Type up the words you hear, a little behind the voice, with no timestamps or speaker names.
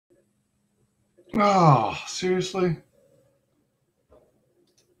Oh, seriously?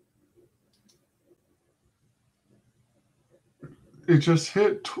 It just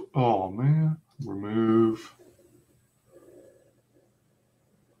hit. Oh, man. Remove.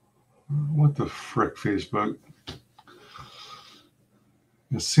 What the frick, Facebook?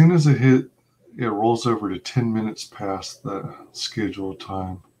 As soon as it hit, it rolls over to 10 minutes past the scheduled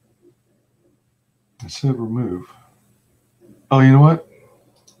time. I said remove. Oh, you know what?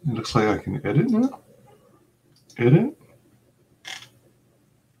 It looks like I can edit now. Edit.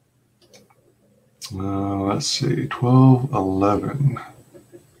 Let's see. 12:11.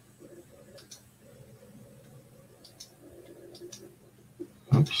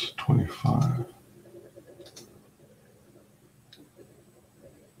 Oops, 25.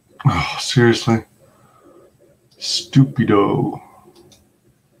 Oh, seriously? Stupido.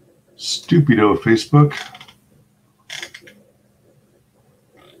 Stupido, Facebook.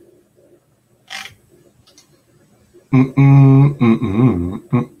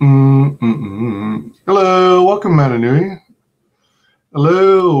 Hello, welcome, Matanui.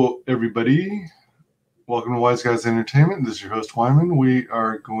 Hello, everybody. Welcome to WyzGyz Entertainment. This is your host, Wyman. We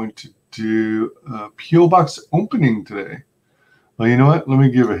are going to do a P.O. Box opening today. Well, you know what? Let me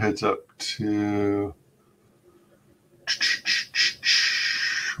give a heads up to...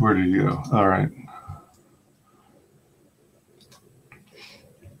 Where did you go? All right.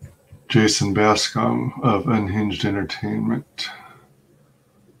 Jason Bascom of Unhinged Entertainment.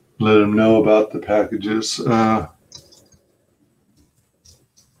 Let him know about the packages.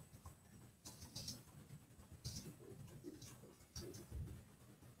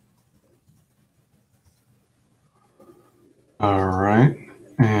 All right.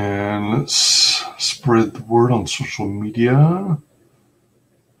 And let's spread the word on social media.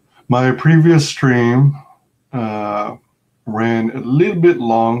 My previous stream ran a little bit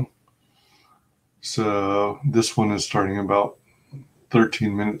long, so this one is starting about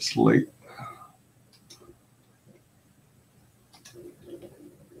 13 minutes late.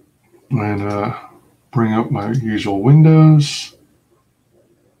 And bring up my usual windows.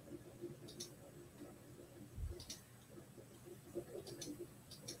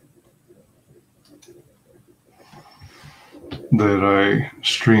 That I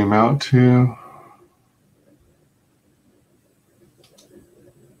stream out to.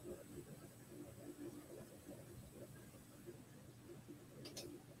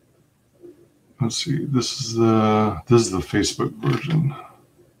 Let's see. This is the Facebook version.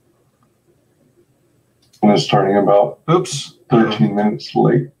 And it's starting about 13 minutes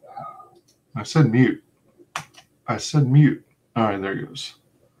late. I said mute. I said mute. All right, there it goes.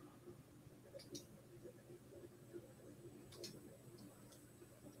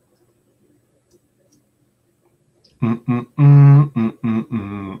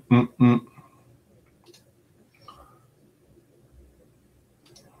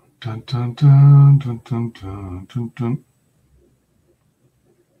 Dun, dun, dun, dun, dun, dun, dun, dun.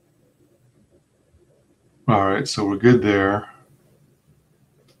 All right, so we're good there.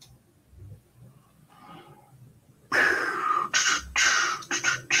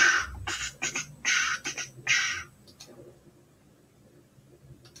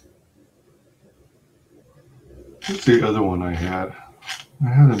 What's the other one I had? I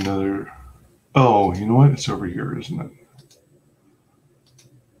had another. Oh, you know what? It's over here, isn't it?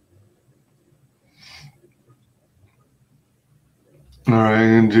 All right,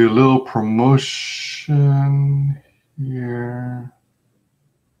 I'm going to do a little promotion here.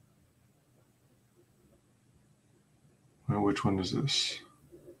 Well, which one is this?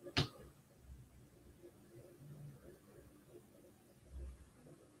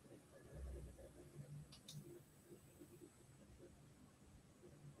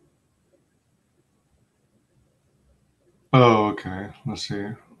 Oh, okay. Let's see.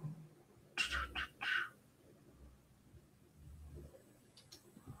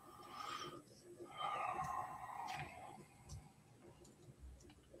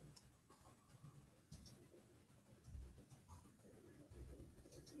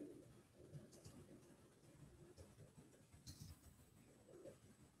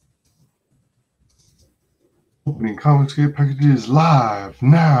 Opening ComicsGate packages live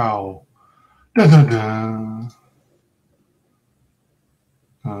now. Dun, dun, dun.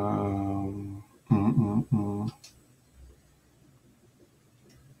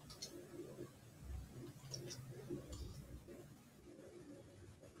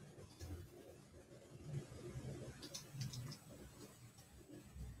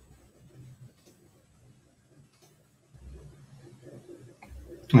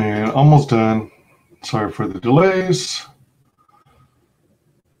 And almost done. Sorry for the delays.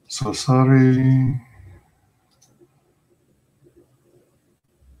 So sorry.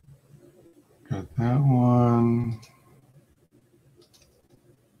 Got that one.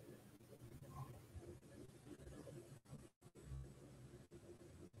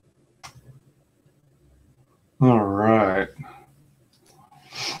 All right.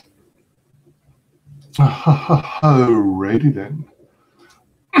 Alrighty then.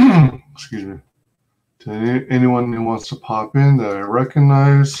 Excuse me. To anyone who wants to pop in that I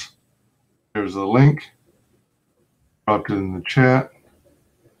recognize, there's a link. Dropped it in the chat.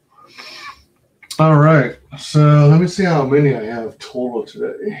 All right. So let me see how many I have total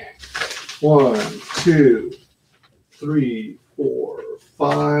today. 1, 2, 3, 4,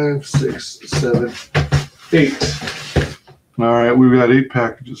 5, 6, 7, 8. All right. We've got 8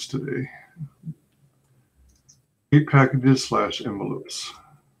 packages today. 8 packages / envelopes.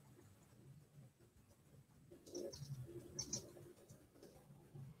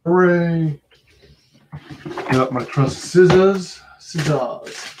 Hooray. Got my trusty scissors.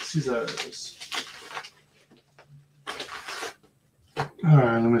 Scissors. All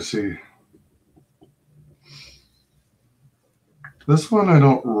right, let me see. This one I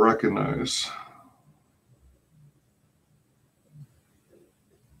don't recognize.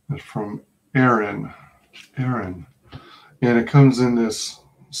 It's from Aaron. And it comes in this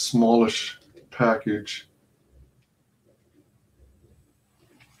smallish package.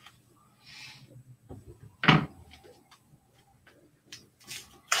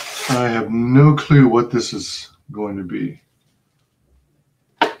 I have no clue what this is going to be.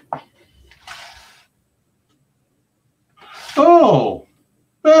 Oh!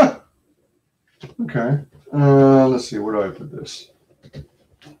 Ah! Okay. Let's see, where do I put this?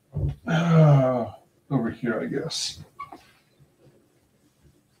 Over here, I guess.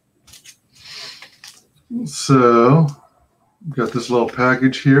 So, got this little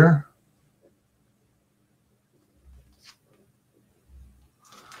package here.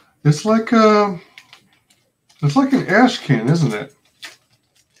 It's like an ash can, isn't it?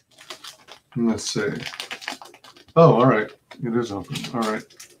 Let's see. Oh, all right. It is open. All right.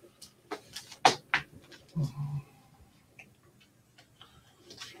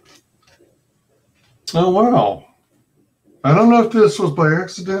 Oh, wow. I don't know if this was by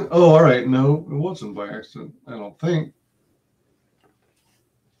accident. Oh, all right. No, it wasn't by accident, I don't think.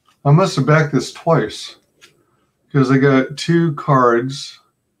 I must have backed this twice because I got 2 cards.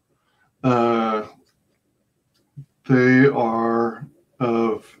 They are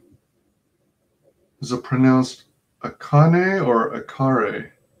of, is it pronounced Akane or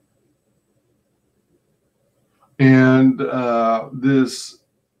Akare? And this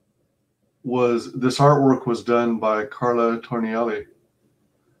artwork was done by Carla Tornielli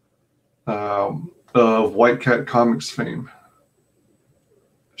of White Cat Comics fame.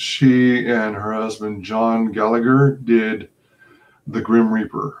 She and her husband John Gallagher did the Grim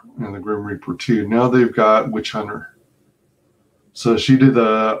Reaper and the Grim Reaper 2. Now they've got Witch Hunter. So she did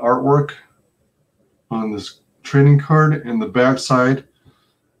the artwork on this trading card, and the back side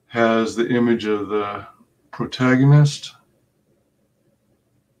has the image of the protagonist,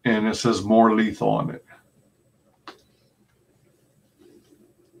 and it says "More Lethal" on it.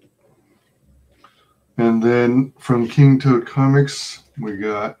 And then from King Toad Comics, we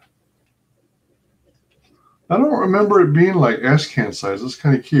got, I don't remember it being like ash can size. It's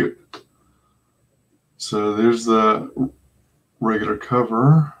kind of cute. So there's the regular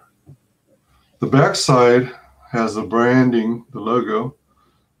cover. The back side has the branding, the logo.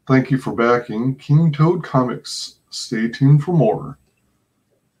 Thank you for backing King Toad Comics. Stay tuned for more.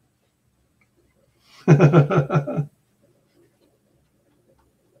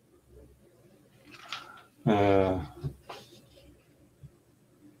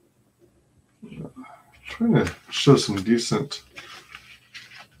 Trying to show some decent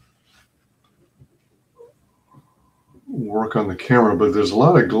work on the camera, but there's a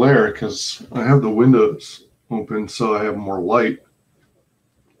lot of glare because I have the windows open, so I have more light.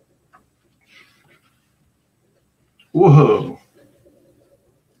 Whoa.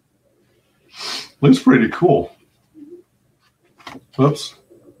 Looks pretty cool. Oops.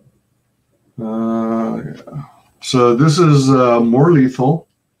 Yeah. So this is More Lethal.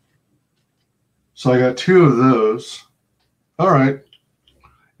 So I got 2 of those. All right.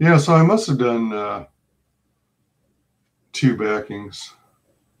 Yeah, so I must have done 2 backings.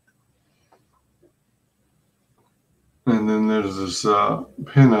 And then there's this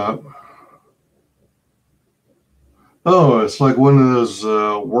pin-up. Oh, it's like one of those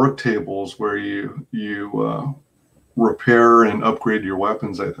work tables where you repair and upgrade your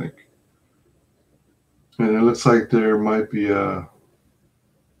weapons, I think. And it looks like there might be a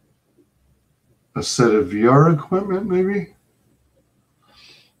a set of VR equipment, maybe.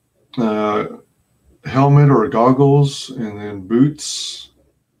 Helmet or goggles, and then boots,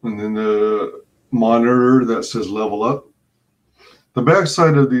 and then the monitor that says level up. The back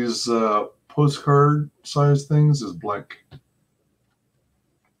side of these postcard size things is blank.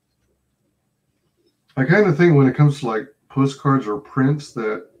 I kind of think when it comes to like postcards or prints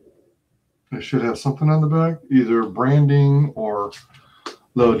that it should have something on the back, either branding or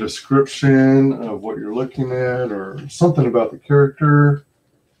the description of what you're looking at or something about the character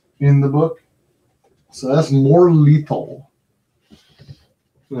in the book. So that's more lethal.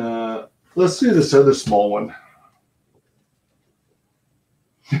 Let's do this other small one.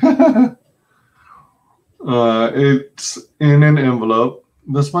 It's in an envelope.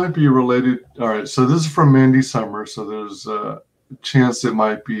 This might be related. All right, so this is from Mandy Summers. So there's a chance it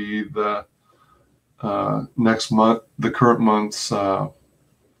might be the next month, the current month's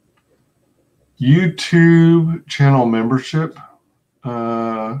YouTube channel membership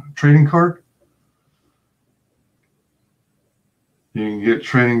trading card. You can get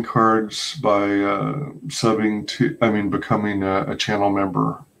trading cards by becoming a channel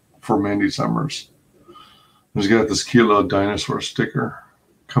member for Mandy Summers. He's got this cute little dinosaur sticker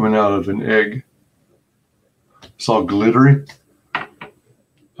coming out of an egg. It's all glittery.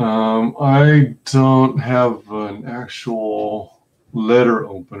 I don't have an actual letter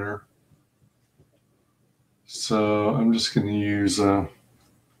opener, so I'm just going to use. Well,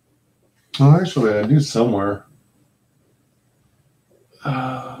 actually, I do somewhere.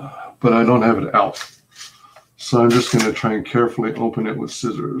 But I don't have it out. So I'm just going to try and carefully open it with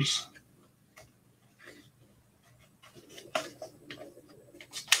scissors.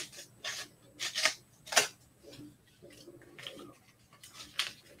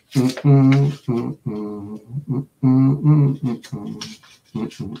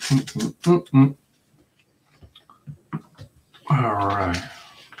 All right.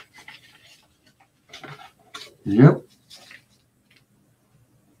 Yep.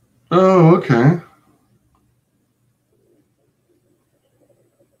 Oh, okay.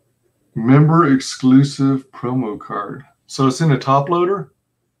 Member exclusive promo card. So it's in a top loader.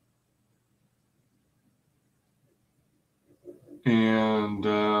 And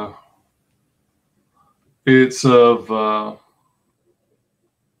it's of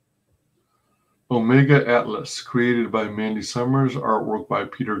Omega Atlas, created by Mandy Summers, artwork by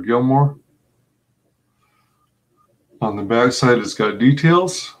Peter Gilmore. On the back side, it's got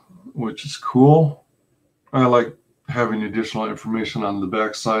details, which is cool. I like having additional information on the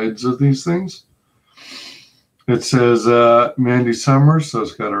back sides of these things. It says Mandy Summers, so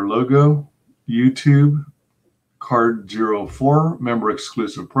it's got our logo, YouTube, card 04, member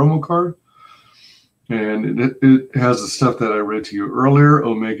exclusive promo card. And it has the stuff that I read to you earlier,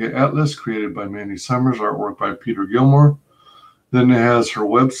 Omega Atlas, created by Mandy Summers, artwork by Peter Gilmore. Then it has her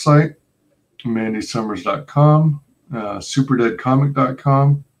website, mandysummers.com,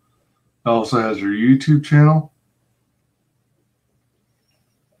 superdeadcomic.com. It also has her YouTube channel.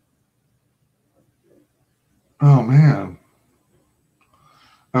 Oh, man.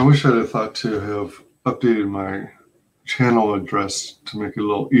 I wish I'd have thought to have updated my channel address to make it a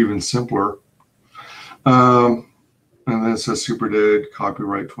little even simpler. And then it says Super Dead,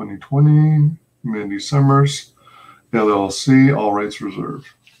 copyright 2020, Mandy Summers, LLC, all rights reserved.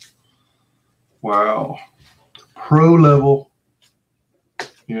 Wow. Pro level.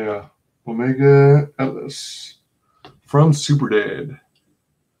 Yeah. Omega Atlas from Super Dead.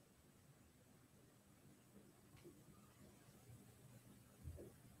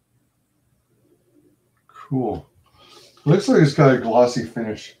 Cool. Looks like it's got a glossy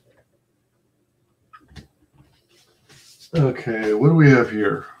finish. Okay, what do we have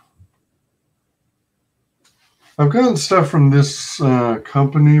here? I've gotten stuff from this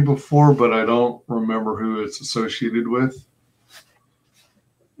company before, but I don't remember who it's associated with.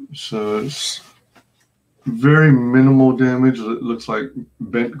 So it's very minimal damage. It looks like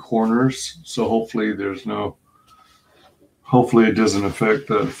bent corners. So hopefully it doesn't affect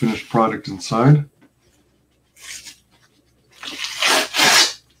the finished product inside.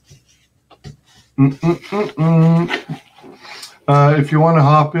 If you want to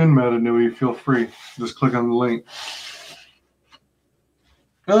hop in, Matanui, feel free. Just click on the link.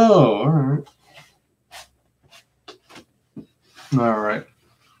 Oh, all right. All right.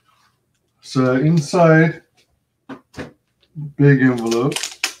 So inside, big envelope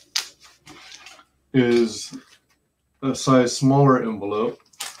is a size smaller envelope.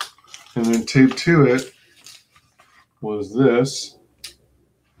 And then taped to it was this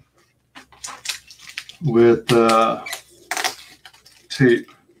with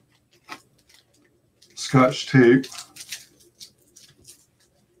tape. Scotch tape.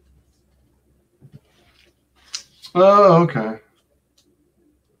 Oh, okay.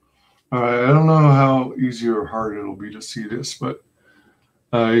 All right, I don't know how easy or hard it'll be to see this, but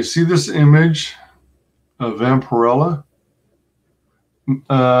you see this image of Vampirella?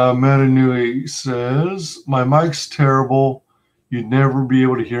 Matanui says, my mic's terrible. You'd never be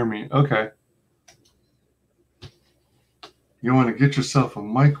able to hear me. Okay. You want to get yourself a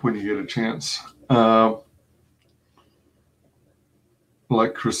mic when you get a chance.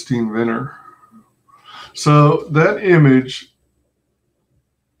 Like Christine Venner. So that image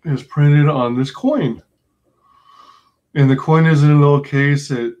is printed on this coin. And the coin is in a little case.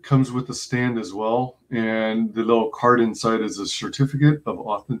 It comes with a stand as well. And the little card inside is a certificate of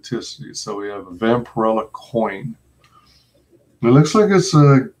authenticity. So we have a Vampirella coin. It looks like it's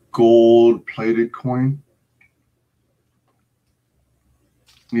a gold-plated coin.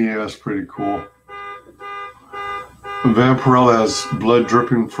 Yeah, it's pretty cool. Vampirella has blood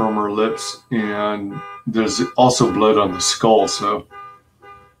dripping from her lips, and there's also blood on the skull, so.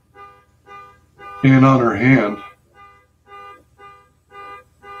 And on her hand.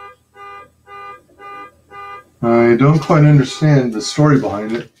 I don't quite understand the story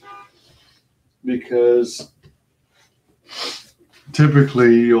behind it, because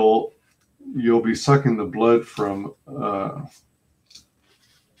typically you'll be sucking the blood from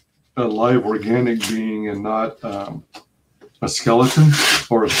a live organic being and not a skeleton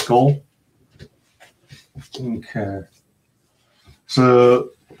or a skull. Okay.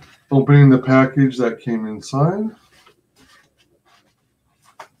 So opening the package that came inside.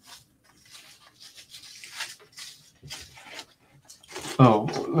 Oh,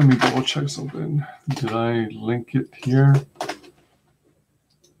 let me double check something. Did I link it here?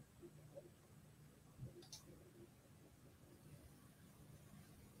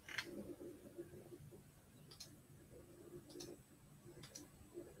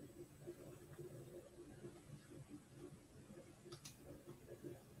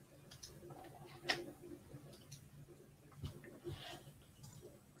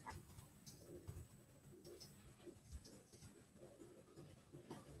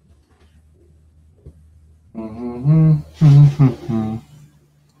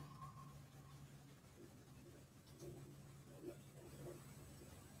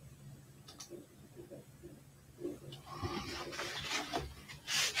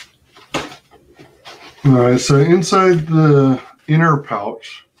 All right, so inside the inner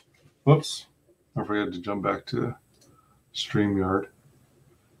pouch, whoops, I forgot to jump back to StreamYard.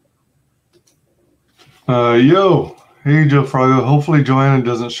 Yo, hey Joe Frago, hopefully Joanna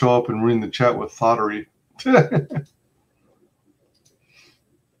doesn't show up and ruin the chat with thoughterry.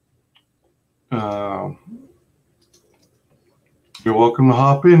 You're welcome to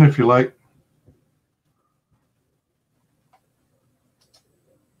hop in if you like.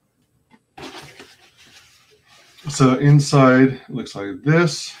 So inside it looks like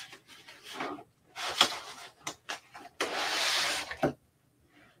this.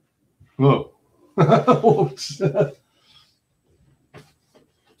 Whoa. Whoops. All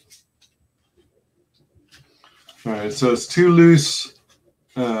right, so it's two loose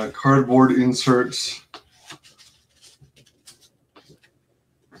cardboard inserts.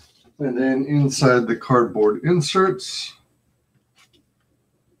 And then inside the cardboard inserts.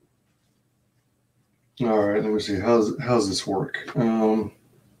 All right, let me see. How's this work? Oh,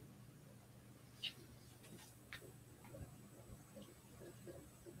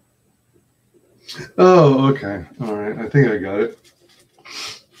 okay. All right, I think I got it.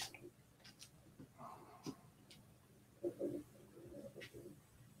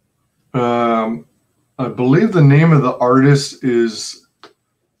 I believe the name of the artist is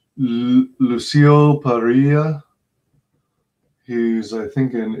Lucio Parilla. He's, I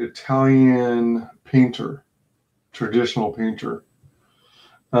think, an Italian painter, traditional painter.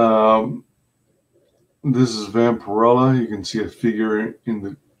 This is Vampirella. You can see a figure in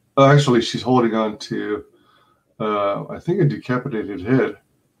the... actually, she's holding on to, I think, a decapitated head.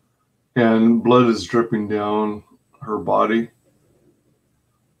 And blood is dripping down her body.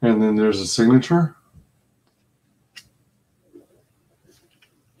 And then there's a signature.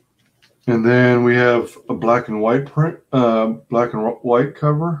 And then we have a black and white print, black and white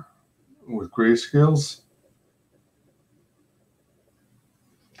cover with grayscales.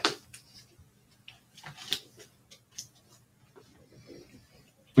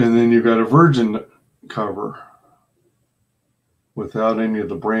 And then you've got a virgin cover without any of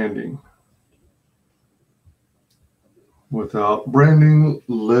the branding. Without branding,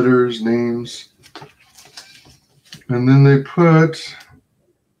 letters, names. And then they put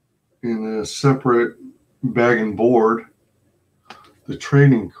in a separate bag and board, the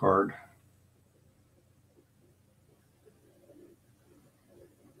trading card.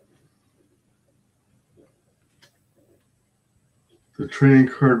 The trading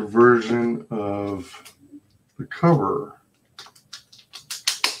card version of the cover.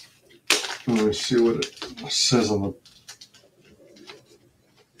 Let me see what it says on the.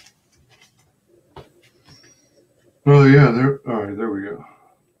 Oh yeah, there. All right, there we go.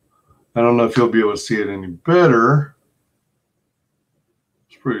 I don't know if you'll be able to see it any better.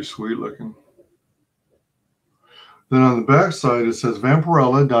 It's pretty sweet looking. Then on the back side it says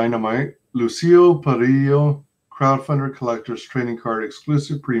Vampirella Dynamite, Lucio Parillo, Crowdfunder Collectors Trading Card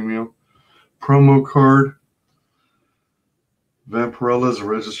Exclusive Premium, Promo Card. Vampirella is a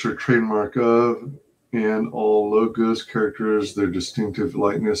registered trademark of, and all logos, characters, their distinctive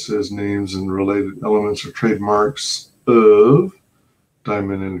likenesses, names, and related elements are trademarks of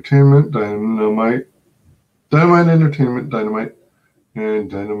Diamond Entertainment, Dynamite Entertainment, Dynamite, and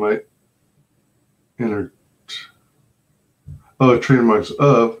Dynamite trademarks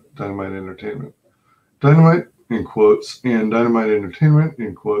of Dynamite Entertainment. Dynamite, in quotes, and Dynamite Entertainment,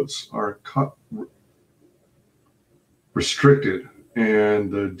 in quotes, are restricted,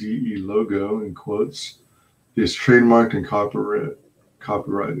 and the DE logo, in quotes, is trademarked and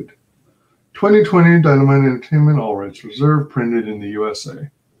copyrighted. 2020 Dynamite Entertainment, all rights reserved, printed in the USA.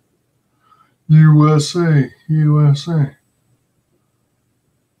 USA, USA.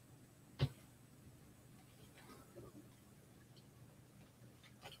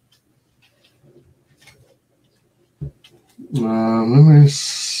 Let me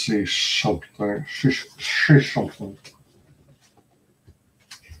see something. See something.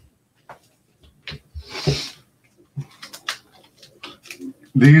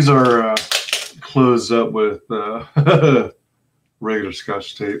 These are closed up with regular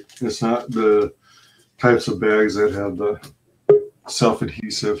Scotch tape. It's not the types of bags that have the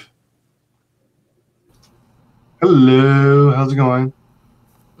self-adhesive. Hello, how's it going?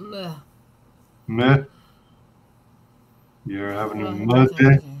 Meh. Meh. You're having a mud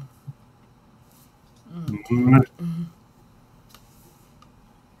day?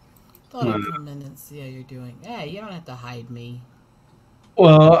 Thought I'd come in and see how you're doing. Hey, you don't have to hide me.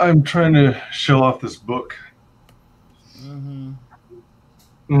 Well, I'm trying to show off this book.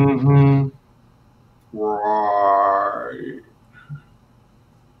 Right.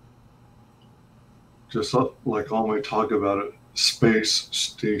 Just like all my talk about a space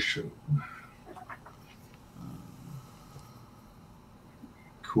station.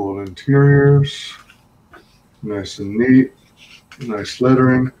 Cool interiors. Nice and neat. Nice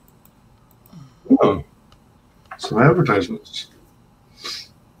lettering. Oh, some advertisements.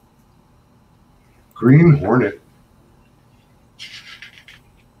 Green Hornet.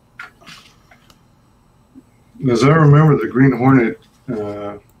 As I remember, the Green Hornet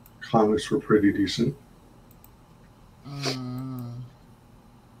comics were pretty decent.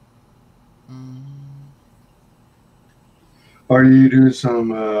 Are you doing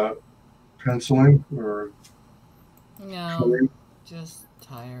some penciling or? No, coloring? Just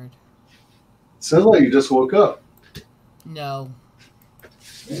tired. Sounds like you just woke up. No.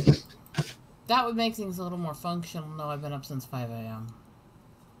 That would make things a little more functional. No, I've been up since 5 a.m.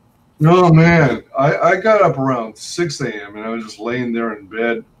 No, man. I got up around 6 a.m. and I was just laying there in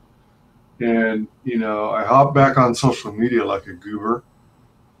bed. And, you know, I hopped back on social media like a goober.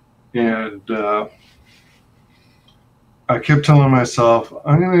 And I kept telling myself,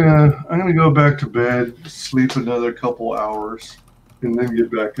 I'm gonna go back to bed, sleep another couple hours, and then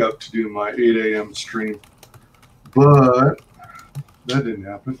get back up to do my 8 a.m. stream. But that didn't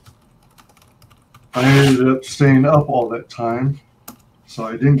happen. I ended up staying up all that time, so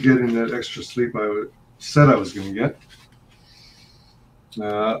I didn't get in that extra sleep I said I was going to get.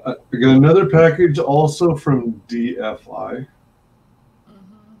 I got another package also from DFI.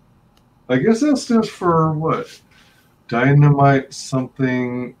 I guess that stands for what? Dynamite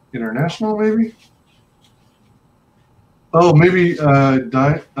something international, maybe? Oh, maybe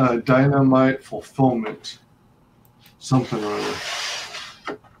Dynamite Fulfillment. Something or other.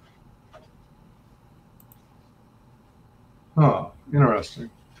 Huh, interesting.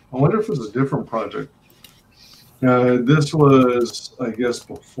 I wonder if it's a different project. This was, I guess,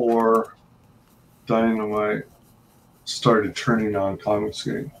 before Dynamite started turning on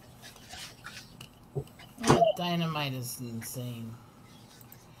ComicsGate. Dynamite is insane.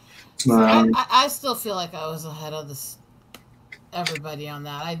 I still feel like I was ahead of everybody on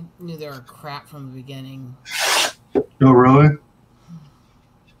that. I knew they were crap from the beginning. Oh, really?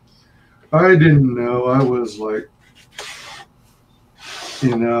 I didn't know. I was like,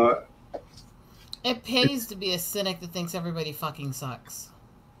 you know. It pays to be a cynic that thinks everybody fucking sucks.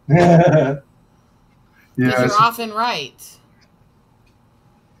 Yeah. Because you're often right.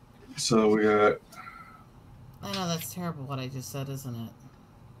 So we got... I know that's terrible what I just said, isn't it?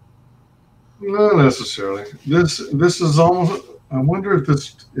 Not necessarily. This is almost... I wonder if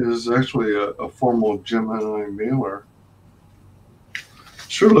this is actually a formal Gemini mailer.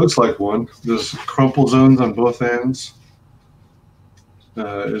 Sure looks like one. There's crumple zones on both ends.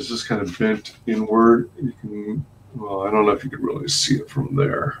 It's just kind of bent inward. You can... Well, I don't know if you could really see it from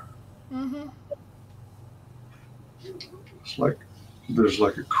there. Mm-hmm. It's like there's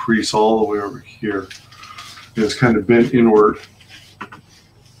like a crease all the way over here. It's kind of bent inward.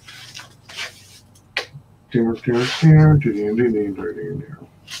 Oh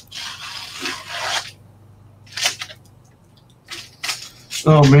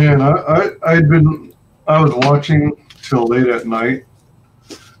man, I was watching till late at night.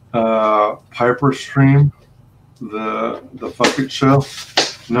 Piper stream, the Fuck It show,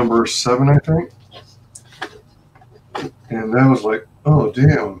 number 7, I think. And that was like, oh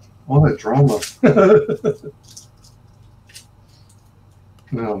damn, all that drama.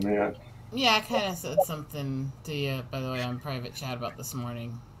 Oh man. Yeah, I kind of said something to you, by the way, on private chat about this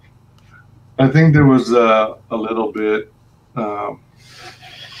morning. I think there was a little bit.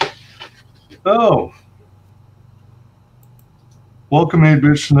 Oh, welcome,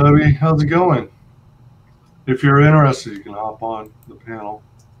 8-Bit Shinobi. How's it going? If you're interested, you can hop on the panel.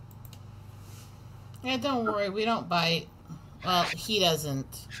 Yeah, don't worry, we don't bite. Well, he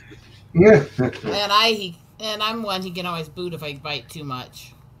doesn't. Yeah. And I'm one he can always boot if I bite too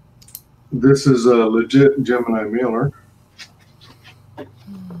much. This is a legit Gemini mailer. I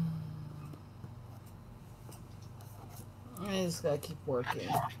just gotta keep working.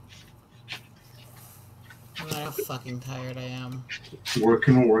 No matter how fucking tired I am.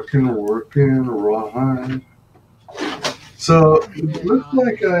 Working, right. So it looks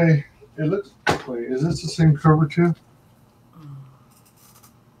like wait, is this the same cover too?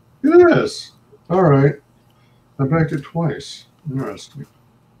 It is. All right. I backed it twice. Interesting.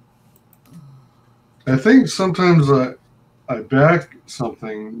 I think sometimes I back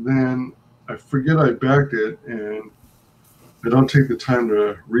something, then I forget I backed it, and I don't take the time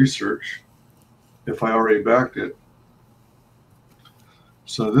to research if I already backed it.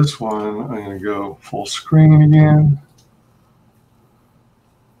 So this one, I'm going to go full screen again.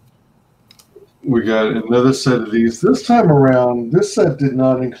 We got another set of these. This time around, this set did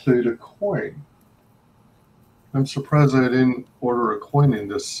not include a coin. I'm surprised I didn't order a coin in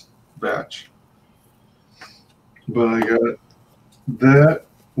this batch. But I got that,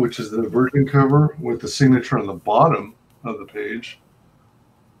 which is the virgin cover with the signature on the bottom of the page.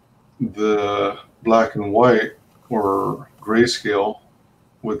 The black and white or grayscale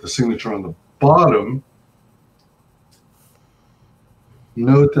with the signature on the bottom.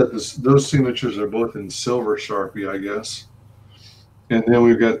 Note that those signatures are both in silver Sharpie, I guess. And then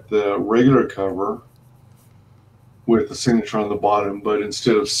we've got the regular cover with the signature on the bottom, but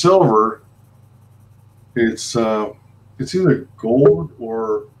instead of silver, it's either gold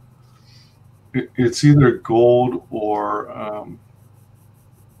or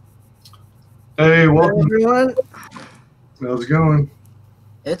hey, welcome everyone. How's it going?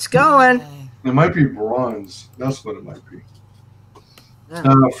 It's going. It might be bronze. That's what it might be.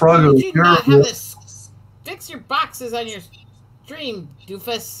 Froggo, did you not have this? Fix your boxes on your stream,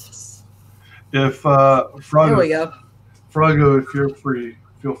 doofus. If Froggo, there we go. Froggo, if you're free,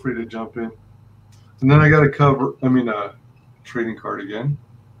 feel free to jump in. And then I got a trading card again.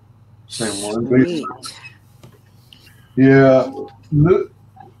 Same one. Sweet. Yeah.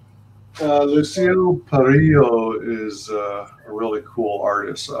 Lucio Parillo is a really cool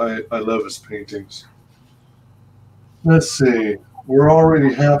artist. I love his paintings. Let's see. We're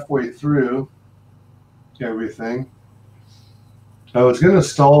already halfway through everything. I was going to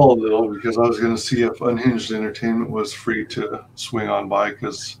stall a little because I was going to see if Unhinged Entertainment was free to swing on by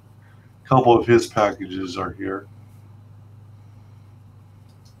because a couple of his packages are here.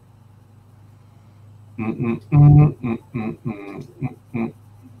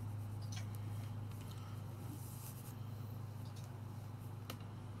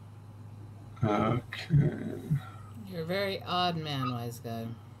 Okay. You're a very odd man, WyzGyz.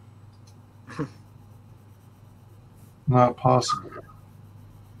 Not possible.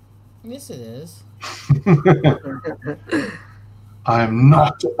 Yes, it is. I'm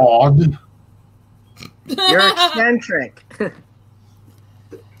not odd. You're eccentric.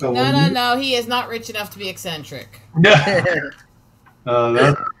 No. He is not rich enough to be eccentric. Yeah.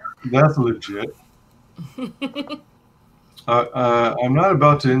 That's legit. I'm not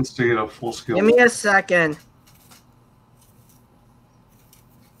about to instigate a full-scale. Give me a second.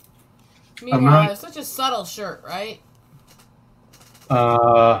 Meanwhile, it's such a subtle shirt, right?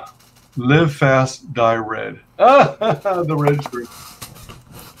 Live fast, die red. The red shirt.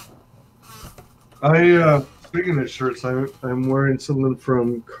 Speaking of shirts, I'm wearing something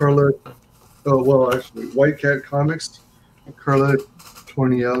from Carla. Oh, well, actually, White Cat Comics. Carla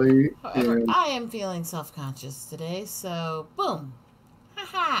Tornielli. However, And I am feeling self-conscious today, so boom.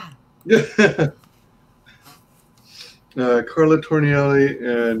 Ha-ha. Carla Tornielli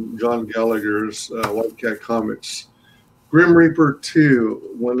and John Gallagher's White Cat Comics. Grim Reaper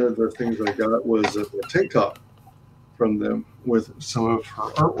 2, one of the things I got was a tank top from them with some of her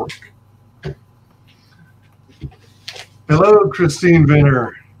artwork. Hello, Christine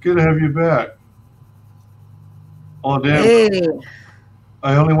Venner. Good to have you back. Oh, damn. Hey.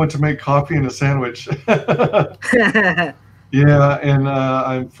 I only went to make coffee and a sandwich. Yeah, and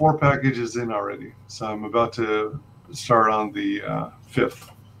I'm 4 packages in already, so I'm about to start on the 5th.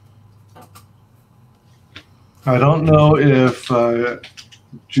 I don't know if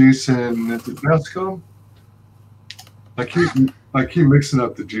Jason is it Bascom. I keep mixing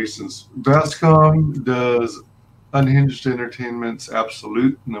up the Jasons. Bascom does Unhinged Entertainment's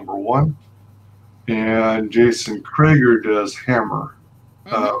Absolute #1, and Jason Krager does Hammer.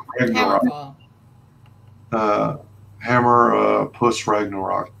 Ragnarok. Hammer post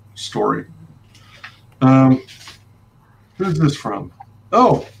Ragnarok story. Who's this from?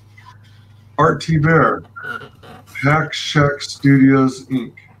 Oh, Art T. Bear, Hack Shack Studios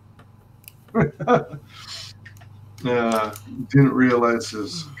Inc. Didn't realize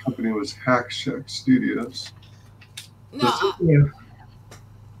his company was Hack Shack Studios. No,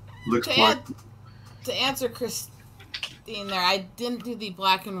 Looks like. To answer Christine there, I didn't do the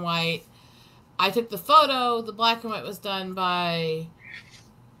black and white. I took the photo. The black and white was done by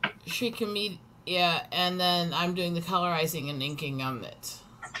Shrika Media, and then I'm doing the colorizing and inking on it.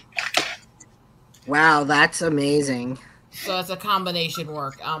 Wow, that's amazing. So it's a combination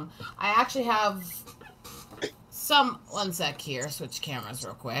work. I actually have one sec here, switch cameras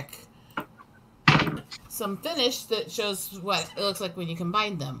real quick. Some finish that shows what it looks like when you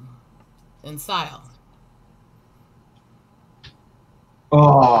combine them in style.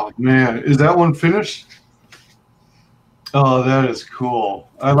 Oh man, is that one finished? Oh, that is cool.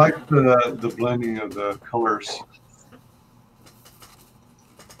 I like the blending of the colors.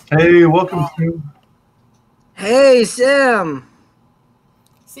 Hey, welcome to. Hey, Sim.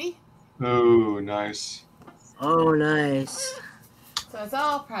 See? Oh, nice. Oh, nice. So it's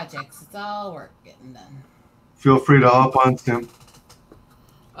all projects. It's all work getting done. Feel free to hop on, Tim.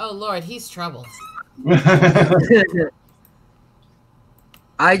 Oh, Lord, he's trouble.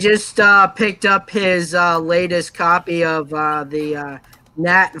 I just picked up his latest copy of the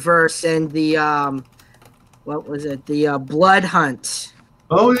Natverse and the, what was it? The Blood Hunt.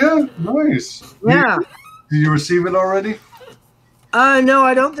 Oh, yeah. Nice. Yeah. Did you receive it already? No,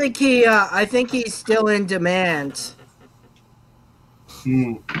 I don't think he, I think he's still in demand.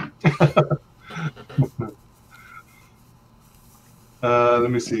 Let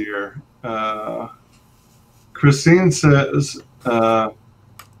me see here. Christine says, that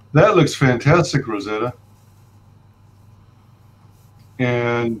looks fantastic, Rosetta.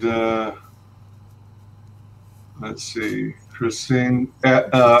 And let's see. Christine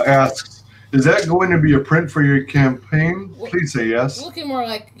asks, is that going to be a print for your campaign? Please say yes. Looking more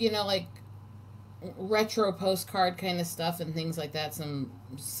like, like retro postcard kind of stuff and things like that. Some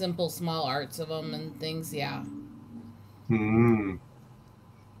simple small arts of them and things, yeah.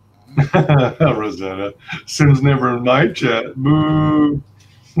 Rosetta. Sim's never in my chat. Boo.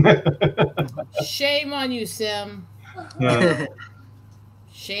 Shame on you, Sim.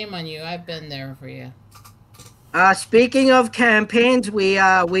 Shame on you. I've been there for you. Speaking of campaigns,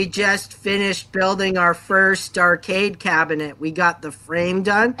 we just finished building our first arcade cabinet. We got the frame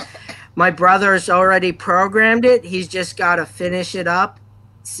done. My brother's already programmed it. He's just got to finish it up,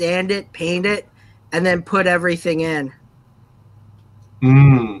 sand it, paint it, and then put everything in.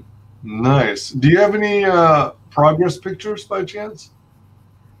 Nice. Do you have any progress pictures by chance?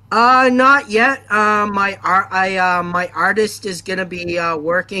 Not yet. My artist is gonna be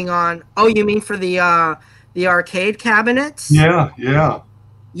working on. Oh, you mean for the arcade cabinets? Yeah, yeah.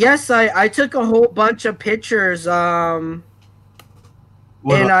 Yes, I took a whole bunch of pictures. And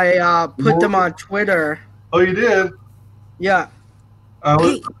I put them on Twitter. Oh, you did? Yeah.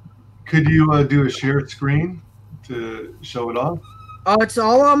 Could you do a shared screen to show it off? Oh, it's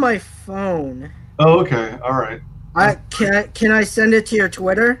all on my phone. Oh, okay. All right. Can I send it to your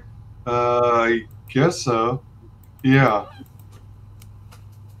Twitter? I guess so. Yeah.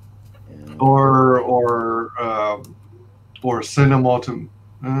 Or send them all to.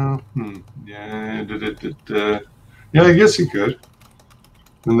 Yeah. Yeah, I guess you could.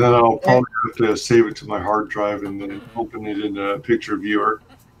 And then I'll probably have to save it to my hard drive and then open it in a picture viewer.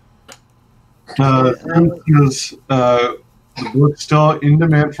 The book's still in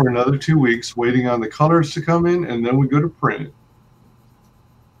demand for another 2 weeks, waiting on the colors to come in, and then we go to print.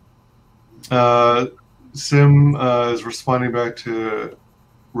 Sim is responding back to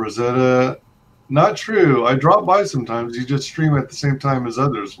Rosetta. Not true. I drop by sometimes. You just stream at the same time as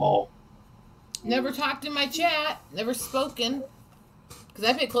others, Lol. Never talked in my chat. Never spoken. Because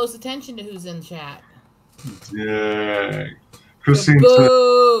I pay close attention to who's in chat. Yeah. Christine.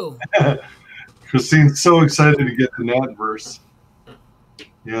 Boo! Christine's so excited to get the Natverse.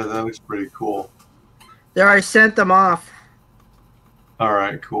 Yeah, that looks pretty cool. There, I sent them off. All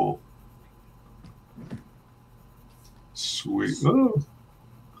right, cool. Sweet. Oh.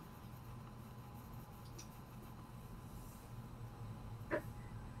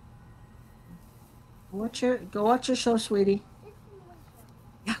 Go watch your show, sweetie.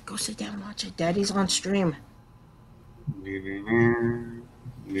 Yeah, go sit down and watch it. Daddy's on stream.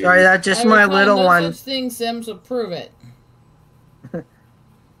 Sorry, that's just my little one. No such thing, Sim, so prove it.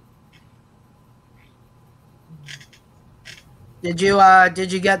 Did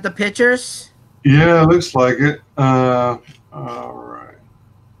you get the pictures? Yeah, looks like it. All right.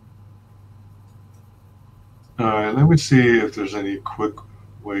 All right, let me see if there's any quick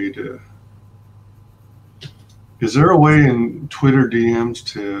way to... Is there a way in Twitter DMs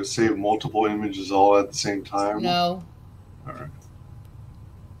to save multiple images all at the same time? No. All right.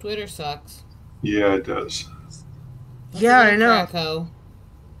 Twitter sucks. Yeah, it does. Yeah, I know. Cracko.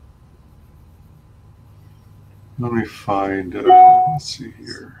 Let me find, let's see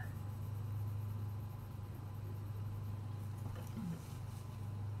here.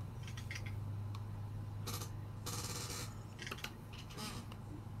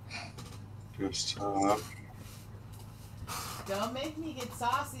 Desktop. Don't make me get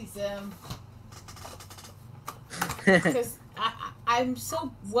saucy, Sim. Because I'm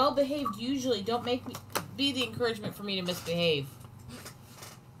so well behaved usually. Don't make me be the encouragement for me to misbehave.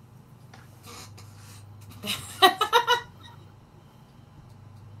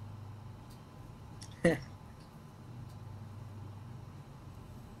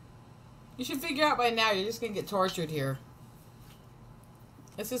 You should figure out by now you're just gonna get tortured here.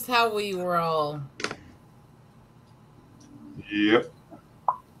 This is how we were all. Yep.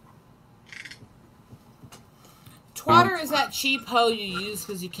 Twatter is that cheap hoe you use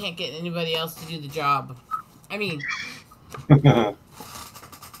because you can't get anybody else to do the job. I mean, not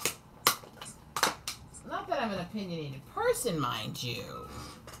that I'm an opinionated person, mind you.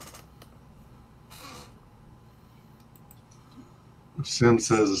 Sim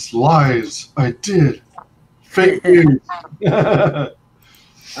says it's lies. I did. Fake news.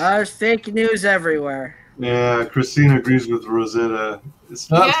 There's fake news everywhere. Yeah, Christine agrees with Rosetta.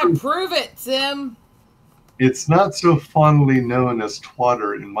 It's not. Yeah, prove it, Sim. It's not so fondly known as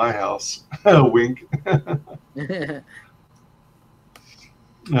Twatter in my house. Wink. Let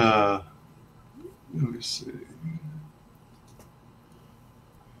me see.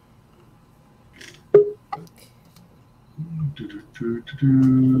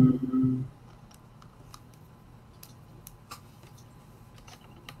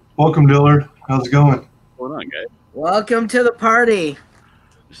 Welcome, Dillard. How's it going? What's going on, guys? Welcome to the party.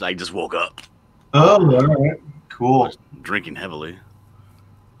 I just woke up. Oh, all right. Cool. Drinking heavily.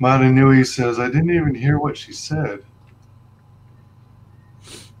 Matanui says, I didn't even hear what she said.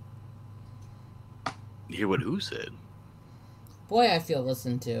 You hear what who said? Boy, I feel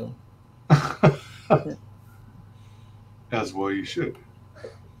listened to. As well you should.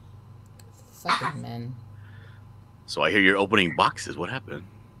 Fucking men. So I hear you're opening boxes. What happened?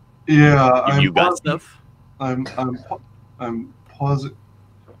 Yeah. You got stuff? I'm pausing.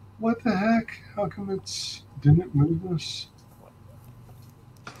 What the heck? How come didn't it move this?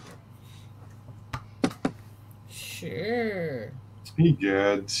 Sure.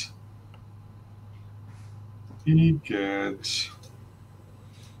 Egads. Egads.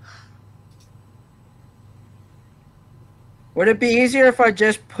 Would it be easier if I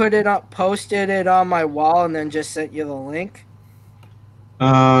just posted it on my wall and then just sent you the link?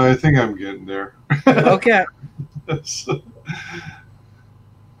 I think I'm getting there. Okay.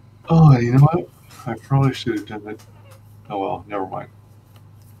 Oh, you know what? I probably should have done it. Oh well, never mind.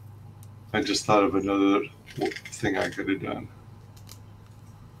 I just thought of another thing I could have done.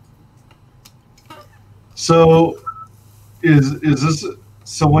 So, is this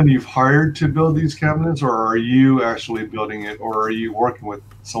So when you've hired to build these cabinets, or are you actually building it, or are you working with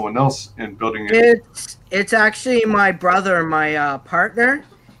someone else and building it? It's actually my brother, my partner.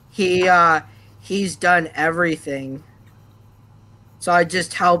 He's done everything. So I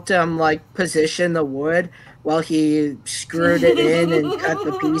just helped him like position the wood while he screwed it in and cut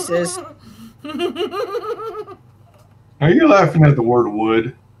the pieces. Are you laughing at the word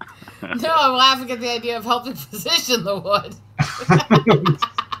wood? No, I'm laughing at the idea of helping position the wood.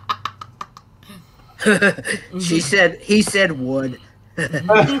 He said wood.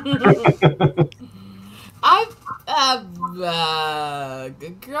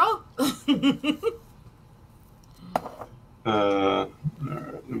 Good girl. All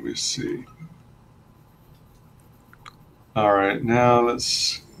right, let me see. All right, now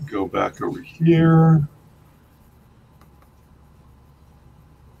let's go back over here.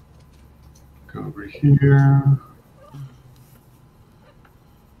 Go over here.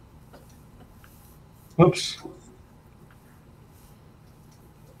 Oops.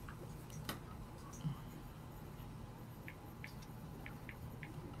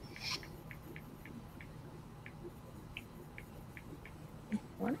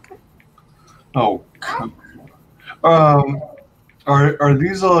 Oh, are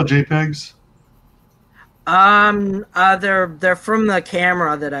these all JPEGs? They're from the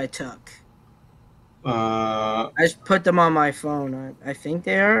camera that I took. I just put them on my phone. I think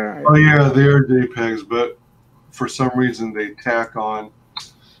they are. Oh yeah, they are JPEGs, but for some reason they tack on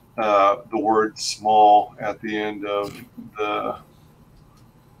the word "small" at the end of the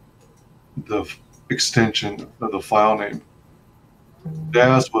extension of the file name.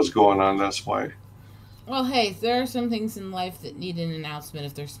 That's what's going on. That's why. Well, hey, there are some things in life that need an announcement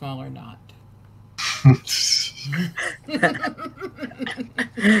if they're small or not.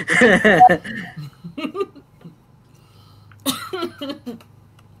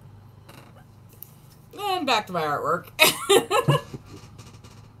 And back to my artwork.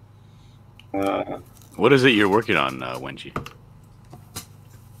 What is it you're working on, Wenchi?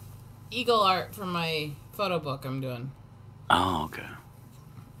 Eagle art from my photo book I'm doing. Oh, okay.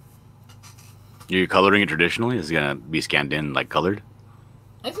 You're coloring it traditionally? Is it gonna be scanned in like colored?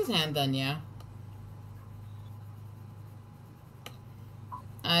 This is hand done, yeah.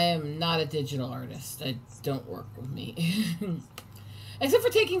 I am not a digital artist. Don't work with me. Except for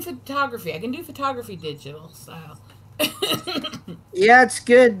taking photography. I can do photography digital style. Yeah, it's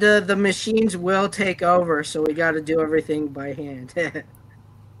good. The machines will take over, so we got to do everything by hand.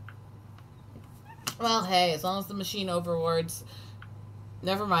 Well, hey, as long as the machine overwords.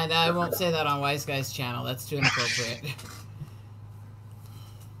 Never mind. I won't say that on WyzGyz channel. That's too inappropriate.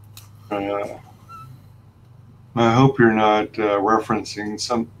 I hope you're not referencing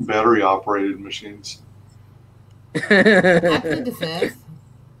some battery-operated machines. I plead the fifth.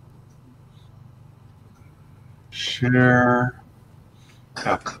 Share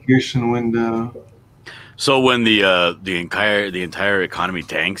application window. So when the entire economy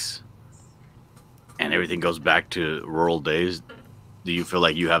tanks and everything goes back to rural days, do you feel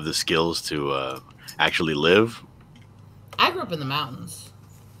like you have the skills to actually live? I grew up in the mountains.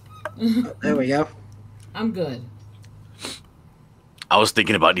 There we go. I'm good. I was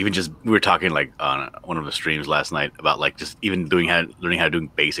thinking about we were talking like on one of the streams last night about like just even learning how to do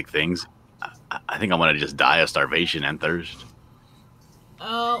basic things. I think I'm gonna just die of starvation and thirst.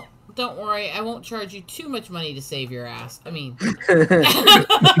 Oh, don't worry. I won't charge you too much money to save your ass. I mean...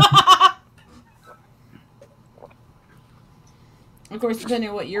 Of course, depending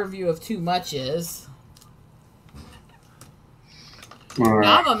on what your view of too much is.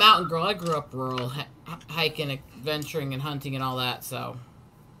 Now, I'm a mountain girl. I grew up rural, hiking, adventuring, and hunting and all that, so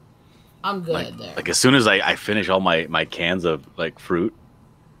I'm good there. Like as soon as I finish all my cans of like fruit,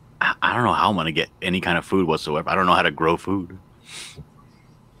 I don't know how I'm gonna get any kind of food whatsoever. I don't know how to grow food.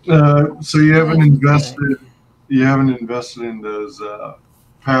 So you haven't invested. You haven't invested in those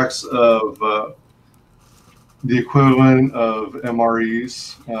packs of the equivalent of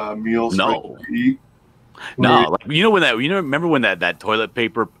MREs, meals No. to eat. No, like, remember when that toilet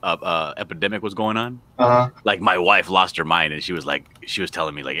paper epidemic was going on? Like my wife lost her mind, and she was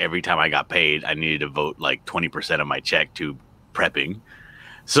telling me like every time I got paid, I needed to vote like 20% of my check to prepping.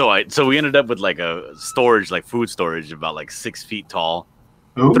 So we ended up with like a storage, like food storage, about like 6 feet tall,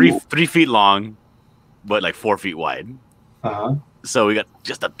 3 feet long, but like 4 feet wide. So we got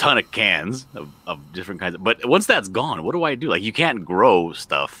just a ton of cans of different kinds. But once that's gone, what do I do? Like you can't grow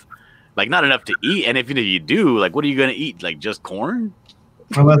stuff. Like not enough to eat, and if you do, like, what are you gonna eat? Like just corn?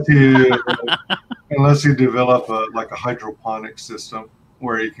 Unless you develop a hydroponic system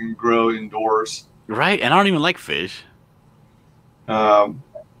where you can grow indoors. Right, and I don't even like fish.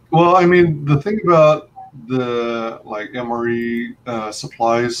 Well, I mean, the thing about the like MRE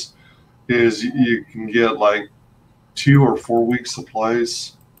supplies is you can get like 2 or 4 week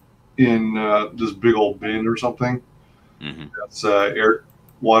supplies in this big old bin or something. Mm-hmm. That's air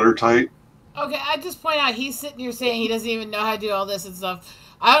watertight. Okay, I just point out he's sitting here saying he doesn't even know how to do all this and stuff.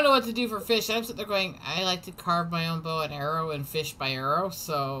 I don't know what to do for fish. I'm sitting there going, I like to carve my own bow and arrow and fish by arrow,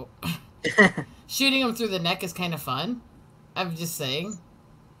 so shooting them through the neck is kind of fun. I'm just saying.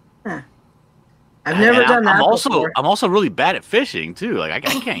 Huh. I've never done that before. I'm also really bad at fishing too. Like I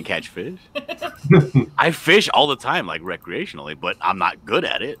can't catch fish. I fish all the time, like recreationally, but I'm not good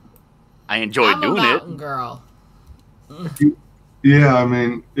at it. I enjoy doing a mountain girl. Yeah, I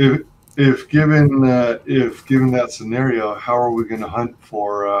mean, if given that scenario, how are we going to hunt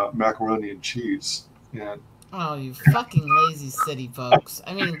for macaroni and cheese? Yeah. Oh, you fucking lazy city folks!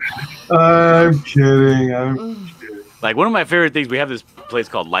 I mean, I'm kidding. Like one of my favorite things, we have this place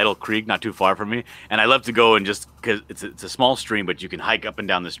called Lytle Creek, not too far from me, and I love to go and just because it's a small stream, but you can hike up and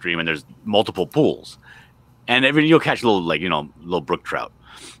down the stream, and there's multiple pools, and you'll catch little brook trout.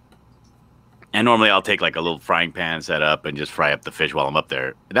 And normally I'll take like a little frying pan set up and just fry up the fish while I'm up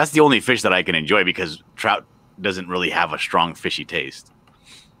there. That's the only fish that I can enjoy because trout doesn't really have a strong fishy taste,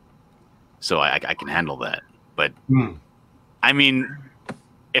 so I can handle that. But I mean,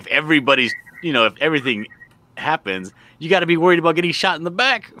 if everything happens, you got to be worried about getting shot in the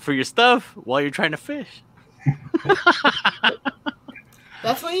back for your stuff while you're trying to fish.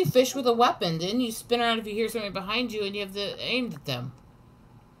 That's why you fish with a weapon. Then you spin around if you hear somebody behind you and you have to aim at them.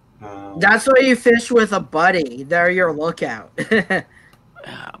 That's why you fish with a buddy. They're your lookout.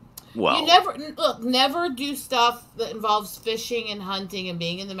 Well, you never do stuff that involves fishing and hunting and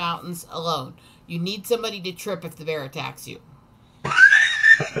being in the mountains alone. You need somebody to trip if the bear attacks you.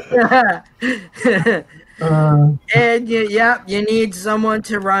 And you need someone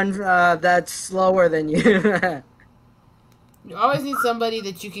to run that's slower than you. You always need somebody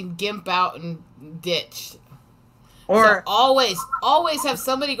that you can gimp out and ditch. Or so always have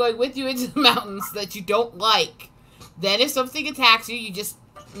somebody going with you into the mountains that you don't like. Then if something attacks you, you just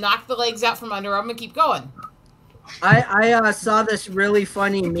knock the legs out from under them and keep going. I saw this really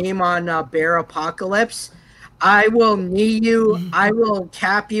funny meme on Bear Apocalypse. I will knee you, I will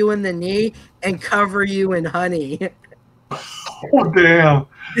cap you in the knee and cover you in honey. Oh, damn.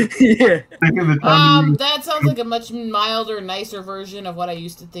 Yeah. That sounds like a much milder, nicer version of what I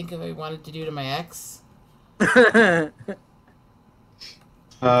used to think if I wanted to do to my ex. I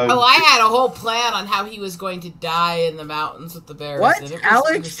had a whole plan on how he was going to die in the mountains with the bears. What?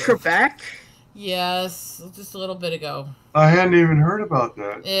 Alex Trebek? Yes, just a little bit ago. I hadn't even heard about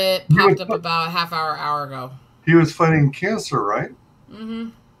that. It popped up about a half hour ago. He was fighting cancer, right? Mm-hmm.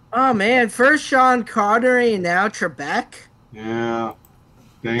 Oh, man. First Sean Connery and now Trebek? Yeah.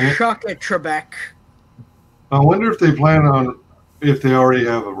 Dang it. Chuck it, Trebek. I wonder if they if they already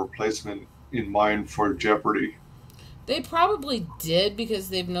have a replacement in mind for Jeopardy. They probably did because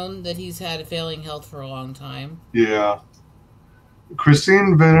they've known that he's had failing health for a long time. Yeah.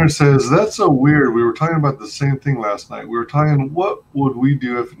 Christine Venner says, that's so weird. We were talking about the same thing last night. We were talking, what would we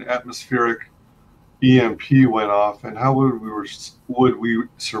do if an atmospheric EMP went off, and how would we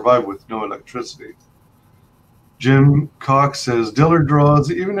survive with no electricity? Jim Cox says, Diller draws,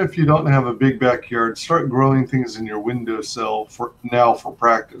 even if you don't have a big backyard, start growing things in your windowsill for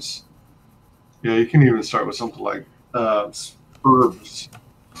practice. Yeah, you can even start with something like herbs.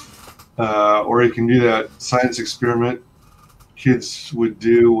 Or you can do that science experiment kids would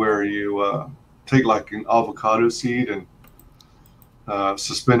do where you take like an avocado seed and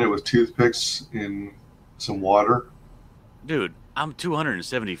suspend it with toothpicks in some water. Dude, I'm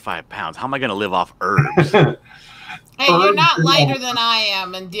 275 pounds. How am I going to live off herbs? Hey, you're not lighter than I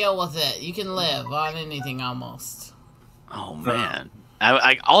am, and deal with it. You can live on anything almost. Oh, man.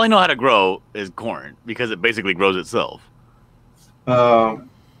 All I know how to grow is corn because it basically grows itself. One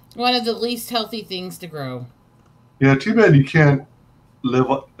of the least healthy things to grow. Yeah, too bad you can't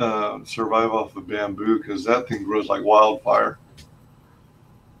survive off of bamboo because that thing grows like wildfire.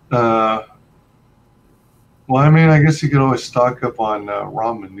 Well, I mean, I guess you could always stock up on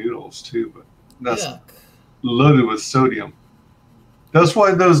ramen noodles too, but that's loaded with sodium. That's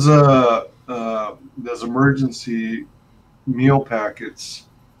why those emergency meal packets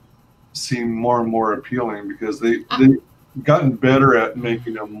seem more and more appealing because they've gotten better at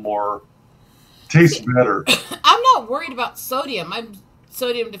making them taste better. I'm not worried about sodium. I'm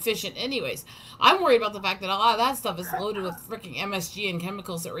sodium deficient anyways. I'm worried about the fact that a lot of that stuff is loaded with freaking MSG and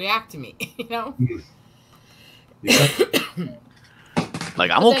chemicals that react to me, you know? Yeah.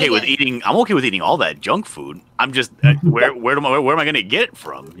 Like I'm okay with eating. I'm okay with eating all that junk food. I'm just where am I going to get it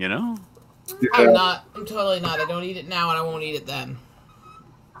from? You know. Yeah. I'm not. I'm totally not. I don't eat it now, and I won't eat it then.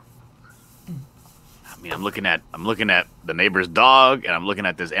 I mean, I'm looking at the neighbor's dog, and I'm looking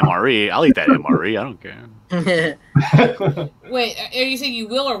at this MRE. I'll eat that MRE. I don't care. Wait, are you saying you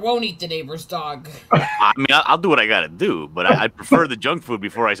will or won't eat the neighbor's dog? I mean, I'll do what I got to do, but I prefer the junk food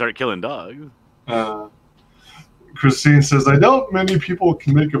before I start killing dogs. Christine says, I doubt many people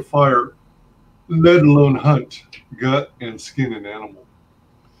can make a fire, let alone hunt, gut, and skin an animal.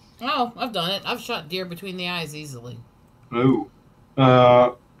 Oh, I've done it. I've shot deer between the eyes easily. Oh.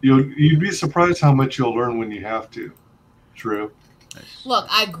 You'd be surprised how much you'll learn when you have to. True. Look,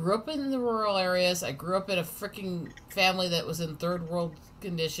 I grew up in the rural areas. I grew up in a freaking family that was in third world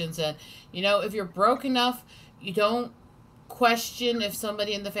conditions. And, you know, if you're broke enough, you don't question if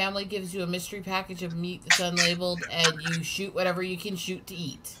somebody in the family gives you a mystery package of meat that's unlabeled, and you shoot whatever you can shoot to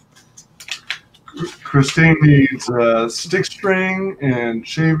eat. Christine needs stick string and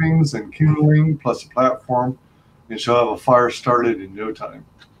shavings and kindling plus a platform, and she'll have a fire started in no time.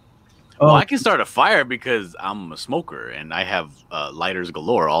 Well, I can start a fire because I'm a smoker and I have lighters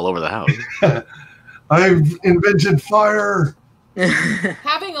galore all over the house. I've invented fire.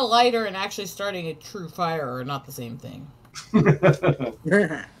 Having a lighter and actually starting a true fire are not the same thing.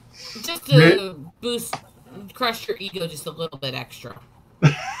 Just to crush your ego just a little bit extra.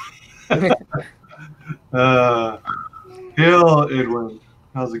 Hail, Edwin.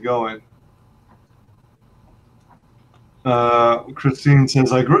 How's it going? Christine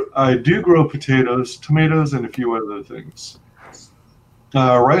says, I do grow potatoes, tomatoes, and a few other things.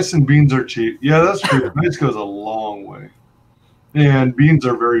 Rice and beans are cheap. Yeah, that's true. Rice goes a long way. And beans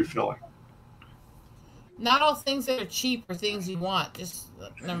are very filling. Not all things that are cheap are things you want. Just,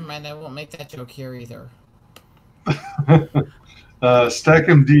 never mind, I won't make that joke here either. Stack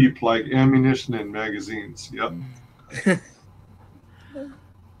them deep like ammunition and magazines. Yep.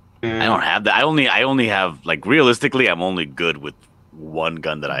 I don't have that. I only have, like, realistically, I'm only good with one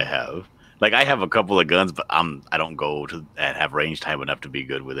gun that I have. Like, I have a couple of guns, but I don't go to and have range time enough to be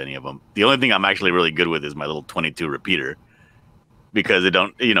good with any of them. The only thing I'm actually really good with is my little 22 repeater, because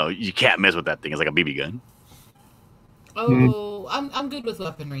you can't mess with that thing. It's like a BB gun. Oh, I'm good with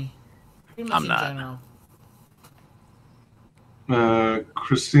weaponry. Pretty much I'm not. General.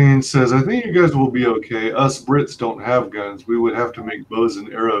 Christine says, I think you guys will be okay. Us Brits don't have guns. We would have to make bows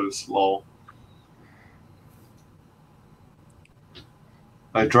and arrows, lol.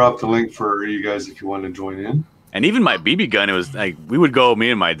 I dropped the link for you guys if you want to join in. And even my BB gun, it was like, we would go,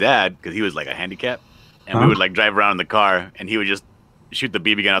 me and my dad, because he was like a handicap, and we would like drive around in the car, and he would just shoot the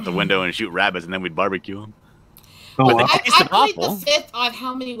BB gun out the window and shoot rabbits, and then we'd barbecue them. Oh, I plead the fifth on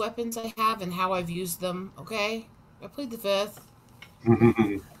how many weapons I have and how I've used them, okay? I plead the fifth.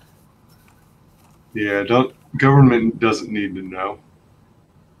 Yeah, government doesn't need to know.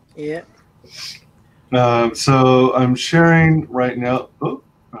 Yeah. So I'm sharing right now. Oh,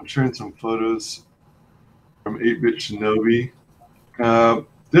 I'm sharing some photos from 8-Bit Shinobi.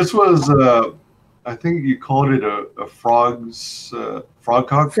 This was, I think you called it a frog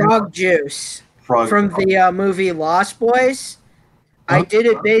cocktail? Frog juice. From the movie Lost Boys. I did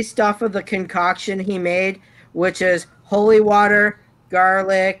it based off of the concoction he made, which is holy water,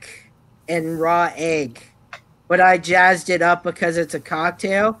 garlic, and raw egg. But I jazzed it up because it's a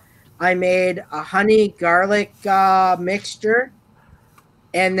cocktail. I made a honey garlic mixture,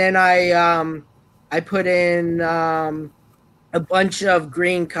 and then I put in a bunch of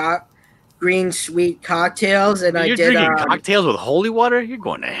green sweet cocktails, and You're drinking cocktails with holy water? You're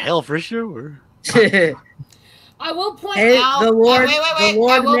going to hell for sure. I will point out. Wine.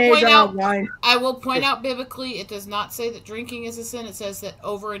 I will point out biblically, it does not say that drinking is a sin. It says that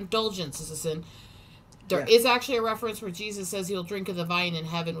overindulgence is a sin. There is actually a reference where Jesus says he'll drink of the vine in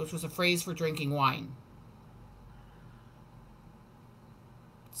heaven, which was a phrase for drinking wine.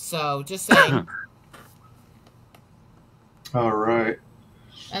 So, just saying. All right.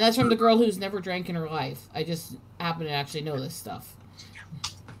 And that's from the girl who's never drank in her life. I just happen to actually know this stuff.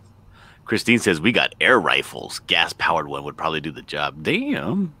 Christine says, we got air rifles. Gas-powered one would probably do the job.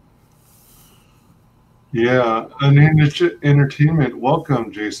 Damn. Yeah. An entertainment.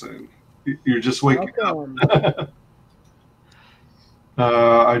 Welcome, Jason. You're just waking up.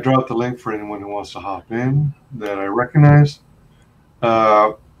 I dropped the link for anyone who wants to hop in that I recognize.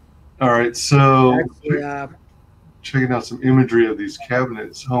 All right. So checking out some imagery of these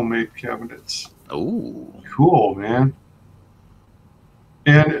cabinets, homemade cabinets. Oh, cool, man.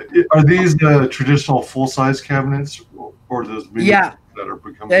 And are these the traditional full-size cabinets, or those mini that are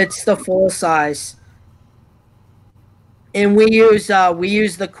becoming? It's the full size. And we use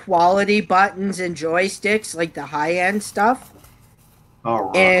the quality buttons and joysticks, like the high end stuff.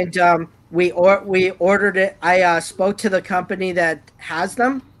 All right. And we ordered it. I spoke to the company that has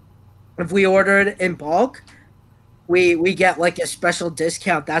them. If we order it in bulk, we get like a special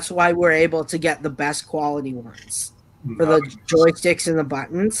discount. That's why we're able to get the best quality ones for the joysticks and the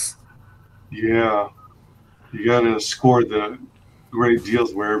buttons. Yeah, you gotta score the great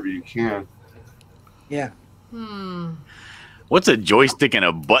deals wherever you can. Yeah. What's a joystick and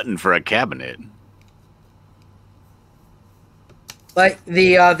a button for a cabinet? Like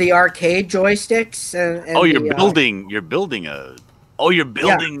the arcade joysticks and oh, you're building a. Oh, you're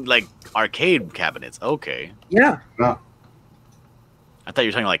building like arcade cabinets. Okay. Yeah. Yeah. I thought you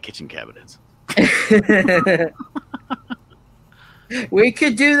were talking like kitchen cabinets. We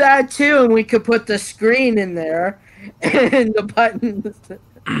could do that too, and we could put the screen in there and the buttons.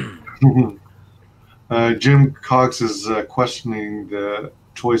 Jim Cox is questioning the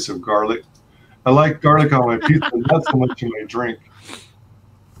choice of garlic. I like garlic on my pizza, not so much in my drink.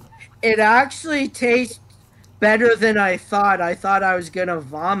 It actually tastes better than I thought. I thought I was gonna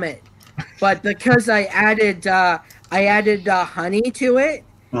vomit, but because I added honey to it,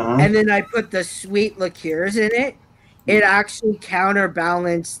 and then I put the sweet liqueurs in it, it actually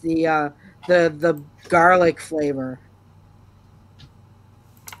counterbalanced the garlic flavor.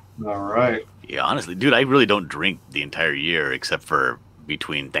 All right. Yeah, honestly, dude, I really don't drink the entire year except for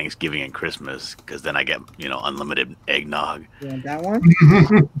between Thanksgiving and Christmas, because then I get unlimited eggnog. You want that one?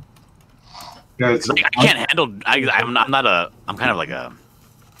 Yeah, I can't handle. I'm kind of like a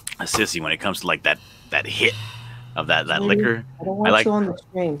sissy when it comes to like that hit of that liquor. I don't want you on the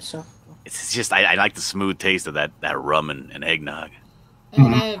stream, so it's just I like the smooth taste of that rum and eggnog.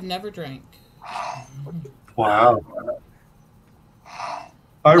 And I have never drank. Wow.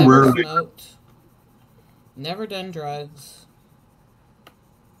 Never rarely smoked. Never done drugs.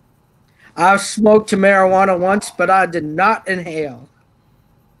 I've smoked marijuana once, but I did not inhale.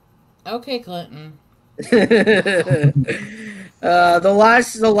 Okay, Clinton. The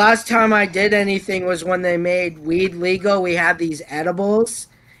last time I did anything was when they made weed legal. We had these edibles,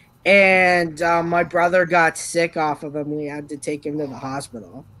 and my brother got sick off of them. We had to take him to the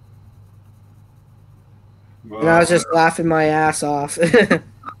hospital. And I was just laughing my ass off.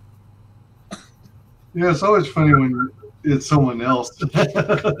 Yeah, it's always funny when it's someone else.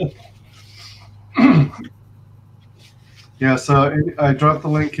 Yeah, so I dropped the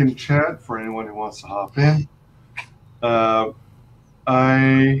link in chat for anyone who wants to hop in.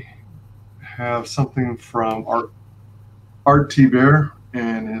 I have something from Art T. Bear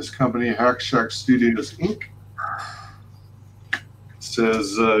and his company Hack Shack Studios Inc. It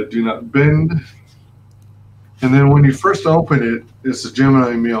says, do not bend. And then when you first open it, it's a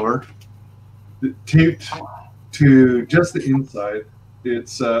Gemini mailer. It taped to just the inside.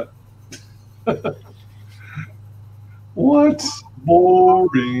 It's what?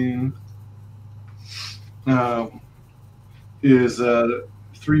 Boring. Is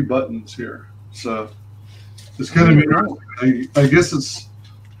 3 buttons here. So it's going to be, I guess it's,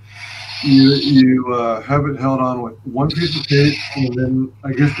 you have it held on with one piece of tape, and then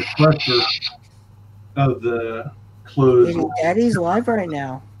I guess the pressure of the closed. Daddy's live right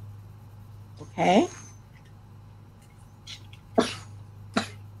now. Okay.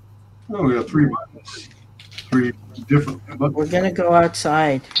 Oh, we got 3 buttons. 3 different buttons. We're gonna go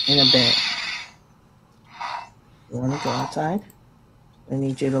outside in a bit. You want to go outside? I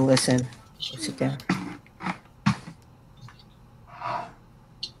need you to listen. Sit down.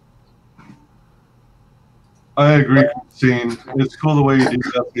 I agree, Christine. It's cool the way you do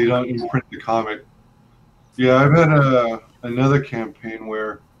that. So you don't even print the comic. Yeah, I've had another campaign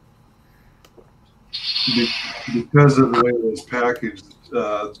where, because of the way it was packaged,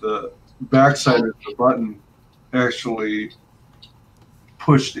 the backside of the button actually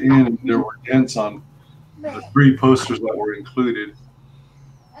pushed in, and there were dents on the 3 posters that were included.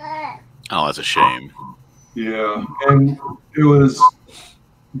 Oh, that's a shame. Yeah, and it was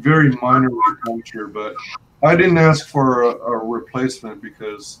very minor puncture, but I didn't ask for a replacement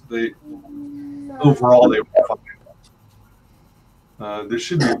because overall they were fine. There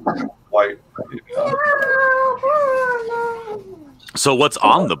should be white. So what's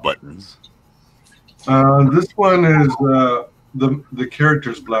on the buttons? This one is the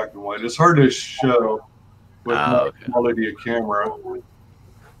character's black and white. It's hard to show with the quality of camera.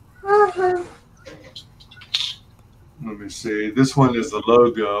 Let me see. This one is the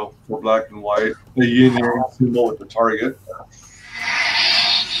logo for black and white, the yin yang symbol with the target.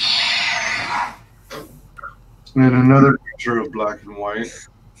 And another picture of black and white.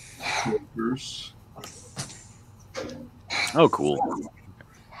 Oh, cool.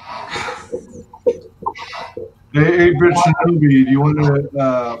 Hey, Rich Shinobi, do you want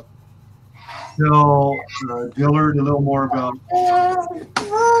to tell Dillard a little more about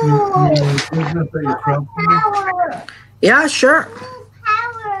your business that you're crowdfunding? Yeah, sure.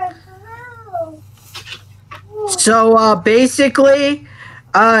 So basically,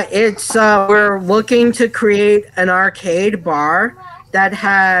 it's we're looking to create an arcade bar that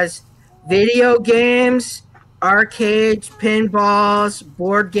has video games, arcades, pinballs,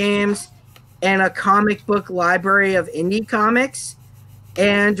 board games, and a comic book library of indie comics.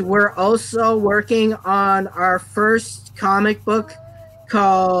 And we're also working on our first comic book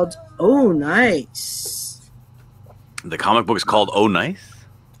called Oh Nice. The comic book's called Oh Nice?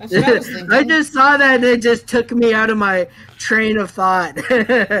 That's what I was thinking. I just saw that and it just took me out of my train of thought.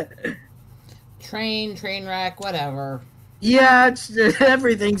 Train wreck, whatever. Yeah,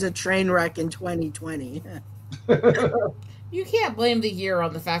 everything's a train wreck in 2020. You can't blame the year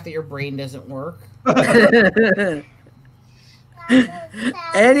on the fact that your brain doesn't work.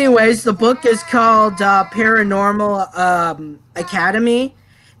 Anyways, the book is called Paranormal Academy.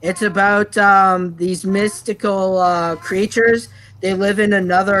 It's about these mystical creatures. They live in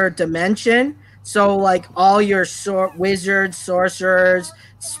another dimension. So, like, all your wizards, sorcerers,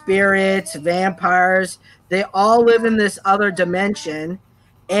 spirits, vampires, they all live in this other dimension.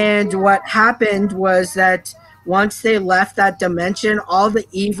 And what happened was that once they left that dimension, all the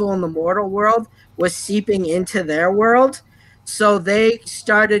evil in the mortal world was seeping into their world. So they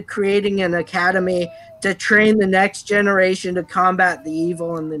started creating an academy to train the next generation to combat the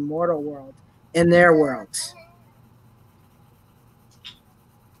evil in the mortal world, in their worlds.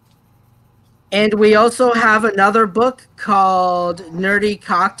 And we also have another book called Nerdy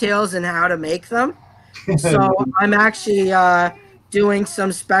Cocktails and How to Make Them. So I'm actually doing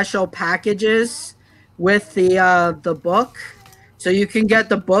some special packages with the book. So you can get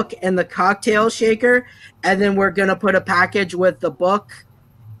the book and the cocktail shaker, and then we're going to put a package with the book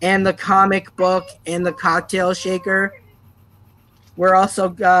and the comic book and the cocktail shaker. We're also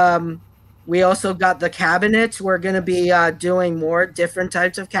we also got the cabinets. We're going to be doing more different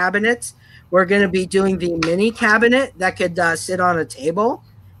types of cabinets. We're going to be doing the mini cabinet that could sit on a table.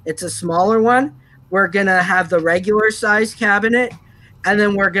 It's a smaller one. We're going to have the regular size cabinet, and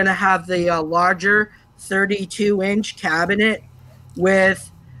then we're going to have the larger 32-inch cabinet with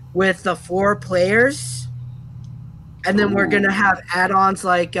the 4 players. And then we're going to have add-ons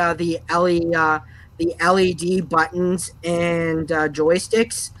like the LED buttons and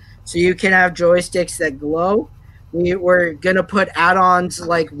joysticks. So you can have joysticks that glow. We're going to put add-ons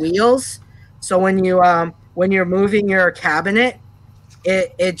like wheels. So when you're moving your cabinet,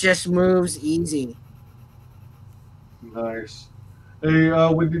 it just moves easy. Nice. Hey,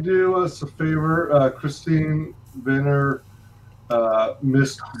 would you do us a favor? Christine Benner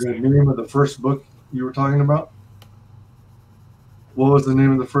missed the name of the first book you were talking about. What was the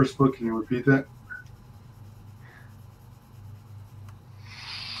name of the first book? Can you repeat that?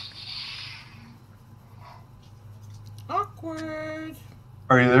 Awkward.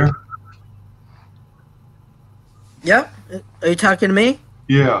 Are you there? Yep. Are you talking to me?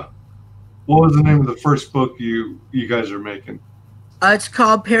 Yeah. What was the name of the first book you guys are making? It's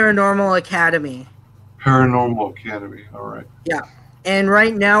called Paranormal Academy. Paranormal Academy. All right. Yeah. And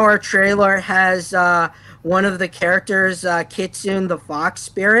right now our trailer has one of the characters, Kitsune the Fox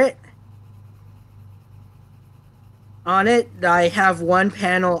Spirit, on it. I have one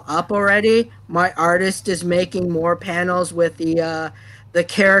panel up already. My artist is making more panels with the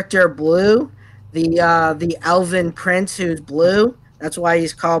character Blue, the elven prince who's blue. That's why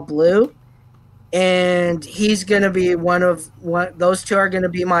he's called Blue. And he's gonna be those two are gonna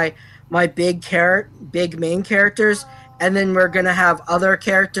be my big main characters. And then we're gonna have other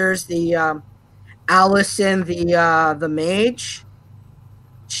characters. The Allison, the mage.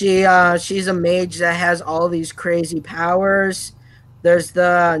 She's a mage that has all these crazy powers. There's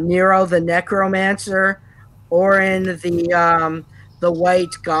the Nero, the necromancer, Orin, the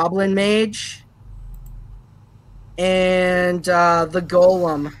white goblin mage, and the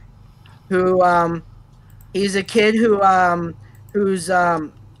golem, who he's a kid who's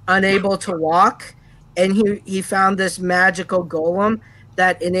unable to walk, and he found this magical golem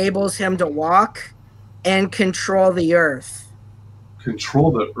that enables him to walk and control the earth.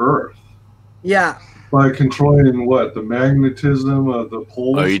 Control the earth? Yeah. By controlling what? The magnetism of the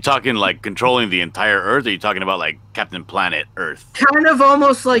poles? Are you talking like controlling the entire earth, or are you talking about like Captain Planet Earth? Kind of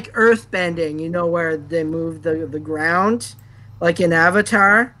almost like earth bending, you know, where they move the ground, like in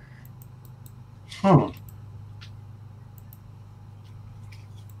Avatar. Huh.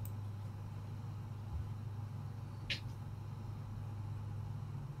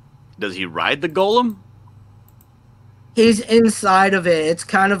 Does he ride the golem? He's inside of it. It's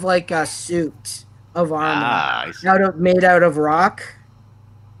kind of like a suit of armor made out of rock.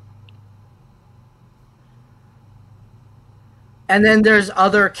 And then there's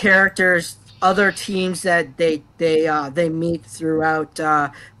other characters, other teams that they meet throughout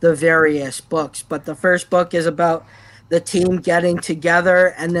the various books. But the first book is about the team getting together,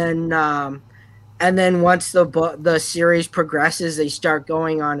 and then once the series progresses, they start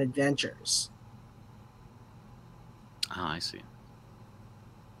going on adventures. Oh, I see.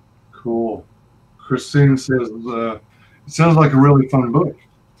 Cool. Christine says it sounds like a really fun book.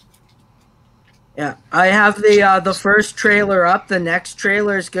 Yeah, I have the first trailer up. The next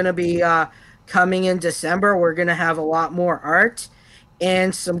trailer is going to be coming in December. We're going to have a lot more art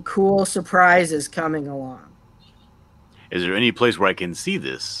and some cool surprises coming along. Is there any place where I can see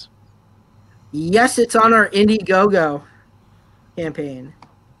this? Yes, it's on our Indiegogo campaign.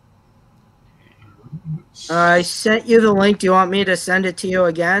 I sent you the link. Do you want me to send it to you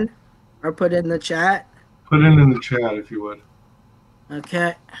again or put it in the chat? Put it in the chat if you would.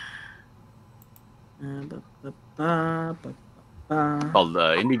 Okay. Called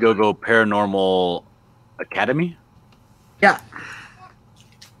Indiegogo Paranormal Academy? Yeah.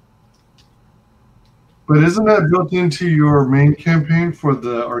 But isn't that built into your main campaign for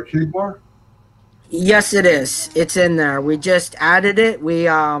the arcade bar? Yes, it is. It's in there. We just added it.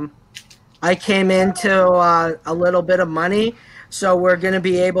 I came into a little bit of money, so we're going to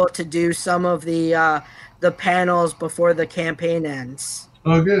be able to do some of the panels before the campaign ends.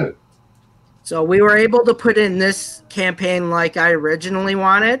 Oh, good. So we were able to put in this campaign like I originally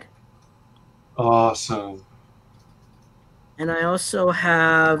wanted. Awesome. And I also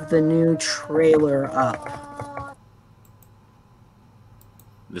have the new trailer up.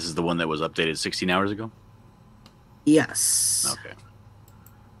 This is the one that was updated 16 hours ago? Yes. Okay.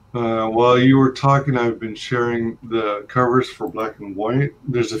 While you were talking, I've been sharing the covers for Black and White.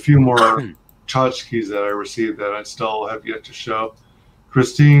 There's a few more tchotchkes that I received that I still have yet to show.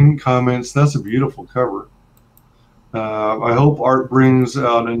 Christine comments, that's a beautiful cover. I hope art brings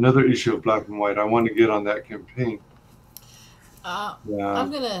out another issue of Black and White. I want to get on that campaign. I'm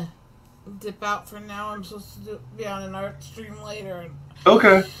going to dip out for now. I'm supposed to be on an art stream later.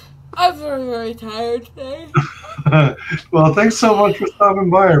 Okay. I'm very, very tired today. Well, thanks so much for stopping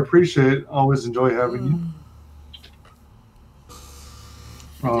by. I appreciate it. Always enjoy having you.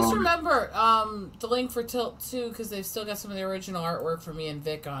 Just remember the link for Tilt 2 because they've still got some of the original artwork for me and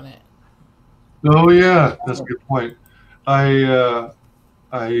Vic on it. Oh, yeah. That's a good point. I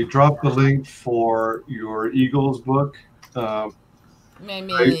dropped the link for your Eagles book. My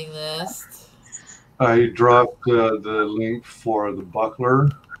mailing list. I dropped the link for the Buckler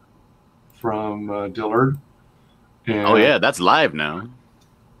from Dillard. And oh yeah, that's live now.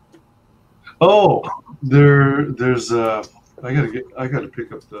 Oh, there's I gotta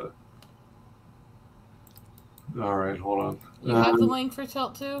pick up the. All right, hold on. You have the link for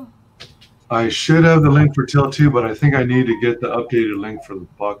Tilt 2? I should have the link for Tilt 2, but I think I need to get the updated link for the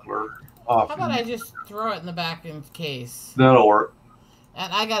Buckler. How about I just throw it in the back in case? That'll work.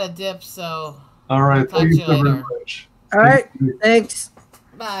 And I got a dip, so. All right, thank you very much. All right, thanks.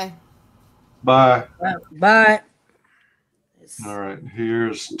 Bye. Bye. Bye. All right,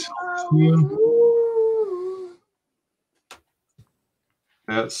 here's Tilt 2.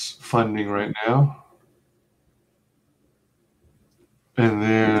 That's funding right now. And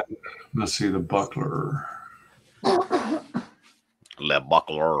then, let's see, the Buckler. Le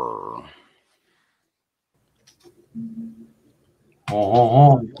Buckler.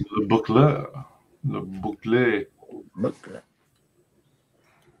 Le Buckler. Le Buckler.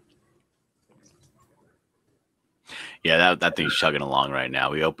 Yeah, that thing's chugging along right now.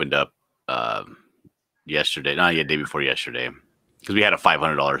 We opened up yesterday, not yet, day before yesterday, because we had a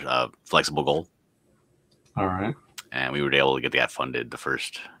 $500 flexible goal. All right. And we were able to get that funded the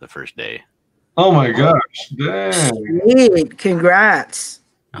first day. Oh my gosh! Dang! Sweet. Congrats!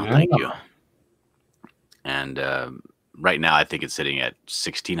 Oh, yeah. Thank you. And right now, I think it's sitting at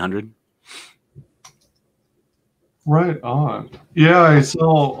 1,600. Right on. Yeah, I saw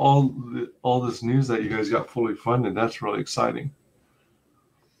all this news that you guys got fully funded. That's really exciting.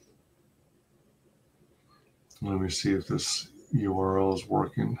 Let me see if this URL is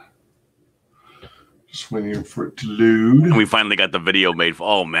working. Just waiting for it to load. And we finally got the video made.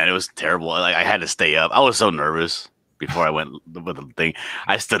 Oh man, it was terrible. Like, I had to stay up. I was so nervous before I went with the thing.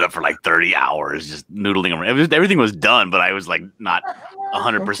 I stood up for like 30 hours just noodling around. Everything was done, but I was like not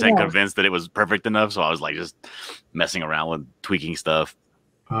 100% convinced that it was perfect enough. So I was like just messing around with tweaking stuff.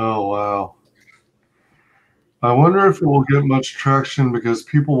 Oh wow. I wonder if it will get much traction because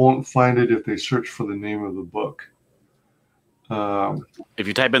people won't find it if they search for the name of the book. If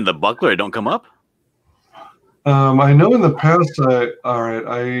you type in the buckler, it don't come up? I know in the past,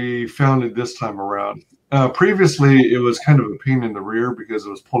 I found it this time around. Previously, it was kind of a pain in the rear because it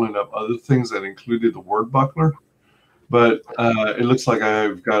was pulling up other things that included the word buckler. But it looks like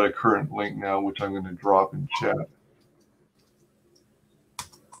I've got a current link now, which I'm going to drop in chat.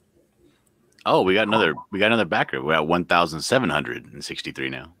 Oh, we got another backer. We're at 1,763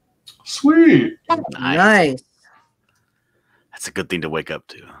 now. Sweet. Nice. That's a good thing to wake up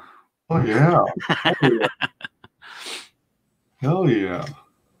to. Oh yeah. Hell yeah.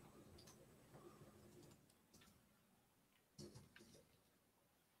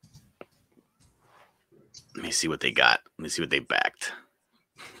 Let me see what they got. Let me see what they backed.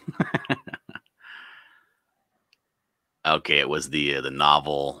 Okay, it was the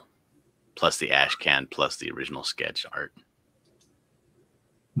novel plus the ash can plus the original sketch art.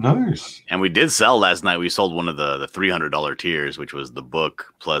 Nice. And we did sell last night. We sold one of the $300 tiers, which was the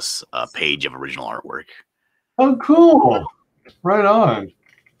book plus a page of original artwork. Oh, cool. Right on.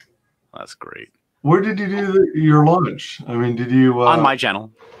 That's great. Where did you do your launch? I mean, did you... On my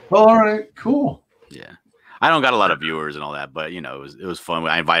channel. Oh, all right. Cool. Yeah. I don't got a lot of viewers and all that, but, you know, it was fun.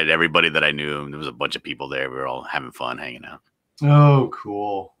 I invited everybody that I knew. There was a bunch of people there. We were all having fun, hanging out. Oh,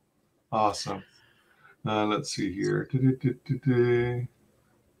 cool. Awesome. Let's see here.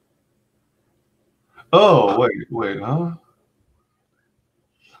 Oh, wait, huh?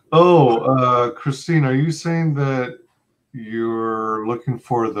 Oh, Christine, are you saying that you're looking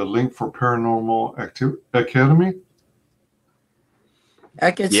for the link for Paranormal Academy?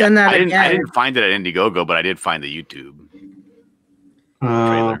 I could send that again. I didn't find it at Indiegogo, but I did find the YouTube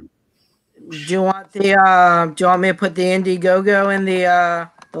trailer. Do you want me to put the Indiegogo in the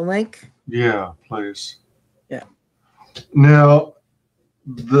link? Yeah, please. Yeah. Now,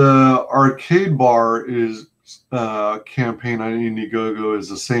 the arcade bar is campaign on Indiegogo is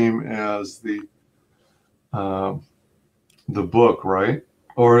the same as the book, right?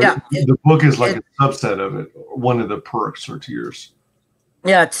 Or yeah, the book is like a subset of it, one of the perks or tiers.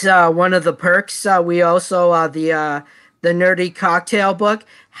 Yeah, it's one of the perks. We also the Nerdy Cocktail book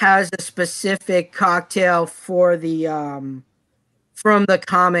has a specific cocktail for the from the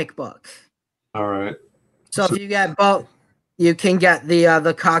comic book. All right. So if you get both, you can get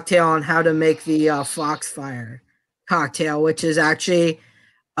the cocktail on how to make the Foxfire cocktail, which is actually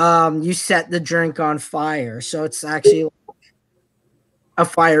you set the drink on fire, so it's actually a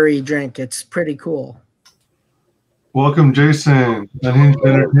fiery drink. It's pretty cool. Welcome, Jason. Unhinged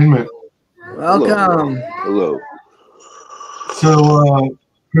Entertainment. Welcome. Hello. So,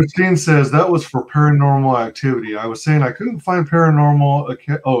 Christine says that was for Paranormal Activity. I was saying I couldn't find Paranormal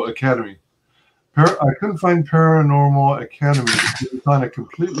Academy. I couldn't find Paranormal Academy because it's on a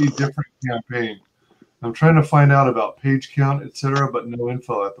completely different campaign. I'm trying to find out about page count, etc., but no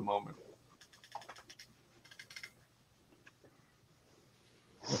info at the moment.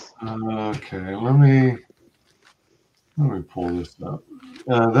 Okay, let me pull this up.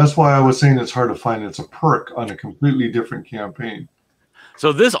 That's why I was saying it's hard to find. It's a perk on a completely different campaign.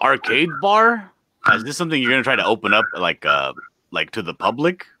 So this arcade bar, is this something you're going to try to open up like to the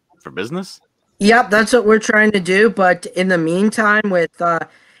public for business? Yep, that's what we're trying to do. But in the meantime, with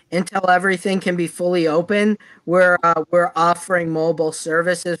until everything can be fully open, we're offering mobile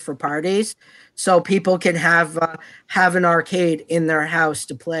services for parties, so people can have an arcade in their house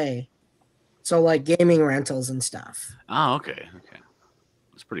to play. So like gaming rentals and stuff. Oh, okay.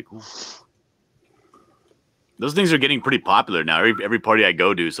 That's pretty cool. Those things are getting pretty popular now. Every party I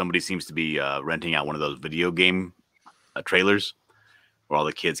go to, somebody seems to be renting out one of those video game trailers where all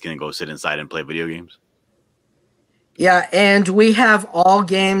the kids can go sit inside and play video games. Yeah, and we have all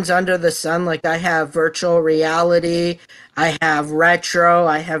games under the sun. Like I have virtual reality, I have retro,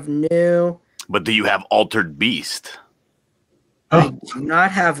 I have new. But do you have Altered Beast? I do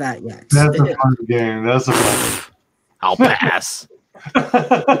not have that yet. That's a fun game. That's a fun. I'll pass.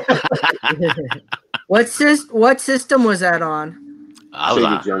 What system was that on? I was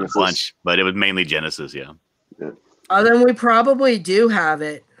on Genesis. A bunch, but it was mainly Genesis, yeah. Oh, then we probably do have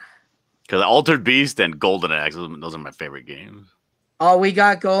it. Because Altered Beast and Golden Axe, those are my favorite games. Oh, we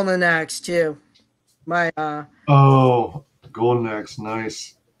got Golden Axe too. Oh, Golden Axe,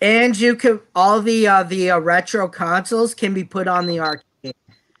 nice. And you can all the retro consoles can be put on the arcade,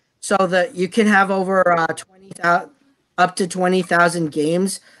 so that you can have over 20,000 up to 20,000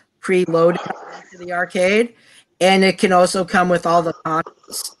 games preloaded to the arcade, and it can also come with all the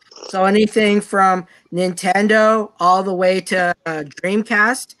consoles. So anything from Nintendo all the way to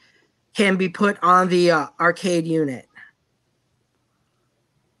Dreamcast, can be put on the arcade unit.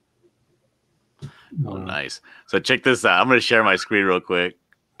 Oh, nice. So check this out. I'm going to share my screen real quick.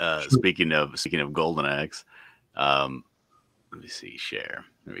 Sure. Speaking of Golden Axe, let me see. Share.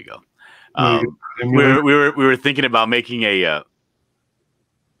 There we go. We were thinking about making a.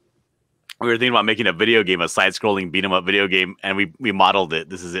 We were thinking about making a video game, a side-scrolling beat 'em up video game, and we modeled it.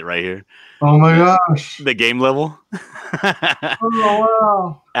 This is it right here. Oh my gosh! The game level. Oh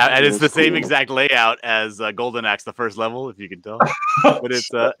wow! And it's the same exact layout as Golden Axe, the first level, if you can tell. But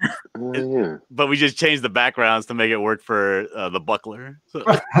it's but we just changed the backgrounds to make it work for the buckler. So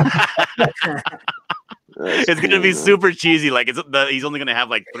it's gonna be super cheesy. Like he's only gonna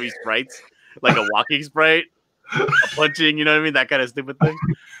have like 3 sprites, like a walking sprite, a punching. You know what I mean? That kind of stupid thing.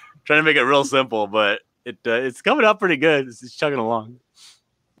 Trying to make it real simple, but it's coming up pretty good. It's chugging along.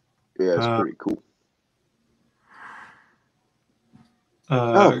 Yeah, it's pretty cool.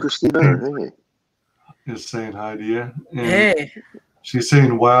 Christina, hey. Is saying hi to you. And hey. She's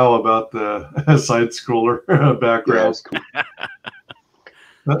saying wow about the side scroller background. Yeah,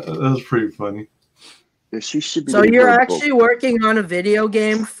 cool. That's pretty funny. Yeah, she should be. So you're actually working on a video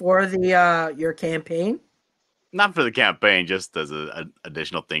game for the your campaign? Not for the campaign, just as an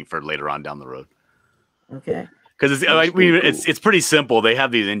additional thing for later on down the road. Okay. Because it's pretty simple. They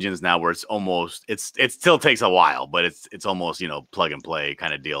have these engines now where it still takes a while, but it's almost plug and play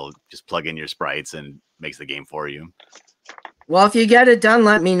kind of deal. Just plug in your sprites and makes the game for you. Well, if you get it done,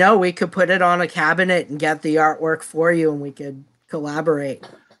 let me know. We could put it on a cabinet and get the artwork for you, and we could collaborate.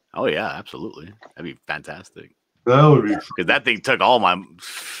 Oh yeah, absolutely. That'd be fantastic. That would be because that thing took all my.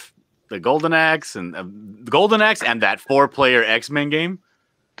 The Golden Axe and that 4-player X-Men game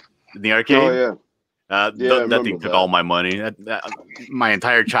in the arcade. Oh yeah, that thing took all my money. My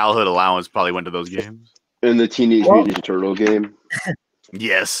entire childhood allowance probably went to those games. And the Teenage Mutant Ninja Turtle game.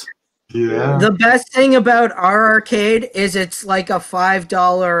 Yes. Yeah. The best thing about our arcade is it's like a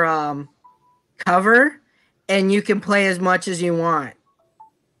 $5 cover, and you can play as much as you want.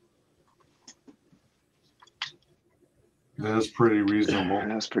 That's pretty reasonable.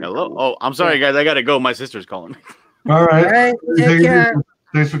 That's pretty Hello. Cool. Oh, I'm sorry, guys. I gotta go. My sister's calling me. All right. All right. Take care.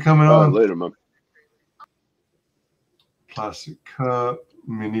 Thanks for coming on. Later, man. Plastic cup,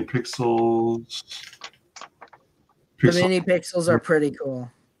 mini pixels. The mini pixels are pretty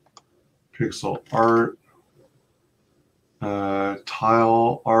cool. Pixel art.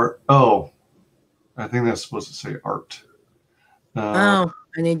 Tile art. Oh, I think that's supposed to say art. I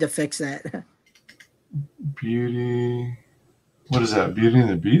need to fix that. Beauty. What is that? Beauty and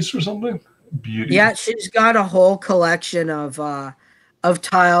the Beast or something? Beauty. Yeah, she's got a whole collection of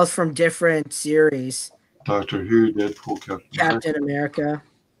tiles from different series. Doctor Who, Deadpool, Captain America.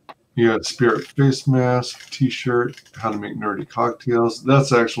 You got Spirit face mask, T-shirt, How to Make Nerdy Cocktails.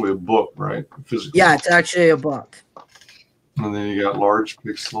 That's actually a book, right? Physical. Yeah, it's actually a book. And then you got Large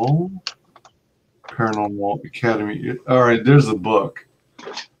Pixel, Paranormal Academy. All right, there's a book.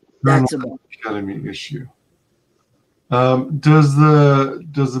 That's a book. Academy issue. Does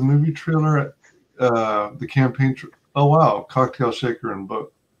the movie trailer, the campaign? Oh wow, cocktail shaker and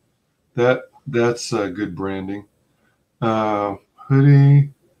book. That's good branding.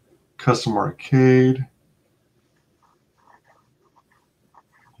 Hoodie, custom arcade.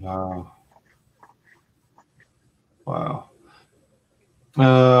 Wow.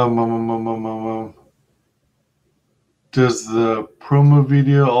 Does the promo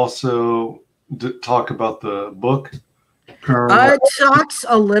video also talk about the book? It talks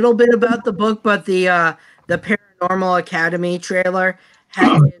a little bit about the book, but the Paranormal Academy trailer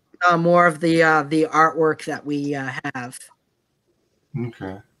has more of the artwork that we have.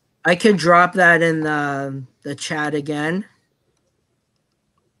 Okay. I could drop that in the chat again.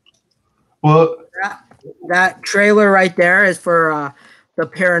 Well, that trailer right there is for the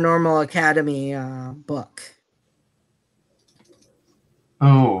Paranormal Academy book.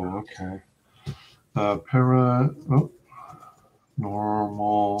 Oh, okay. Paranormal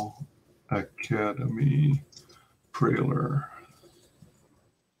Academy trailer.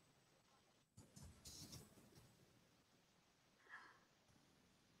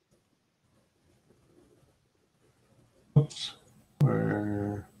 Oops.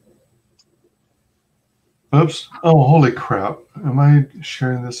 Where? Oops. Oh, holy crap. Am I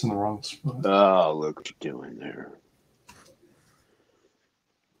sharing this in the wrong spot? Oh, look what you're doing there.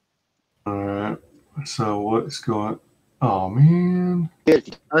 All right. So what's going? Oh man.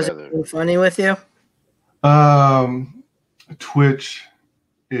 Was it funny with you? Twitch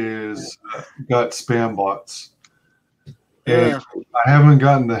is got spam bots, and I haven't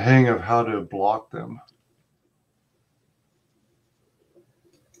gotten the hang of how to block them.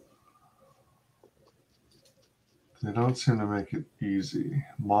 They don't seem to make it easy.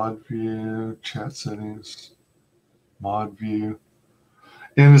 Mod view, chat settings, mod view.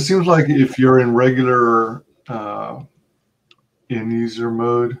 And it seems like if you're in regular in-user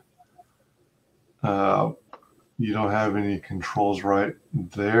mode, you don't have any controls right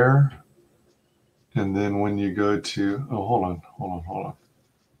there. And then when you go to, oh, hold on.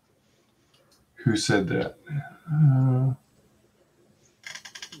 Who said that?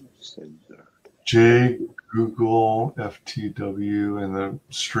 J, Google, FTW, and the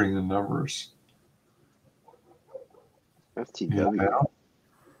string of numbers. FTW? Yeah.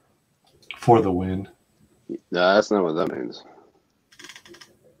 For the win. No, that's not what that means.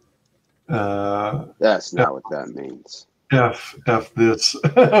 That's not what that means. F this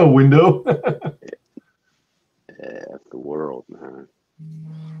window. F the world, man.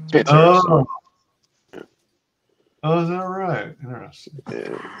 Oh. Oh, is that right? Interesting.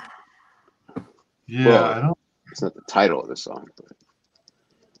 Yeah, well, I don't. It's not the title of the song, but.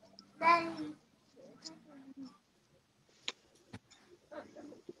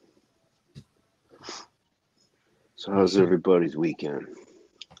 So how's everybody's weekend?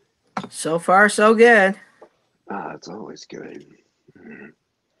 So far, so good. Ah, it's always good. I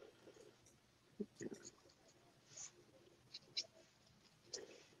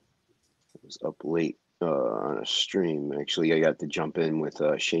was up late on a stream. Actually, I got to jump in with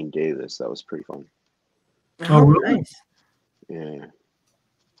Shane Davis. That was pretty fun. Oh, really? Nice. Yeah.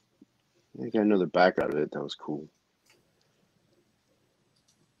 I got another back out of it. That was cool.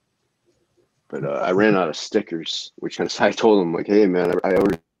 But I ran out of stickers, which I told him, like, hey, man, I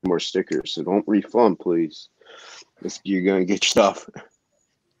ordered more stickers, so don't refund, please. You're going to get your stuff.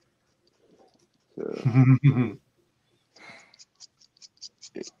 So.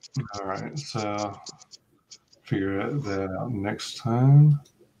 All right, so figure that out next time.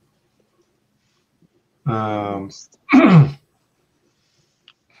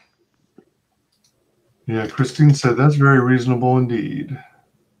 Yeah, Christine said that's very reasonable indeed.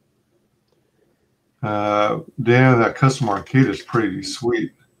 Dan, that custom arcade is pretty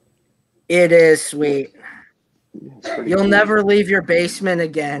sweet. It is sweet. You'll cool. never leave your basement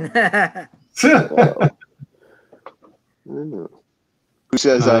again. Who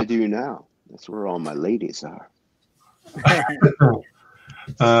says I do now? That's where all my ladies are.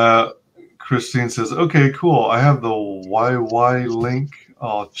 Christine says, okay, cool. I have the YY link.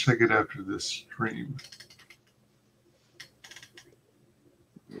 I'll check it after this stream.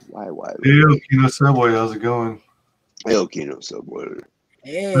 Why? Hey, Okino Subway, how's it going? Hey, Okino Subway.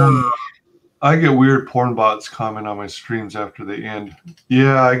 Hey. I get weird porn bots comment on my streams after they end.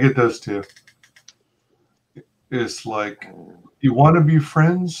 Yeah, I get those too. It's like, you want to be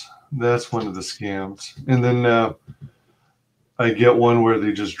friends? That's one of the scams. And then I get one where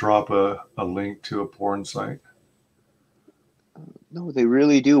they just drop a link to a porn site. No, they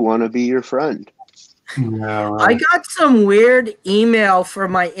really do want to be your friend. Yeah, right. I got some weird email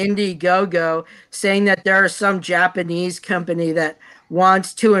from my Indiegogo saying that there is some Japanese company that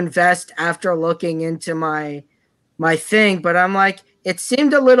wants to invest after looking into my thing, but I'm like, it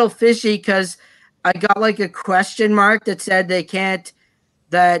seemed a little fishy because I got like a question mark that said that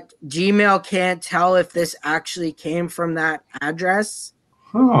Gmail can't tell if this actually came from that address.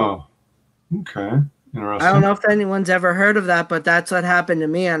 Oh, okay. Interesting. I don't know if anyone's ever heard of that, but that's what happened to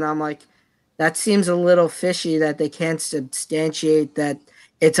me, and I'm like, that seems a little fishy that they can't substantiate that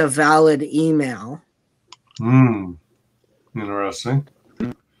it's a valid email. Interesting.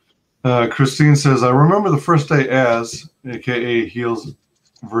 Christine says, I remember the first day as, a.k.a. Heels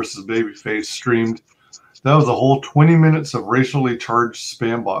versus Babyface, streamed. That was a whole 20 minutes of racially charged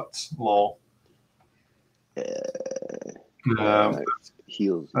spam bots. Lol.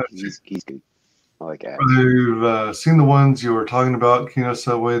 Heels. He's good. I like ads. I've seen the ones you were talking about, Kino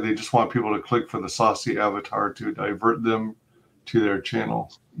Subway. They just want people to click for the saucy avatar to divert them to their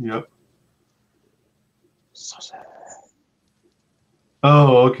channel. Yep. Saucy.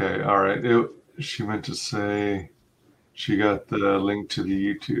 Oh, okay. All right. She meant to say she got the link to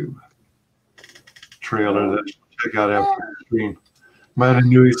the YouTube trailer that she'll check out after the stream.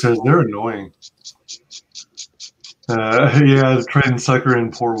 Matanui says they're annoying. Yeah, the trading sucker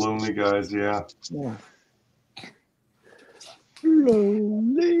and poor lonely guys. Yeah.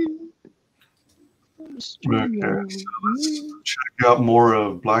 Lonely. Okay, so let's check out more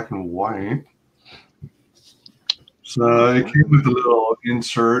of Black and White. So it came with a little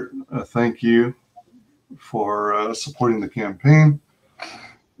insert. Thank you for supporting the campaign.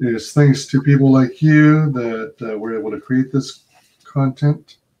 It's thanks to people like you that we're able to create this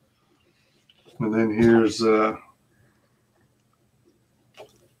content. And then here's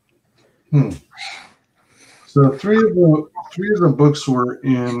So three of the books were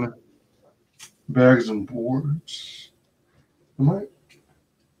in bags and boards. Am I?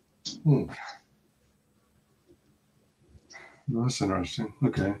 That's interesting.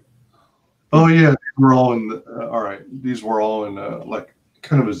 Okay. Oh yeah, we're all in the. All right, these were all in like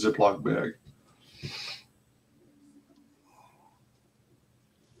kind of a Ziploc bag.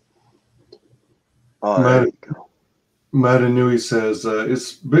 Oh, there you go. Madanui says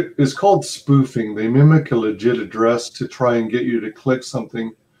it's called spoofing. They mimic a legit address to try and get you to click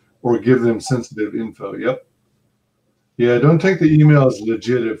something or give them sensitive info. Yep. Yeah, don't take the email as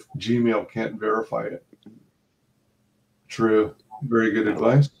legit if Gmail can't verify it. True. Very good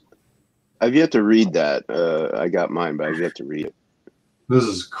advice. I've yet to read that. I got mine, but I've yet to read it. This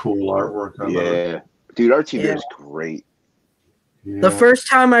is cool artwork. Yeah. Dude, RTB is great. Yeah. The first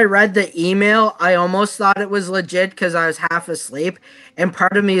time I read the email, I almost thought it was legit because I was half asleep. And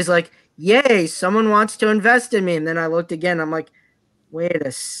part of me is like, yay, someone wants to invest in me. And then I looked again. I'm like, wait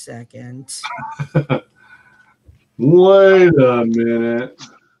a second. Wait a minute.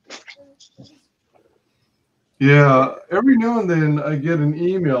 Yeah, every now and then I get an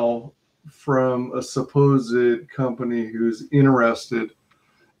email from a supposed company who's interested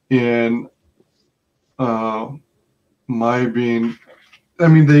in my being. I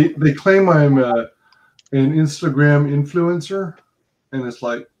mean, they claim I'm an Instagram influencer, and it's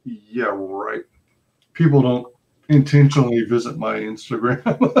like, yeah, right. People don't intentionally visit my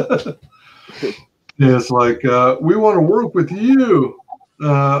Instagram. It's like, we want to work with you,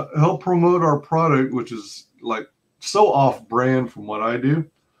 help promote our product, which is like so off-brand from what I do.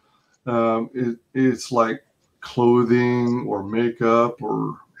 It's like clothing or makeup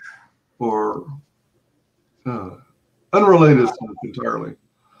or unrelated stuff entirely.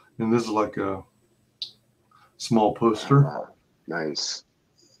 And this is like a small poster. Nice.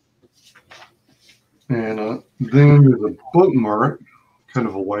 And then there's a bookmark, kind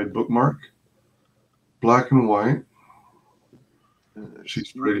of a wide bookmark, black and white.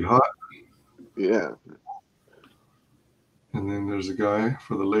 She's pretty hot. Yeah. And then there's a guy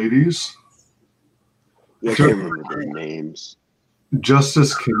for the ladies. Yeah, I can't remember their names.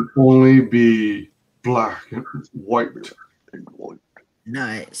 Justice can only be black and white.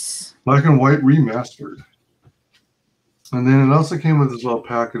 Nice. Black and white remastered. And then it also came with this little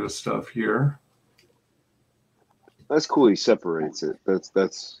packet of stuff here. That's cool. He separates it.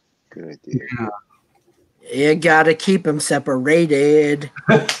 That's a good idea. Yeah. You gotta keep them separated.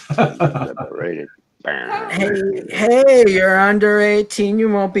 Separated. Hey, you're under 18. You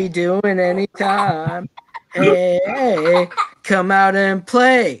won't be doing any time. Hey, come out and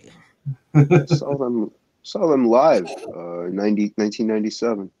play. Saw them live in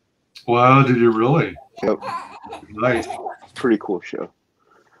 1997. Wow, did you really? Yep. Nice. Pretty cool show.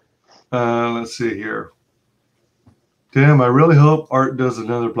 Let's see here. Damn, I really hope Art does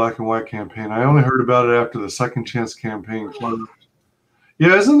another black and white campaign. I only heard about it after the Second Chance campaign closed.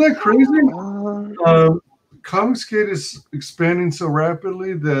 Yeah, isn't that crazy? ComicsGate is expanding so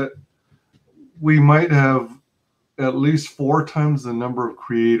rapidly that we might have at least 4 times the number of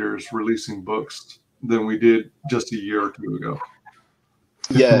creators releasing books than we did just a year or 2 ago.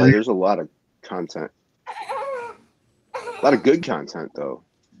 Yeah, there's a lot of content. A lot of good content, though.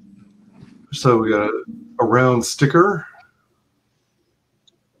 So we got a round sticker,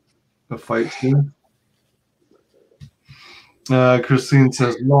 a fight scene. Christine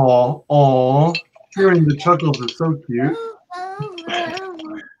says, "Lol, aw, hearing the chuckles is so cute."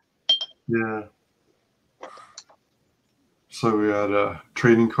 Yeah. So we got a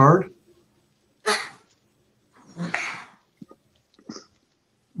trading card,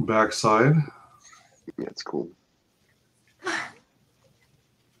 backside. Yeah, it's cool.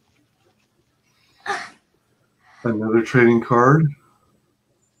 Another trading card.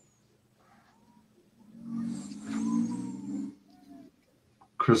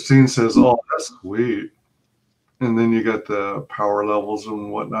 Christine says, "Oh, that's sweet." And then you got the power levels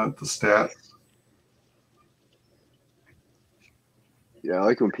and whatnot, the stats. Yeah, I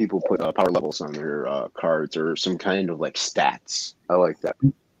like when people put power levels on their cards or some kind of like stats. I like that.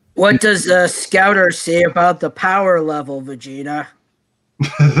 What does the scouter say about the power level, Vegeta?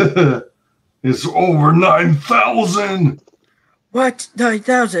 It's over 9,000. What?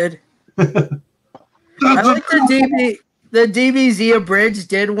 9,000? I That's like the DBZ abridged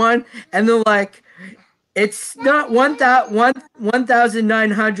did one, and they're like, it's not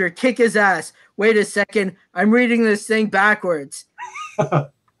 1,900. Kick his ass. Wait a second. I'm reading this thing backwards.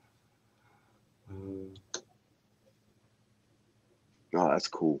 Oh, that's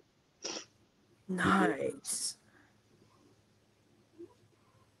cool. Nice.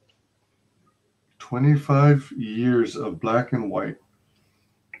 25 years of black and white.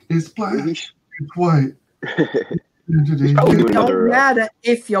 It's black, it's white. It don't matter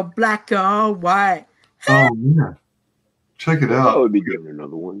if you're black or white. Oh, yeah. Check it out. I would be giving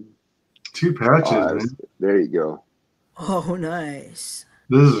another one. 2 patches, man. There you go. Oh, nice.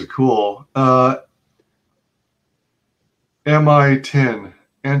 This is cool. MI10,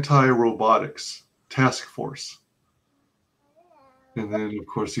 Anti-Robotics Task Force. And then, of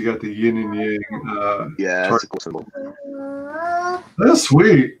course, you got the yin and yang. Yeah, that's a cool symbol. That's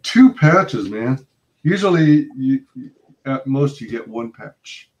sweet. 2 patches, man. Usually, at most, you get 1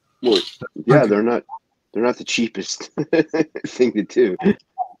 patch. Well, yeah, they're not the cheapest thing to do.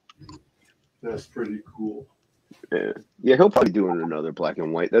 That's pretty cool. Yeah, he'll probably do another black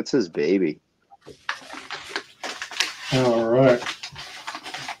and white. That's his baby. All right.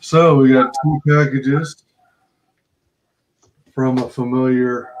 So we got 2 packages from a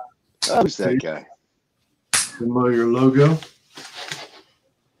familiar. Who's that guy? Familiar logo.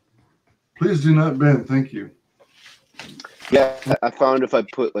 Please do not bend. Thank you. Yeah, I found if I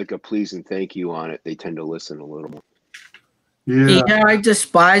put like a please and thank you on it, they tend to listen a little more. Yeah, I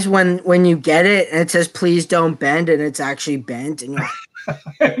despise when you get it and it says please don't bend and it's actually bent and you're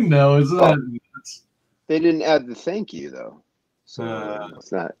like, no, it's not. They didn't add the thank you though, so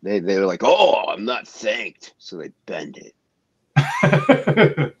it's not. They were like, oh, I'm not thanked, so they bend it.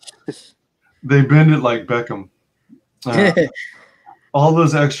 They bend it like Beckham. All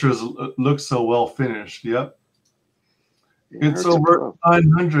those extras look so well finished. Yep. It's over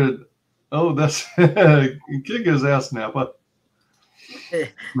 900. Oh, that's kick his ass, Napa.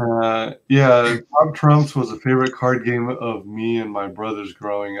 Yeah, Top Trumps was a favorite card game of me and my brothers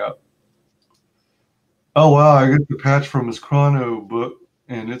growing up. Oh wow, I got the patch from his Chrono book,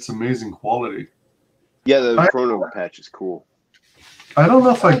 and it's amazing quality. Yeah, the Chrono patch is cool. I don't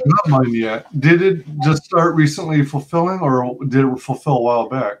know if I got mine yet. Did it just start recently fulfilling, or did it fulfill a while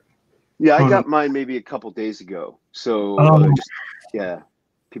back? Yeah, I got mine maybe a couple days ago. So,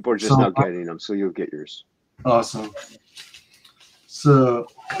 people are just now getting them, so you'll get yours. Awesome. So,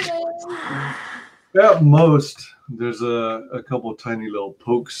 at most, there's a couple tiny little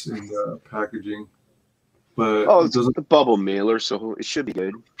pokes in the packaging. But it's the bubble mailer, so it should be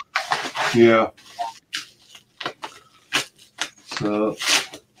good. Yeah. So,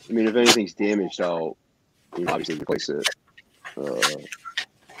 I mean, if anything's damaged, I'll obviously replace it.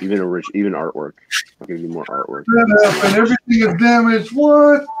 Even artwork. I'll give you more artwork. And everything is damaged.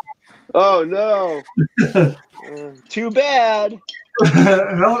 What? Oh no! Too bad.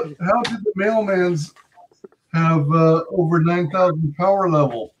 How did the mailmans have over 9,000 power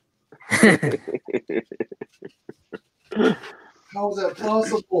level? How is that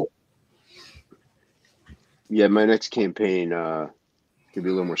possible? Yeah, my next campaign could be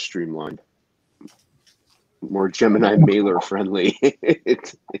a little more streamlined, more Gemini Mailer friendly.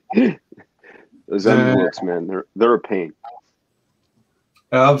 Those envelopes, man, they're a pain.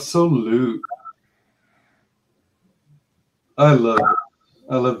 Absolute. I love it.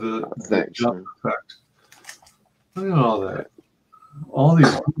 I love the jump effect. Look at all that. All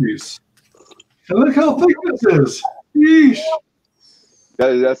these movies. And look how thick this is. Yeesh.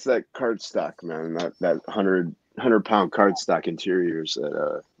 That's that cardstock, man. That 100-pound cardstock interiors.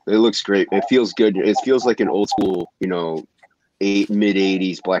 It looks great. It feels good. It feels like an old school,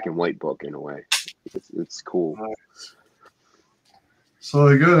 mid-80s black and white book in a way. It's cool. So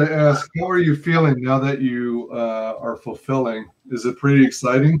I gotta ask, how are you feeling now that you are fulfilling? Is it pretty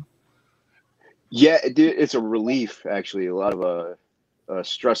exciting? Yeah, it's a relief actually. A lot of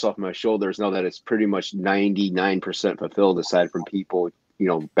stress off my shoulders now that it's pretty much 99% fulfilled, aside from people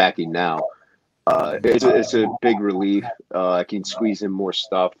backing now. It's a big relief. I can squeeze in more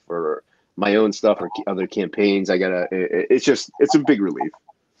stuff for my own stuff or other campaigns. It's a big relief,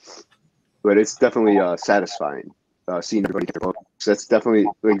 but it's definitely satisfying seeing everybody get their books. That's definitely,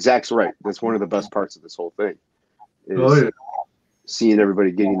 Zach's right. That's one of the best parts of this whole thing. Seeing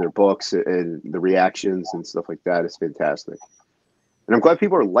everybody getting their books and the reactions and stuff like that is fantastic. And I'm glad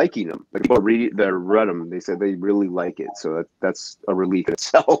people are liking them. Like, people that read them, they said they really like it. So that's a relief in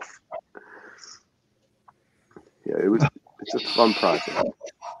itself. Yeah, it's a fun project.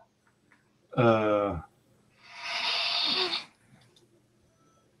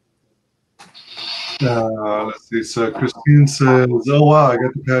 Let's see. So Christine says, "Oh wow, I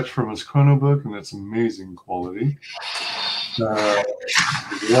got the patch from his Chrono book, and it's amazing quality."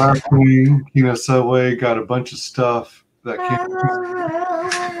 Laughing, Kino Subway got a bunch of stuff that came.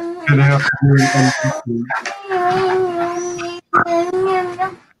 Gonna have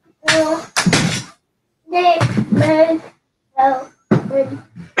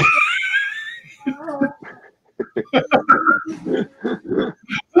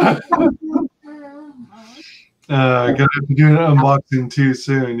Gonna have to do an unboxing too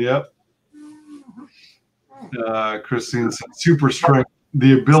soon. Yep. Christine said, super strength,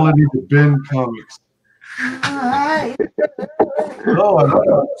 the ability to bend comics.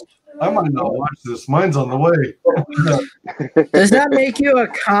 Oh, I might not watch this. Mine's on the way. Does that make you a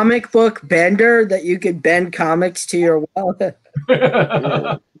comic book bender that you could bend comics to your will?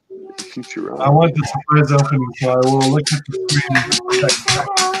 Yeah. I want the surprise opening, so I will look at the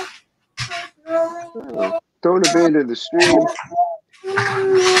screen. Don't abandon the stream.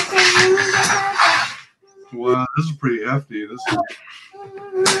 Wow, this is pretty hefty. This is...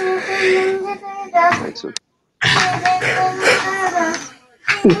 Thanks.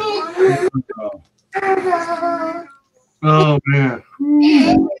 Oh man.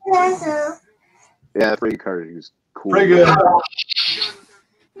 Yeah, Frank card is cool. Pretty good.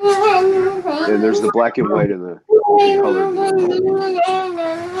 And there's the black and white and the color.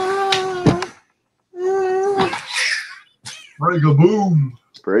 Frega boom.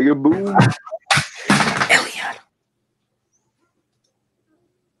 Frega boom.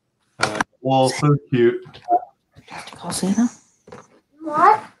 Wall, so cute. Do you have to call Santa?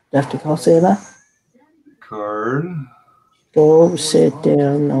 What? Do you have to call Santa? Card. Go sit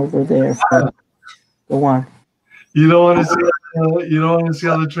down over there. Go on. You don't want to see. You don't want to see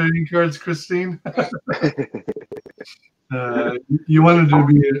all the trading cards, Christine. You wanted to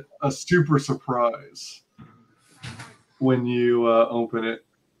be a super surprise when you open it.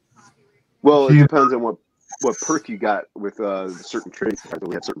 Well, it depends on what perk you got with certain trading cards.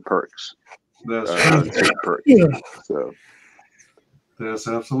 We have certain perks. That's true. Certain perks. Yeah. So that's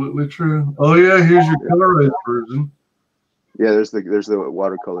absolutely true. Oh yeah, here's your colorized version. Yeah, there's the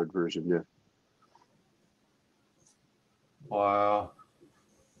watercolored version. Yeah. Wow.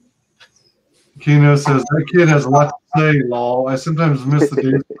 Keno says that kid has a lot to say. Lol. I sometimes miss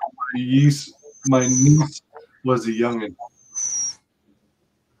the days my niece was a youngin.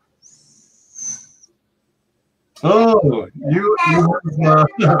 Oh, you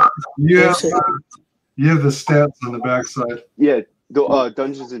have the stats on the backside. Yeah, the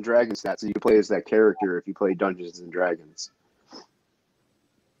Dungeons and Dragons stats. So you can play as that character if you play Dungeons and Dragons.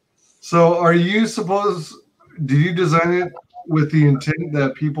 So, are you supposed? Did you design it with the intent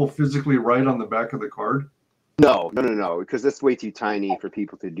that people physically write on the back of the card? No, because that's way too tiny for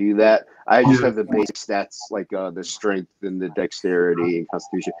people to do that. I just have the basic stats like the strength and the dexterity and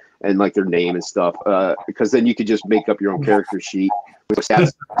constitution and like their name and stuff. Because then you could just make up your own character sheet with the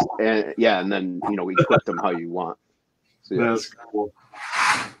stats, and then equip them how you want. So, yeah. That's cool.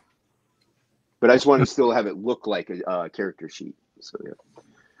 But I just want to still have it look like a character sheet. So yeah.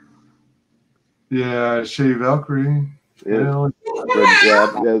 Yeah, Shay Valkyrie. Yeah,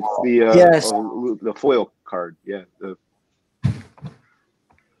 that's the foil card. Yeah,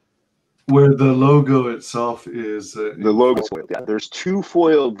 where the logo itself is. The logo foil. Yeah, there's two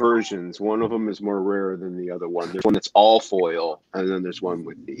foil versions. One of them is more rare than the other one. There's one that's all foil, and then there's one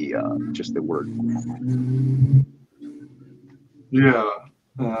with the just the word. Yeah.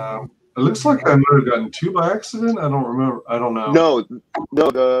 It looks like I might have gotten two by accident. I don't remember. I don't know. No.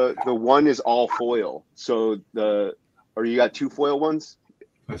 The one is all foil. So or you got two foil ones?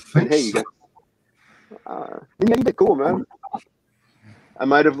 I think. Hey, you got. You did cool, man. I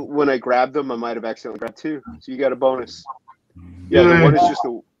might have when I grabbed them. I might have accidentally grabbed two. So you got a bonus. Yeah, the one is just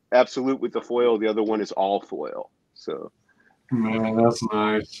the absolute with the foil. The other one is all foil. So. Man, that's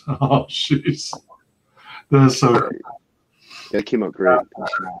nice. Oh, jeez. That's so cool. Yeah, it came out great.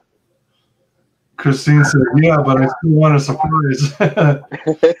 Christine said, yeah, but I still want a surprise. I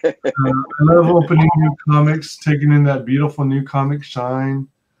love opening new comics, taking in that beautiful new comic shine.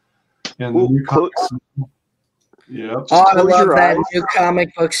 And the new comics. Yep. Oh, I love that new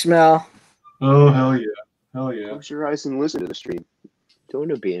comic book smell. Oh, hell yeah. Hell yeah. Close your eyes and listen to the stream.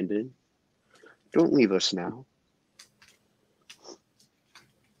 Don't abandon. Don't leave us now.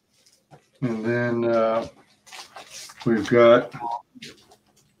 And then we've got...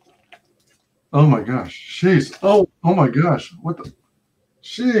 Oh my gosh. Jeez. Oh my gosh. What the?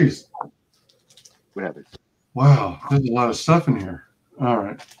 Jeez. What happened? Wow. There's a lot of stuff in here. All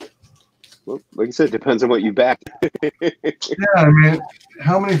right. Well, like I said, it depends on what you back. Yeah, I mean,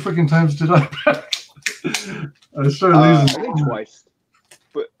 how many freaking times did I back? I started losing. I think twice.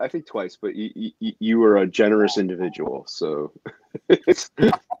 I think twice, but you were a generous individual, so.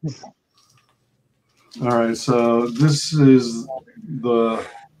 All right, so this is the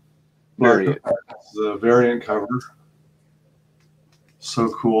variant cover. So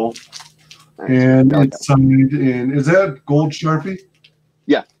cool. Nice. And it's signed in, is that gold Sharpie?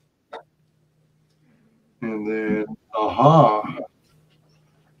 Yeah. And then, aha.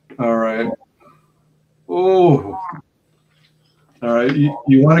 All right. Oh. All right. You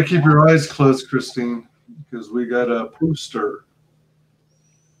want to keep your eyes closed, Christine, because we got a poster.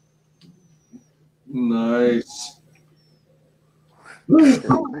 Nice. Nice,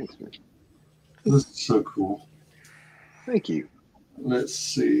 man. This is so cool. Thank you. Let's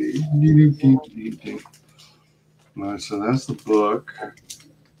see. Nice. So that's the book.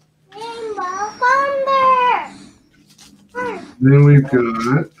 Then we've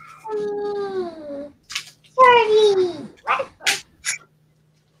got.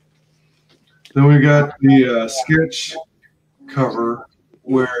 Then we got the sketch cover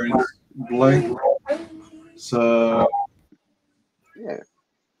where it's blank. So yeah,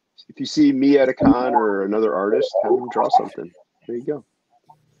 if you see me at a con or another artist, have them draw something. There you go.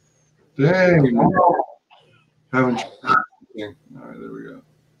 Dang. Haven't. All right, there we go.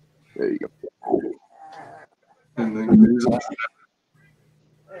 There you go. And then these are.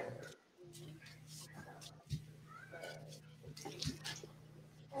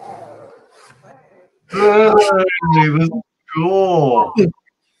 Hey, this is cool.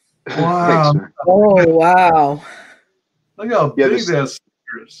 Wow. Thanks, Oh, wow. Look how big that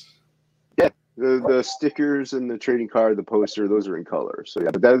sticker is. Yeah, the stickers and the trading card, the poster, those are in color. So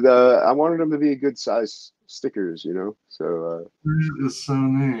yeah, but that, I wanted them to be a good size stickers, you know. So That is so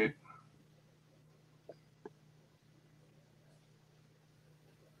neat.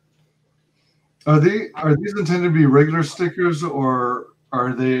 Are these intended to be regular stickers, or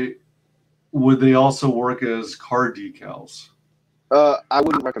would they also work as car decals? I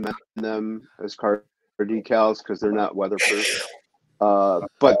wouldn't recommend them as car decals because they're not weatherproof.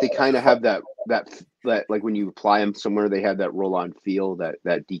 But they kind of have that like when you apply them somewhere, they have that roll-on feel, that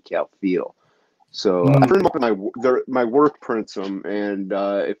decal feel. So I print them up in my work prints them, and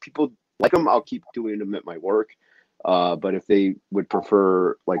if people like them, I'll keep doing them at my work. But if they would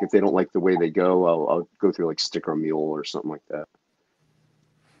prefer, like if they don't like the way they go, I'll go through like Sticker Mule or something like that.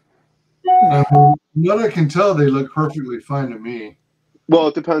 What I can tell, they look perfectly fine to me. Well,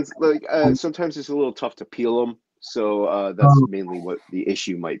 it depends. Like sometimes it's a little tough to peel them, so that's mainly what the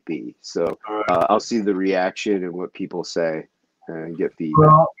issue might be. So I'll see the reaction and what people say and get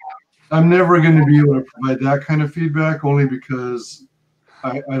feedback. Well, I'm never going to be able to provide that kind of feedback, only because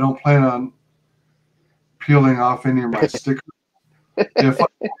I don't plan on peeling off any of my stickers. If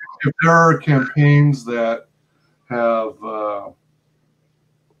there are campaigns that have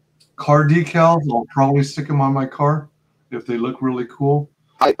car decals, I'll probably stick them on my car if they look really cool.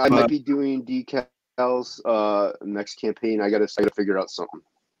 I might be doing decals next campaign. I gotta figure out something.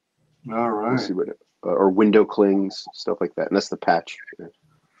 All right. We'll see what or window clings, stuff like that, and that's the patch.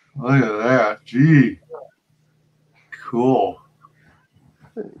 Look at that. Gee. Cool.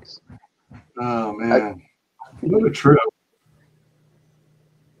 Thanks. Oh man. What a trip.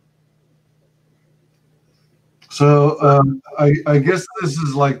 So I guess this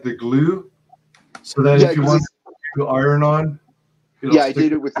is like the glue, so that if you want to iron on. Yeah, I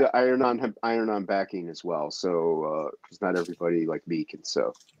did it with the iron-on backing as well. So because not everybody like me can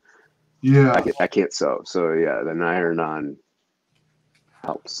sew. Yeah, I can't sew. So yeah, then iron-on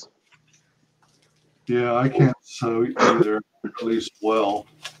helps. Yeah, I can't sew either, at least well.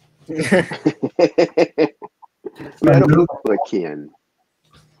 I don't like can.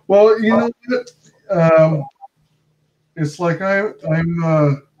 Well, you know what? It's like I'm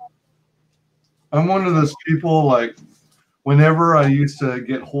one of those people, like, whenever I used to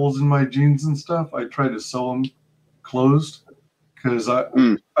get holes in my jeans and stuff, I tried to sew them closed because I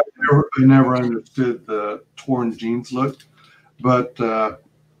never understood the torn jeans look. But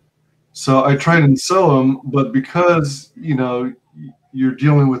so I tried and sew them, but because, you know, you're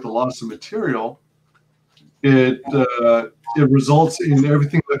dealing with a loss of material, it results in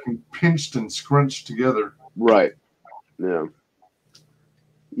everything looking pinched and scrunched together. Right. Yeah.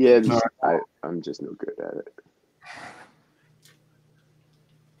 Yeah. I'm just no good at it.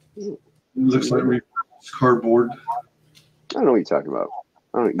 It looks like repurposed cardboard. I don't know what you're talking about.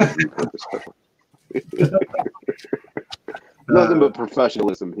 I don't use repurposed cardboard. Nothing but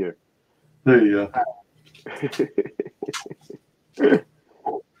professionalism here. There you go.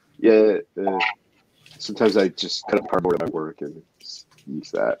 Yeah. Sometimes I just cut up cardboard at my work and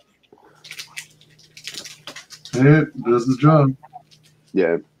use that. It does the job.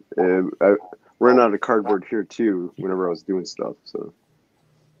 Yeah. I ran out of cardboard here too whenever I was doing stuff. So.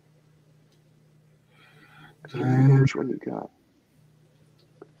 Which one you got?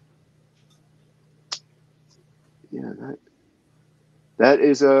 Yeah, that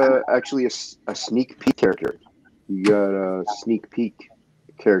is actually a sneak peek character. You got a sneak peek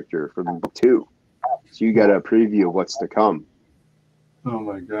character from book 2. So you got a preview of what's to come. Oh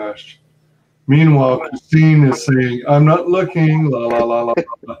my gosh. Meanwhile, Christine is saying, I'm not looking, la la la la.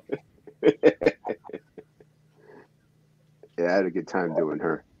 Yeah, I had a good time doing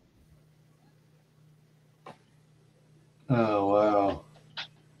her. Oh, wow.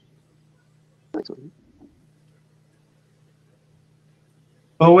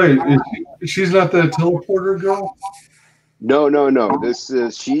 Oh, wait. She's not the teleporter girl? No.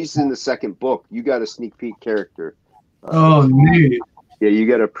 She's in the second book. You got a sneak peek character. Oh, neat. Yeah, you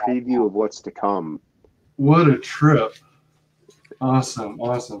got a preview of what's to come. What a trip. Awesome.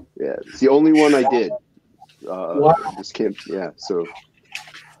 Yeah, it's the only one I did. Wow. This camp, yeah, so.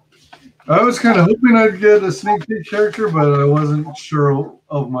 I was kind of hoping I'd get a sneak peek character, but I wasn't sure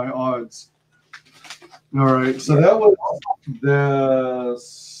of my odds. All right, so that was the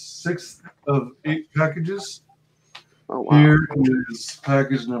 6th of 8 packages. Oh, wow. Here is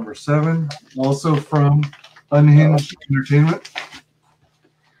package number 7, also from Unhinged Entertainment.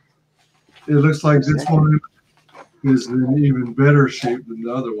 It looks like this one is in even better shape than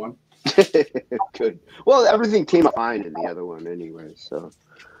the other one. Good. Well, everything came out fine in the other one anyway, so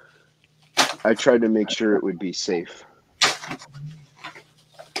I tried to make sure it would be safe.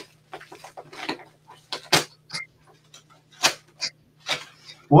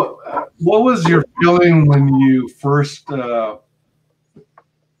 What was your feeling when you first let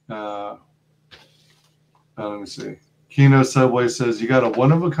me see. Kino Subway says you got a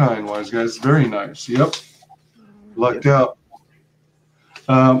one of a kind, WyzGyz. Very nice. Yep. Lucked out.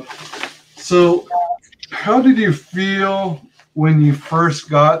 So how did you feel when you first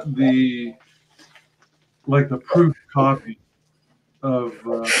got the proof copy of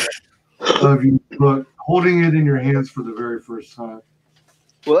your book, holding it in your hands for the very first time?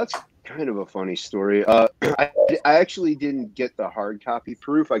 Well, that's kind of a funny story. I actually didn't get the hard copy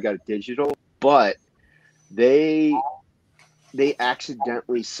proof. I got a digital, but they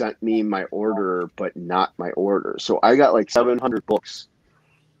accidentally sent me my order, but not my order. So I got like 700 books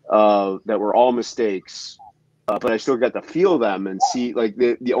that were all mistakes, but I still got to feel them and see. Like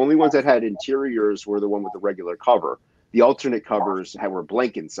the only ones that had interiors were the one with the regular cover. The alternate covers were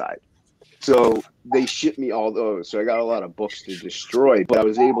blank inside. So they shipped me all those. So I got a lot of books to destroy, but I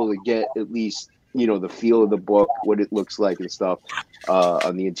was able to get at least, the feel of the book, what it looks like and stuff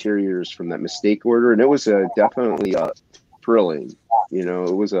on the interiors from that mistake order. And it was definitely thrilling.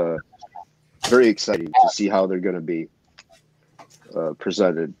 It was very exciting to see how they're going to be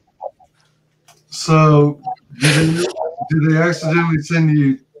presented. So did they accidentally send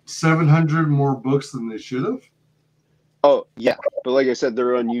you 700 more books than they should have? Oh, yeah. But like I said,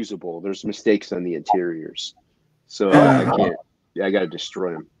 they're unusable. There's mistakes on the interiors. So I can't. Yeah, I got to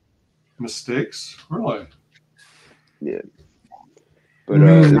destroy them. Mistakes? Really? Yeah. But,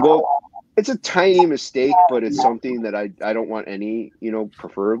 well, it's a tiny mistake, but it's something that I don't want any,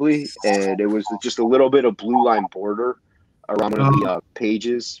 preferably. And it was just a little bit of blue line border around one of the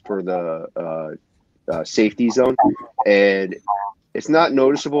pages for the safety zone. And it's not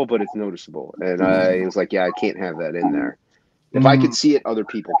noticeable, but it's noticeable. And I was like, yeah, I can't have that in there. If I could see it, other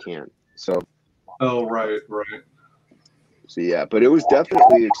people can. So. Oh, right. So, yeah, but it was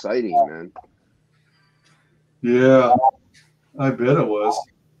definitely exciting, man. Yeah, I bet it was.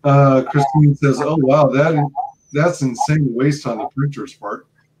 Christine says, oh, wow, that's insane waste on the printer's part.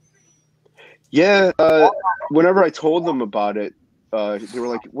 Yeah, whenever I told them about it, they were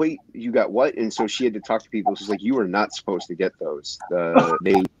like, wait, you got what? And so she had to talk to people. She's like, you were not supposed to get those.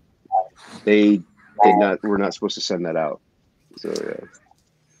 They were not supposed to send that out. So, yeah.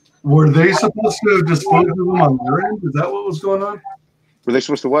 Were they supposed to dispose of them on their end? Is that what was going on? Were they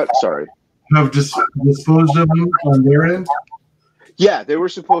supposed to what? Sorry. Have disposed of them on their end? Yeah, they were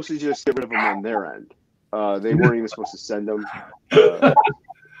supposed to just get rid of them on their end. They weren't even supposed to send them.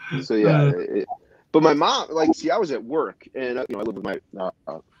 So, yeah. But my mom, I was at work, and I live with my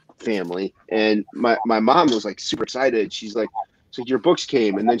family, and my mom was super excited. She's like, so your books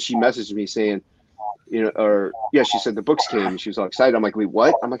came, and then she messaged me saying, she said the books came, and she was all excited. I'm like, wait,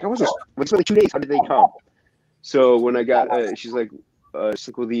 what? I'm like, it's only 2 days. How did they come? So when I got, she's like, well,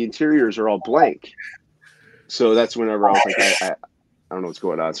 the interiors are all blank. So that's whenever I was like, I don't know what's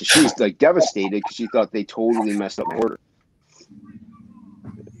going on. So she was devastated because she thought they totally messed up my order.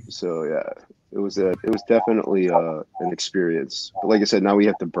 So yeah, it was definitely an experience. But like I said, now we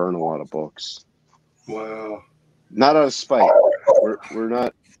have to burn a lot of books. Wow. Not out of spite. We're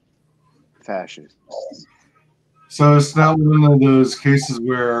not fascists. So it's not one of those cases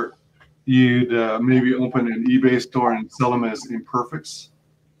where you'd maybe open an eBay store and sell them as imperfects?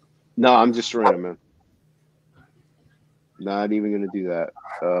 No, I'm destroying them, man. Not even going to do that.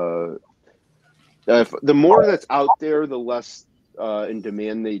 The more that's out there, the less in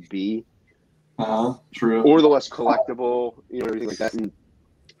demand they'd be. True. Or the less collectible, everything like that. And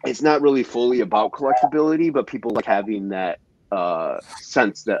it's not really fully about collectability, but people like having that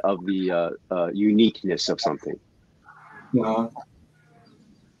sense that of the uniqueness of something.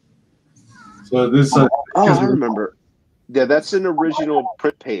 So this. I remember. Yeah, that's an original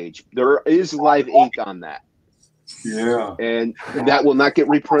print page. There is live ink on that. Yeah. And that will not get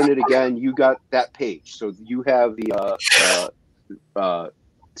reprinted again. You got that page, so you have the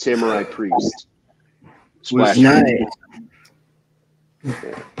Samurai Priest. Splash nice.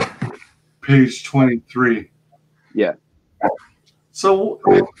 Page 23. Yeah. So,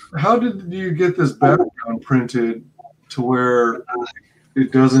 how did you get this background printed to where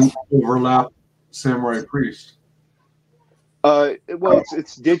it doesn't overlap Samurai Priest? Well,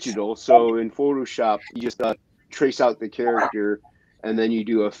 it's digital. So in Photoshop, you just trace out the character, and then you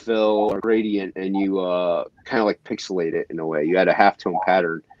do a fill or gradient, and you kind of like pixelate it in a way. You add a halftone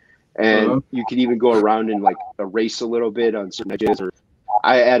pattern, and you can even go around and like erase a little bit on certain edges, or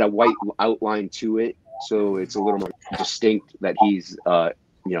I add a white outline to it, so it's a little more distinct that he's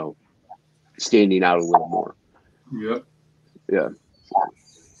standing out a little more. Yep. Yeah.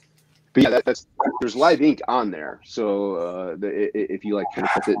 But yeah, there's live ink on there, so if you like kind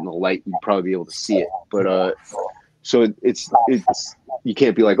of put it in the light, you'd probably be able to see it. But so it's you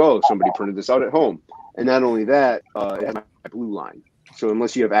can't be like, oh, somebody printed this out at home. And not only that, it has my blue line. So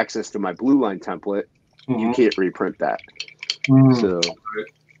unless you have access to my blue line template, you can't reprint that. So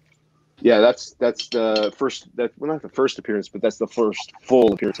yeah, that's the first. Well, not the first appearance, but that's the first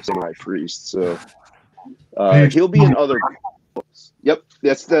full appearance of Samurai Priest. So he'll be in other books. Yep,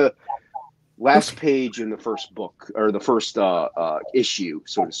 that's the last page in the first book, or the first issue,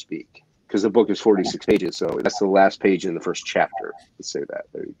 so to speak, because the book is 46 pages. So that's the last page in the first chapter. Let's say that.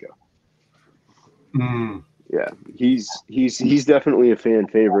 There you go. Yeah, he's definitely a fan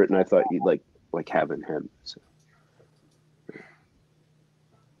favorite, and I thought you'd like having him. So.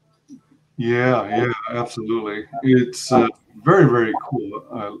 Yeah, absolutely. It's very, very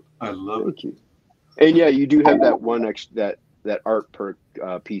cool. I love it. And yeah, you do have that one that art per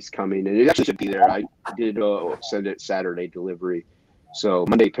piece coming, and it actually should be there. I did send it Saturday delivery, so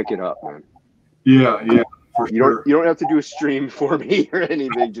Monday pick it up, man. Yeah. You don't have to do a stream for me or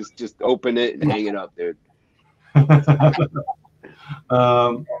anything. Just open it and hang it up, dude.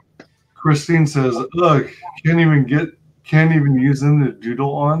 Christine says, "Look, can't even use them to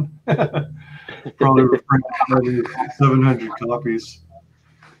doodle on." Probably referring to 700 copies.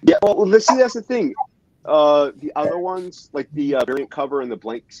 Yeah, well, let's see. That's the thing. The other ones, like the variant cover and the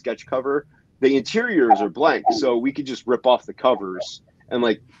blank sketch cover, the interiors are blank, so we could just rip off the covers and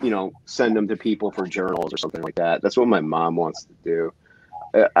send them to people for journals or something like that. That's what my mom wants to do.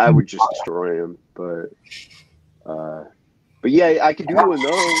 I would just destroy them, but yeah, I could do one of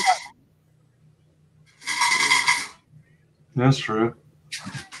those. That's true.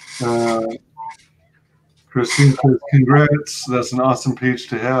 Christine says, "Congrats! That's an awesome page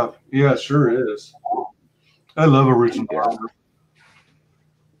to have." Yeah, it sure is. I love original art.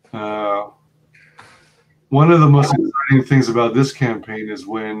 One of the most exciting things about this campaign is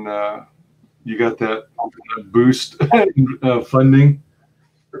when you got that boost funding.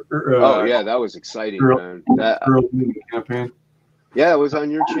 Oh yeah, that was exciting, man. That campaign. Yeah, it was on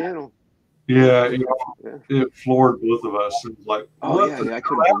your channel. Yeah, it floored both of us. It was like, I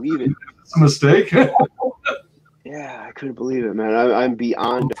couldn't believe it. It's a mistake. Yeah, I couldn't believe it, man. I'm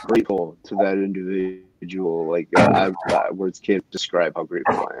beyond grateful to that individual. Like, words can't describe how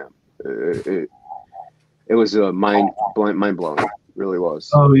grateful I am. It was mind blowing. It really was.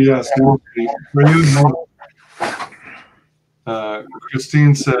 Oh yes.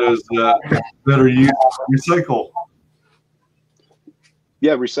 Christine says better use recycle.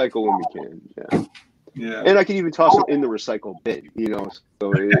 Yeah, recycle when we can. Yeah. And I can even toss them in the recycle bin.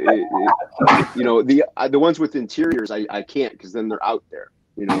 So the ones with interiors I can't, because then they're out there.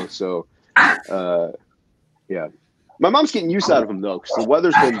 So yeah. My mom's getting use out of them though, because the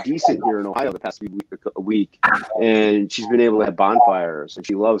weather's been decent here in Ohio the past week, and she's been able to have bonfires, and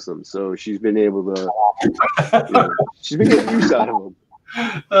she loves them. So she's been able to, she's been getting use out of them.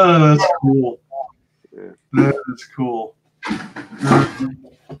 Oh, that's cool. Yeah. That is cool.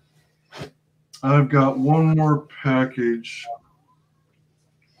 I've got one more package.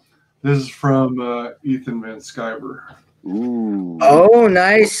 This is from Ethan Van Sciver. Ooh. Oh,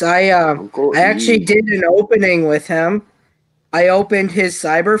 nice. I actually did an opening with him. I opened his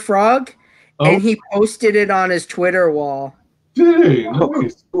Cyber Frog, and he posted it on his Twitter wall. Did he?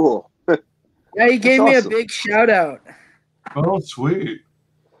 Nice. Cool. Yeah, he gave me a big shout out. Oh, sweet.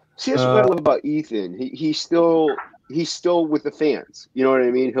 See, that's what I love about Ethan. He's still with the fans. You know what I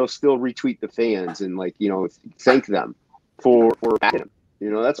mean? He'll still retweet the fans and thank them for backing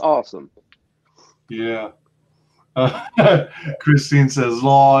him. That's awesome. Yeah. Christine says,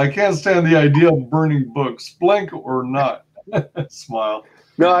 "Law, I can't stand the idea of burning books, blank or not." Smile.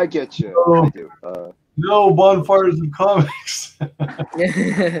 No, I get you. I do. No bonfires of comics.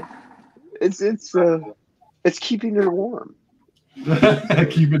 It's keeping her warm.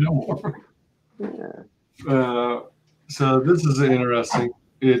 Keeping it warm. Yeah. So this is interesting.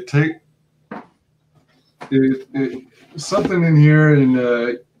 It something in here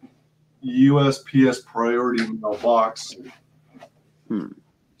in USPS priority mailbox.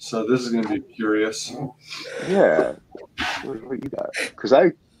 So this is going to be curious. Yeah. What you got? Because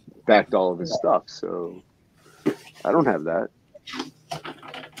I backed all of his stuff, so I don't have that.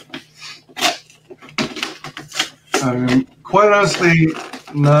 I'm quite honestly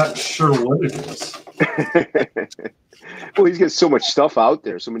not sure what it is. Well, he's got so much stuff out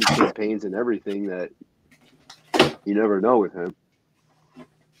there, so many campaigns and everything that you never know with him.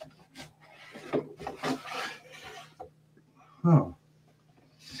 Oh.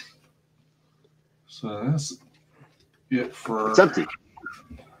 So that's it for... It's empty.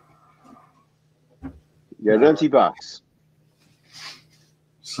 You got an empty box.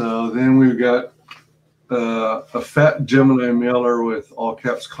 So then we've got a fat Gemini mailer with all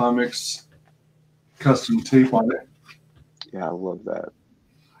caps comics custom tape on it. Yeah, I love that.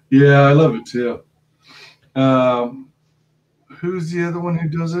 Yeah, I love it too. Who's the other one who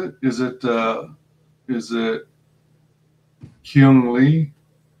does it? Is it Kyung Lee?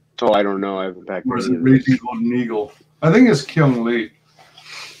 Oh, I don't know. I haven't backed Or is it Raging Golden Eagle? I think it's Kyung Lee.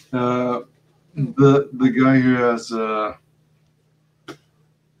 The guy who has oh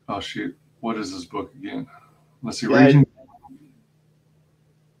shoot, what is this book again? Let's see. Raging.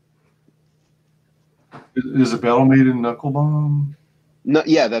 Is it Battle Maiden Knuckle Bomb? No,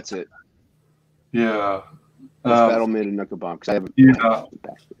 yeah, that's it. Yeah. It's Battle Maiden Knuckle Bomb. Yeah.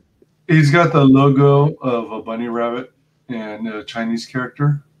 He's got the logo of a bunny rabbit and a Chinese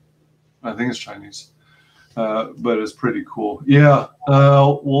character. I think it's Chinese. But it's pretty cool. Yeah.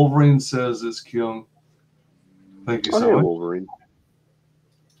 Wolverine says it's Kyung. Thank you so much. Wolverine.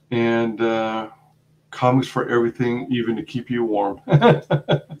 And comics for everything, even to keep you warm.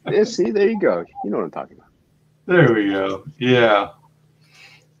 Yeah, see, there you go. You know what I'm talking about. There we go. Yeah.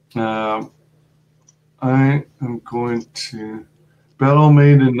 I am going to... Battle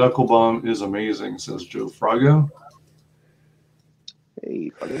Maiden Knuckle Bomb is amazing, says Joe Frago.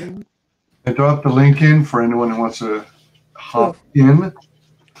 Hey, buddy. I dropped the link in for anyone who wants to hop in.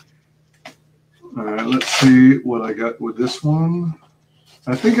 All right, let's see what I got with this one.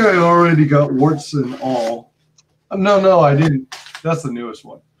 I think I already got Warts and All. No, I didn't. That's the newest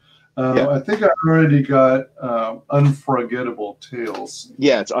one. I think I already got Unforgettable Tales.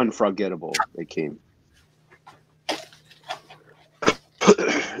 Yeah, it's Unforgettable. It came.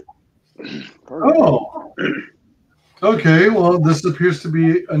 Oh. Okay, well, this appears to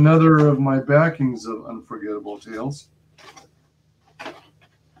be another of my backings of Unforgettable Tales.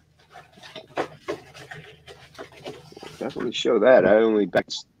 Definitely show that. I only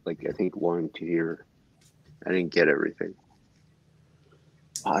backed, I think 1 tier. I didn't get everything.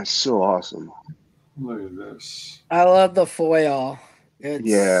 Oh, it's so awesome. Look at this. I love the foil.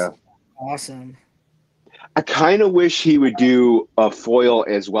 It's awesome. I kind of wish he would do a foil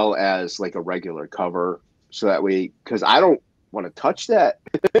as well as a regular cover. So that way, because I don't want to touch that.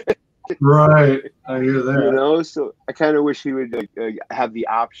 Right. I hear that. So I kind of wish he would have the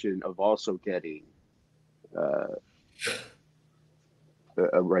option of also getting a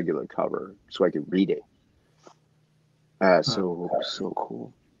regular cover so I could read it. So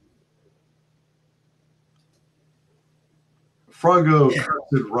cool. Froggo,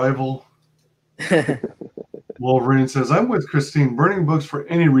 rival. Wolverine says, "I'm with Christine. Burning books for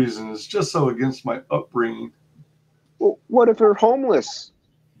any reason is just so against my upbringing." Well, what if they're homeless?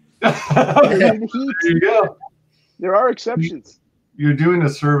 There you go. There are exceptions. You're doing a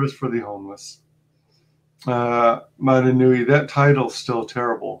service for the homeless. Madanui, that title's still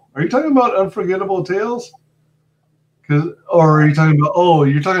terrible. Are you talking about Unforgettable Tales? Or are you talking about? Oh,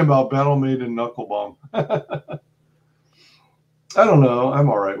 you're talking about Battle Maiden Knuckle Bomb. I don't know. I'm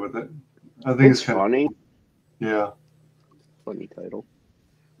all right with it. I think it's kind funny. Yeah. Funny title.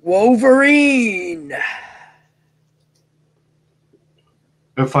 Wolverine.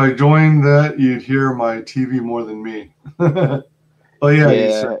 If I joined that, you'd hear my TV more than me. Oh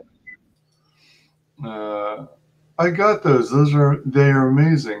yeah. I got those. They are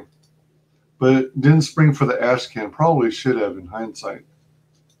amazing. But didn't spring for the ash can. Probably should have in hindsight.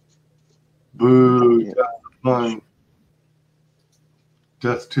 Boo! Death to the pun.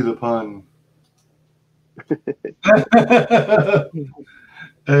 Death to the pun.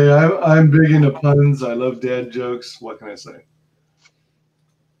 Hey, I'm big into puns. I love dad jokes. What can I say?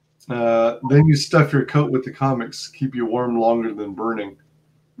 Then you stuff your coat with the comics. Keep you warm longer than burning.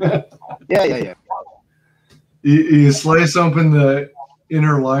 Yeah. You slice open the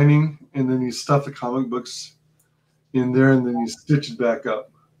inner lining, and then you stuff the comic books in there, and then you stitch it back up.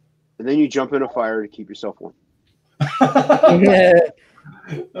 And then you jump in a fire to keep yourself warm. Yeah.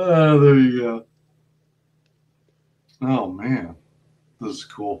 Oh, there you go. Oh, man. This is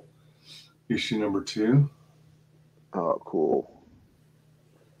cool. Issue number 2. Oh, cool.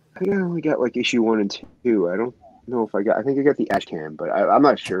 I think I only got like issue 1 and 2. I don't know if I think I got the Ashcan, but I'm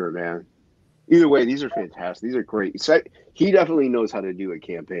not sure, man. Either way, these are fantastic. These are great. So he definitely knows how to do a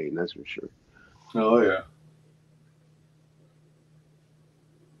campaign, that's for sure. Oh, yeah.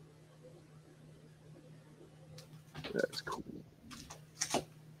 That's cool.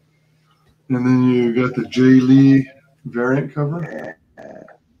 And then you got the Jay Lee variant cover. Yeah.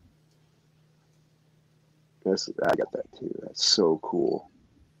 I got that too. That's so cool.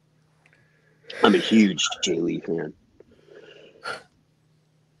 I'm a huge Jay Lee fan.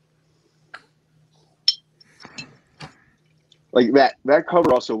 Like that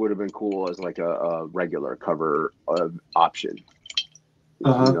cover also would have been cool as like a regular cover option.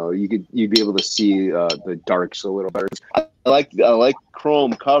 Uh-huh. You know, you'd be able to see the darks a little better. I like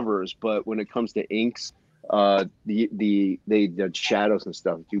chrome covers, but when it comes to inks, the shadows and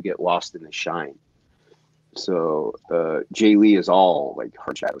stuff do get lost in the shine. So Jay Lee is all like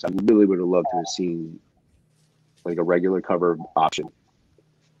hard shadows. I really would have loved to have seen like a regular cover option.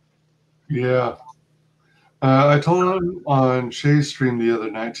 Yeah. I told him on Shay's stream the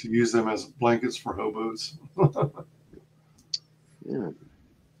other night to use them as blankets for hobos. Yeah.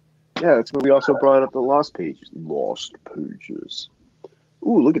 Yeah, that's what we also brought up the Lost Pages. Lost Pages.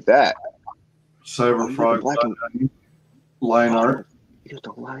 Ooh, look at that. Cyber Frog line art. You got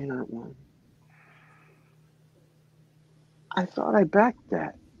the line art one. I thought I backed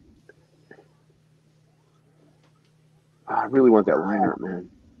that. I really want that line art, man.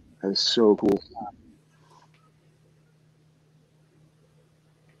 That is so cool.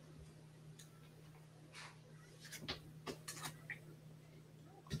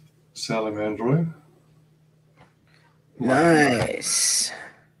 Salamandroid. Nice.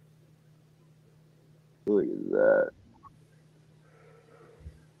 Look at that.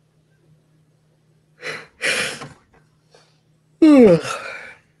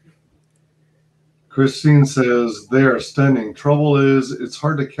 Christine says, they are stunning. Trouble is, it's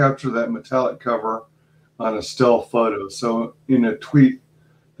hard to capture that metallic cover on a still photo. So in a tweet,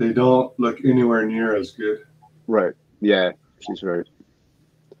 they don't look anywhere near as good. Right. Yeah, she's right.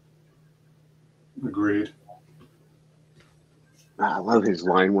 Agreed. I love his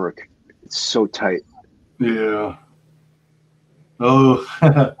line work. It's so tight. Yeah.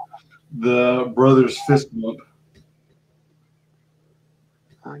 Oh, the brothers fist bump.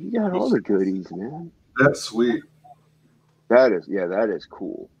 Oh, you got all the goodies, man. That's sweet. That is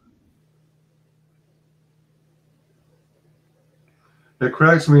cool. It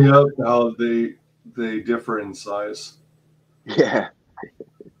cracks me up how they differ in size. Yeah.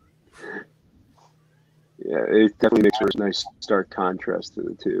 Yeah, it definitely makes for a nice stark contrast to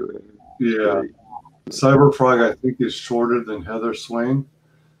the two. Yeah. Great. Cyberfrog, I think, is shorter than Heather Swain.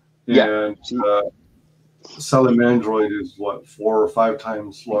 And Salamandroid is, 4 or 5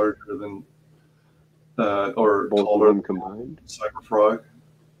 times larger than, or both taller of them combined. Cyberfrog.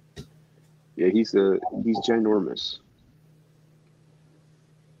 Yeah, he's ginormous.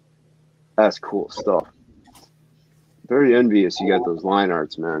 That's cool stuff. Very envious you got those line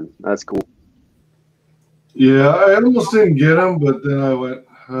arts, man. That's cool. Yeah, I almost didn't get him, but then I went,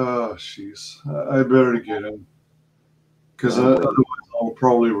 oh, jeez, I better get him. Because otherwise I'll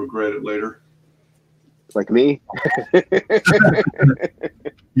probably regret it later. Like me?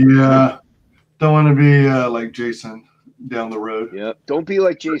 Yeah. Don't want to be like Jason down the road. Yep. Don't be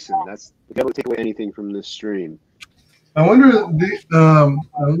like Jason. That's never take away anything from this stream. I wonder if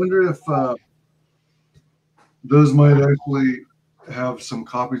those might actually have some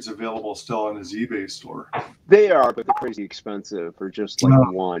copies available still on his eBay store. They are, but they're crazy expensive for just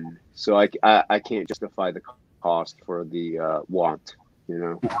like one. So I can't justify the cost for the want, you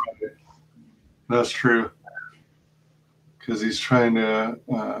know. That's true. Because he's trying to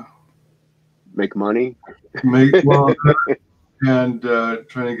make money. And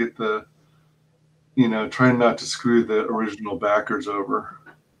trying to get the, trying not to screw the original backers over.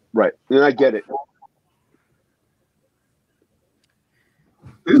 Right. And I get it.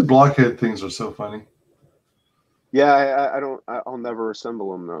 These blockhead things are so funny. Yeah, I'll never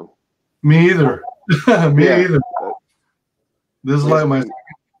assemble them though. Me either. Me either. This is like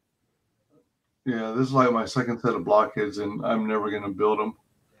my second set of blockheads, and I'm never going to build them.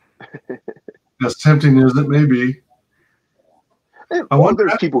 As tempting as it may be. I wonder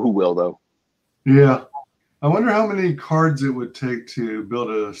there's people who will though. Yeah. I wonder how many cards it would take to build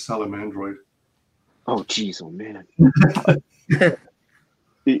a salamandroid. Oh, geez. Oh, man.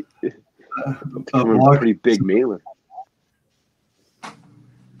 A pretty big mailer.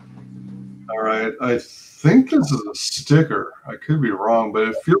 All right. I think this is a sticker. I could be wrong, but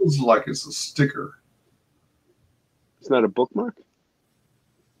it feels like it's a sticker. It's not a bookmark?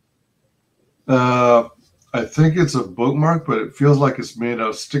 I think it's a bookmark, but it feels like it's made out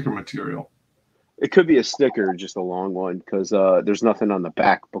of sticker material. It could be a sticker, just a long one, because there's nothing on the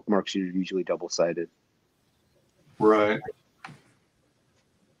back. Bookmarks are usually double-sided. Right.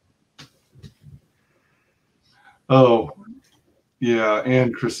 Oh, yeah,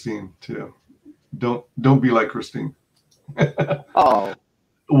 and Christine too. Don't be like Christine. Oh.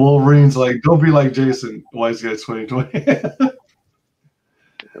 Wolverine's like, don't be like Jason. WyzGyz 2020.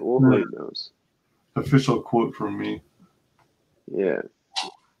 Wolverine knows. Official quote from me. Yeah.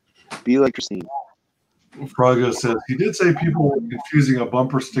 Be like Christine. Frago says he did say people were confusing a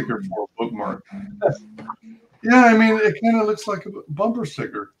bumper sticker for a bookmark. Yeah, I mean it kind of looks like a bumper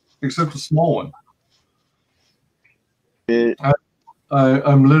sticker, except a small one.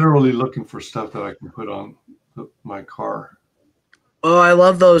 I'm literally looking for stuff that I can put on my car. Oh, I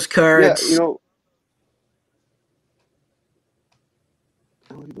love those cards. Yeah, you know.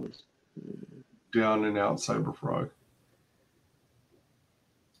 Down and out, Cyberfrog.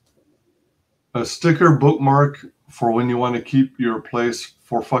 A sticker bookmark for when you want to keep your place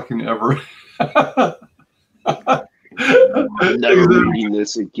for fucking ever. I'm never reading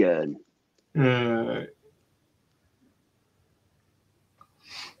this again.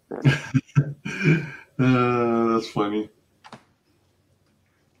 That's funny.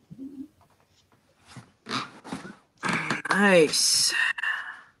 Nice.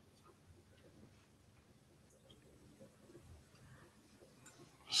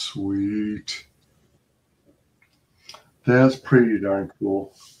 Sweet. That's pretty darn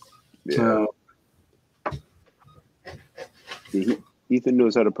cool. Yeah. Ethan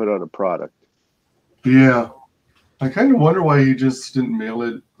knows how to put out a product. Yeah. I kind of wonder why he just didn't mail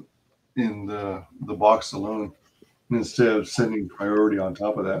it in the box alone instead of sending priority on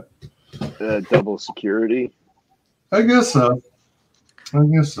top of that. Double security. I guess so.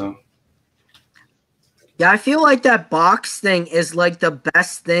 Yeah, I feel like that box thing is like the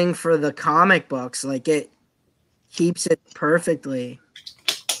best thing for the comic books. Like it keeps it perfectly.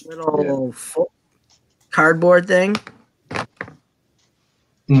 Little cardboard thing.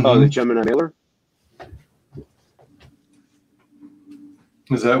 Mm-hmm. Oh, the Gemini Mailer?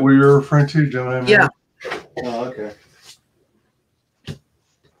 Is that what you're referring to, Gemini Mailer? Yeah. Oh, okay.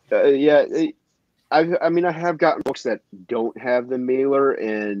 Yeah. I mean, I have gotten books that don't have the mailer,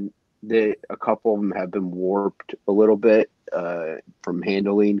 and a couple of them have been warped a little bit from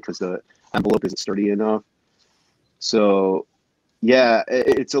handling because the envelope isn't sturdy enough. So, yeah,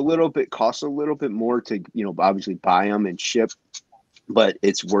 it's costs a little bit more to, obviously buy them and ship, but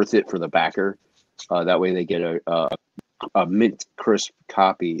it's worth it for the backer. That way they get a mint crisp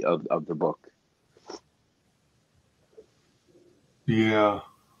copy of the book. Yeah.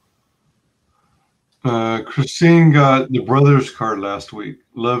 Christine got the Brothers card last week.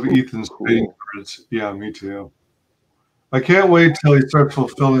 Love Ethan's trading cards. Yeah, me too. I can't wait till he starts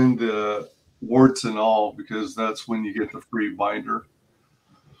fulfilling the warts and all, because that's when you get the free binder.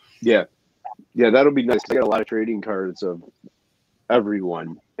 Yeah, that'll be nice. I got a lot of trading cards of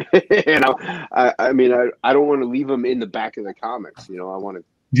everyone, and I mean, I don't want to leave them in the back of the comics. I want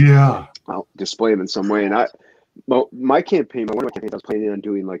to I'll display them in some way. And one of my campaigns, I was planning on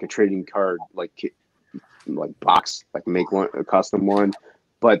doing like a trading card like box, like make a custom one,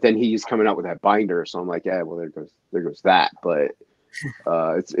 but then he's coming out with that binder, so I'm like, yeah, well, there goes that. But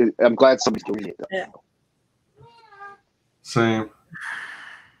I'm glad somebody's doing it though. Yeah. Same.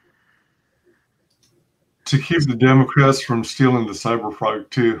 To keep the Democrats from stealing the Cyberfrog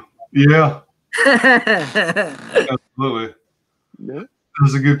too. Yeah. Absolutely. Yeah.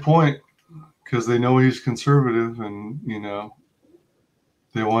 That's a good point, because they know he's conservative, and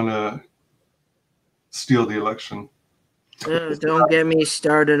they want to steal the election. Don't get me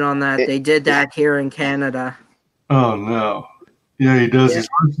started on that. They did that here in Canada. Oh no. Yeah, he does. Yeah. He's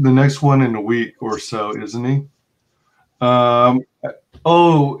on to the next one in a week or so, isn't he? The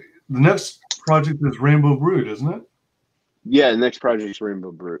next project is Rainbow Brood, isn't it? Yeah, the next project's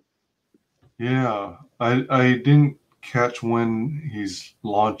Rainbow Brute. Yeah, I didn't catch when he's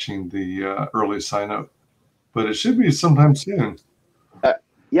launching the early sign up, but it should be sometime soon.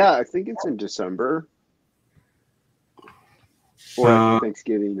 Yeah, I think it's in December or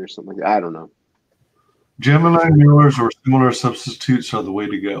Thanksgiving or something like that. I don't know. Gemini mailers or similar substitutes are the way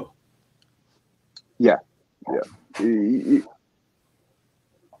to go. Yeah.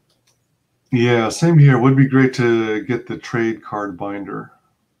 Yeah, same here. Would be great to get the trade card binder.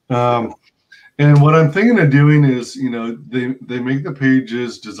 And what I'm thinking of doing is, they make the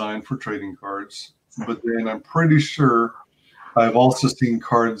pages designed for trading cards, but then I'm pretty sure I've also seen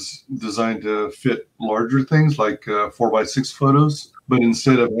cards designed to fit larger things like 4x6 photos, but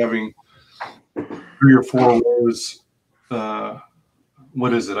instead of having 3 or 4 rows,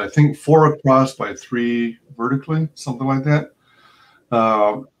 what is it? I think 4 across by 3 vertically, something like that.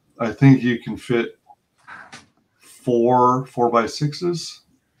 I think you can fit 4 4x6s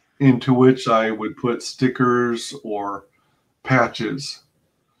into which I would put stickers or patches,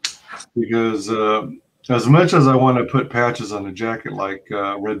 because as much as I want to put patches on a jacket like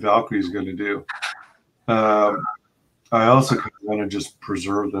Red Valkyrie is going to do, I also kind of want to just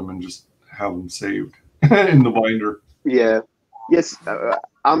preserve them and just have them saved in the binder. Yeah. Yes,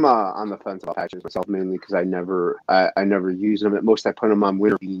 I'm on the fence about patches myself, mainly because I never use them. At most, I put them on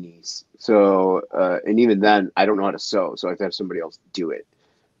winter beanies. So, and even then, I don't know how to sew, so I have to have somebody else do it.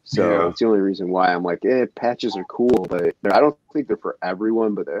 So it's the only reason why I'm like, patches are cool, but I don't think they're for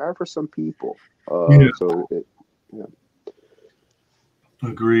everyone, but they are for some people. So,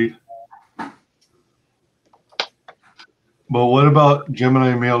 Agreed. But what about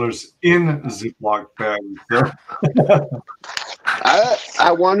Gemini mailers in Ziploc bags?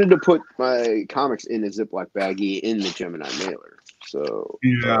 I wanted to put my comics in a Ziploc baggie in the Gemini mailer. So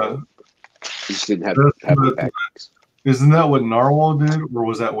yeah, just didn't have the packs. Isn't that what Narwhal did, or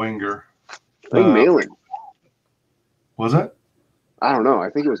was that Wenger? I think Malin. Was it? I don't know.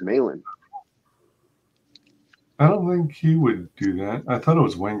 I think it was Malin. I don't think he would do that. I thought it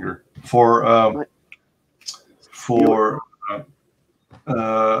was Wenger for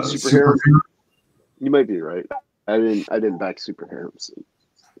superhero. You might be right. I didn't back superheroes.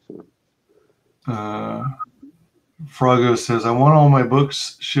 So. Froggo says, I want all my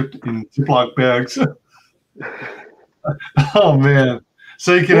books shipped in Ziploc bags. Oh man!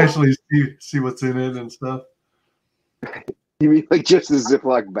 So you can actually see what's in it and stuff. You mean like just a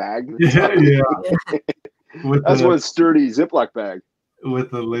Ziploc bag? Yeah. That's one sturdy Ziploc bag with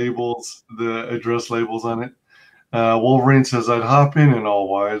the labels, the address labels on it. Wolverine says, I'd hop in all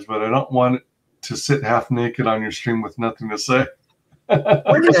Wise, but I don't want to sit half naked on your stream with nothing to say.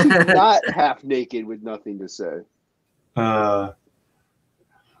 When is he not half naked with nothing to say?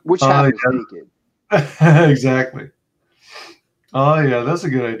 Which half is naked? Exactly. Oh yeah, that's a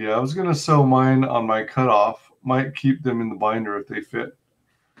good idea. I was gonna sew mine on my cutoff. Might keep them in the binder if they fit.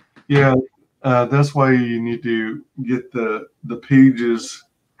 Yeah, that's why you need to get the pages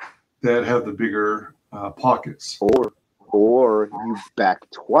that have the bigger pockets. Or you back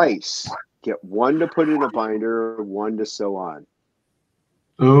twice. Get one to put in a binder, one to sew on.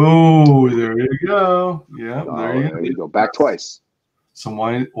 Oh, there you go. Yeah, there you go. Back twice. Some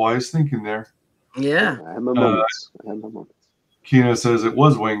wise thinking there. Yeah. I have my moments. Kina says it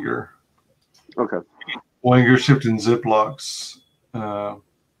was Wenger. Okay. Wenger shipped in Ziplocs. I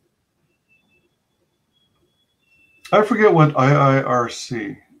forget what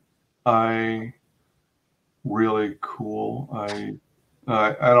IIRC. Really cool. I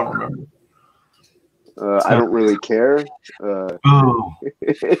don't remember. I don't really care. No,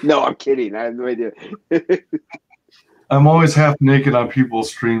 I'm kidding. I have no idea. I'm always half naked on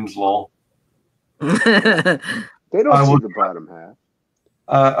people's streams, lol. They don't see the bottom half.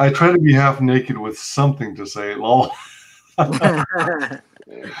 I try to be half naked with something to say, lol. Nothing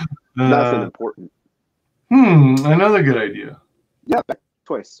important. Another good idea. Yeah, back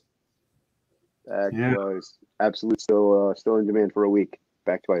twice. Back twice. Absolute still in demand for a week.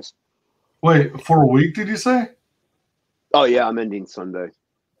 Back twice. Wait, for a week, did you say? Oh yeah, I'm ending Sunday.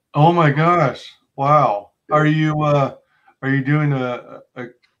 Oh my gosh! Wow. Are you doing are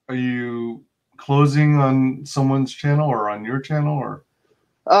you closing on someone's channel or on your channel or?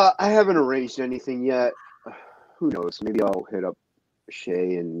 I haven't arranged anything yet. Who knows? Maybe I'll hit up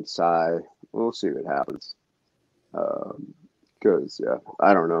Shay and Sai. We'll see what happens. Because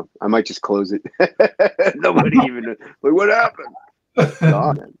I don't know. I might just close it. Nobody even like what happened.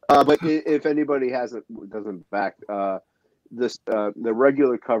 But if anybody doesn't back this, the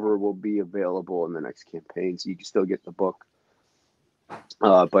regular cover will be available in the next campaign, so you can still get the book,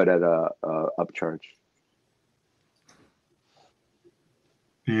 but at a upcharge.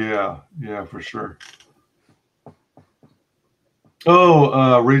 Yeah, for sure.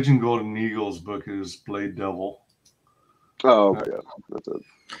 Oh, Raging Golden Eagle's book is Blade Devil. Oh, yeah, that's it.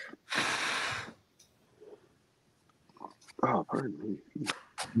 Oh, pardon me.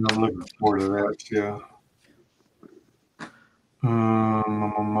 I'm looking forward to that. Yeah.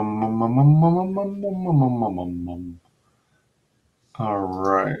 All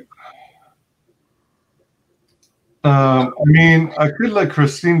right. I mean, I could let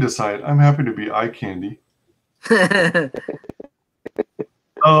Christine decide. I'm happy to be eye candy.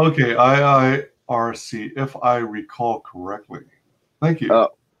 Oh, okay. IIRC, if I recall correctly. Thank you.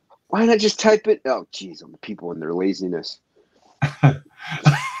 Why not just type it? Oh, geez, on the people and their laziness.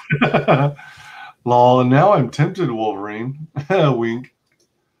 Lol, now I'm tempted, Wolverine. Wink.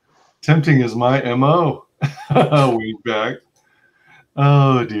 Tempting is my MO. Wink back.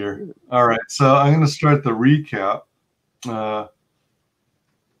 Oh, dear. All right, so I'm going to start the recap.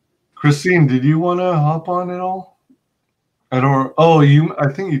 Christine, did you want to hop on at all? I don't. Oh,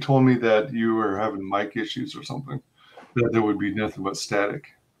 I think you told me that you were having mic issues or something. That there would be nothing but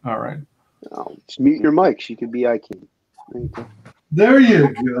static. All right. Oh, just mute your mic. She could be IQ. There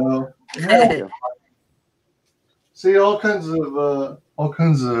you go. Yeah. See, all kinds of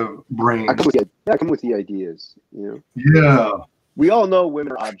brains. I come with the ideas. You know. Yeah. We all know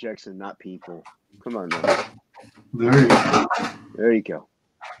women are objects and not people. Come on, man. There you go. There you go.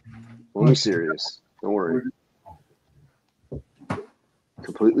 Only serious. Don't worry.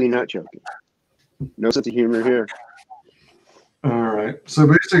 Completely not joking. No sense of humor here. All right. So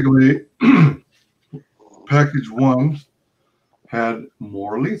basically, package 1 had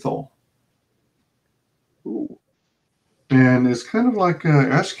more lethal. Ooh. And it's kind of like a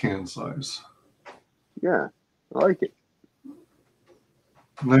ash can size. Yeah, I like it.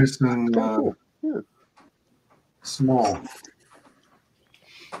 Nice and cool. small.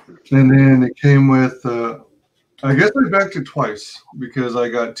 And then it came with, I guess I backed it twice because I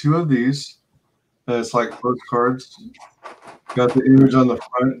got 2 of these. It's like postcards. Got the image on the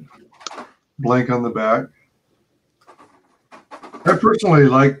front, blank on the back. I personally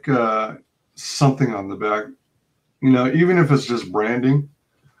like something on the back, you know, even if it's just branding.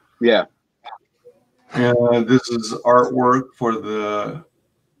 Yeah. And this is artwork for the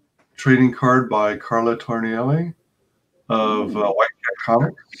trading card by Carla Tornielli of White Cat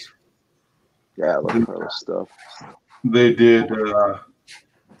Comics. Yeah, I love Carla's stuff. They did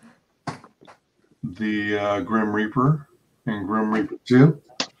the Grim Reaper and Grim Reaper 2.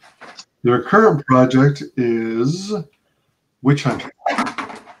 Their current project is Witch Hunter.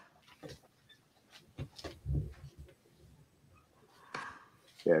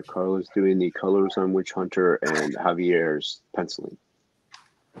 Yeah, Carla's doing the colors on Witch Hunter and Javier's penciling.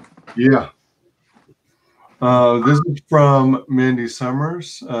 Yeah. This is from Mandy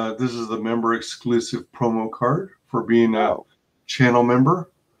Summers. This is the member exclusive promo card for being a channel member.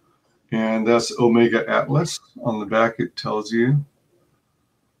 And that's Omega Atlas. On the back, it tells you.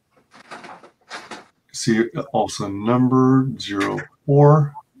 See, also number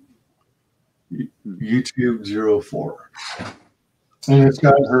 04, YouTube 04. And it's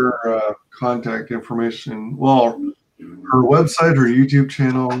got her contact information. Well, her website, her YouTube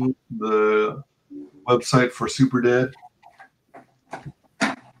channel, the website for Super Dead.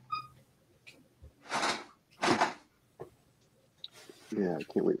 Yeah, I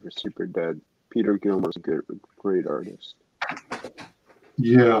can't wait for Super Dead. Peter Gilmore's a great artist.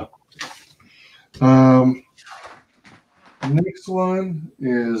 Yeah. Next one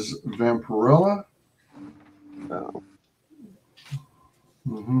is Vampirella. Oh.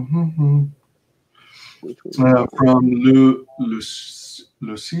 From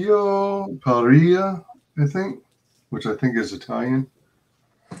Lucio Parilla, I think, which I think is Italian.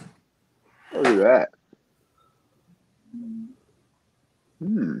 Look at that.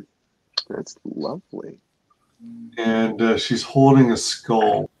 That's lovely. And she's holding a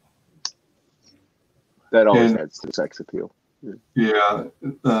skull. That always adds to the sex appeal. Yeah.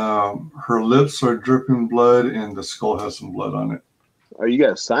 Her lips are dripping blood, and the skull has some blood on it. Oh, you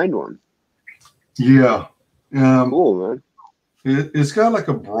got a signed one? Yeah. Cool, man. It's got like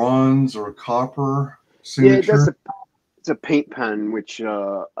a bronze or a copper signature. Yeah, it's a paint pen, which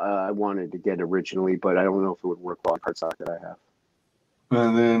I wanted to get originally, but I don't know if it would work well on cardstock that I have.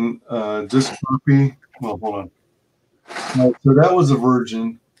 And then this copy. Well, hold on. So that was a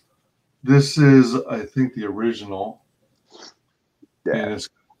virgin. This is, I think, the original. Yeah. And it's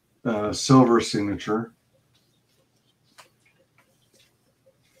silver signature.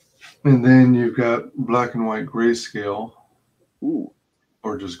 And then you've got black and white grayscale. Ooh.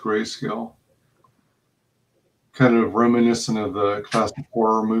 Or just grayscale. kind of reminiscent of the classic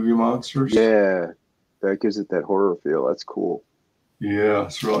horror movie monsters. Yeah, that gives it that horror feel. That's cool. Yeah,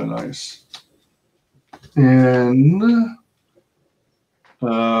 it's really nice. And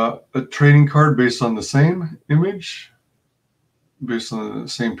a trading card based on the same image, based on the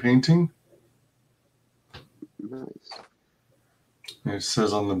same painting. Nice. And it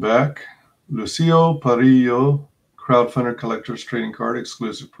says on the back, Lucio Parillo, crowdfunder collector's trading card,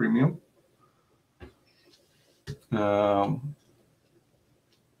 exclusive premium.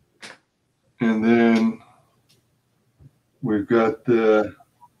 And then we've got the,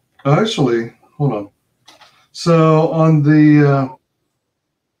 actually, hold on. So on the,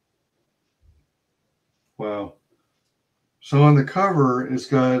 wow. So on the cover, it's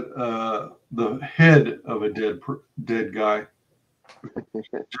got the head of a dead guy.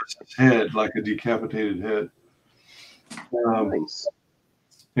 Just his head, like a decapitated head. Nice.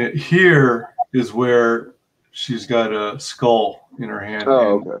 Here is where she's got a skull in her hand.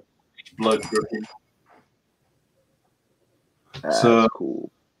 Oh, okay. Blood dripping. That's so cool.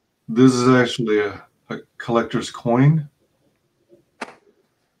 This is actually a collector's coin.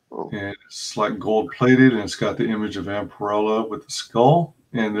 Oh. And it's like gold plated, and it's got the image of Vampirella with the skull.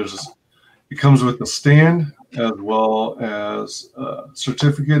 And it comes with a stand as well as a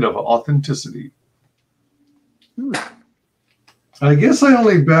certificate of authenticity. I guess I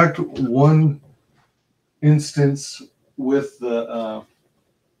only backed one instance with the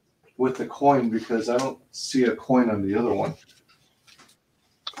coin because I don't see a coin on the other one.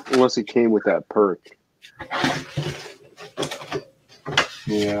 Unless it came with that perk.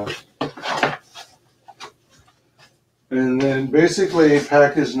 Yeah. And then basically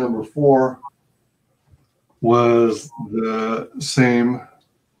package number 4 was the same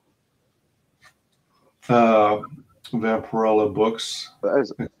Vampirella books.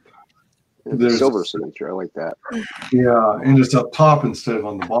 There's silver signature. I like that. Yeah, and it's up top instead of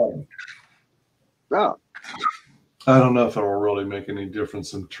on the bottom. Oh. I don't know if it will really make any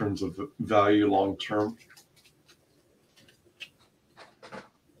difference in terms of value long term.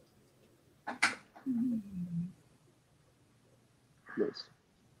 Nice.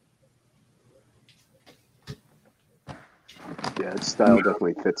 Yeah, its style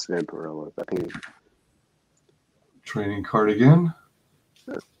definitely fits Vampirella. I think. Training card again.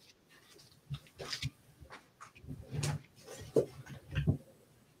 Yeah.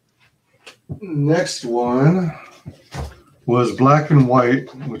 Next one was black and white,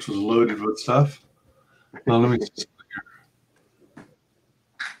 which was loaded with stuff. Now let me just here.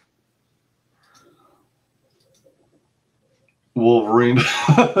 Wolverine.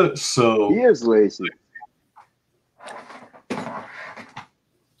 So he is lazy.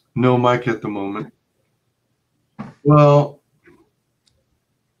 No mic at the moment. Well,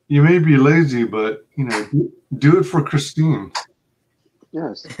 you may be lazy, but you know, do it for Christine.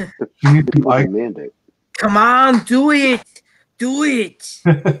 Yes. You need to mandate. Come on, do it. Do it.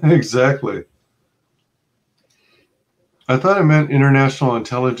 Exactly. I thought it meant International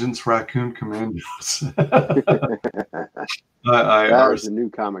Intelligence Raccoon Commandos. That's a new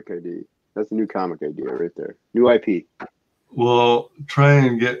comic ID. That's a new comic idea right there. New IP. We'll try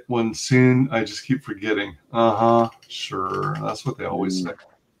and get one soon. I just keep forgetting. Sure. That's what they always say.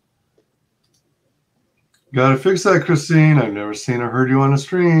 Gotta fix that, Christine. I've never seen or heard you on a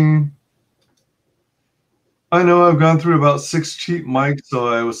stream. I know I've gone through about 6 cheap mics, so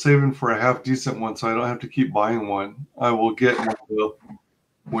I was saving for a half decent one, so I don't have to keep buying one. I will get one though.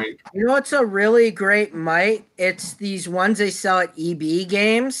 Wait. You know what's a really great mic? It's these ones they sell at EB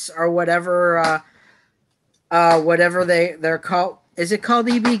Games or whatever. Whatever they're called. Is it called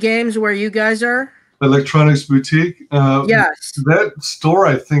EB Games where you guys are? Electronics Boutique. Yes. That store,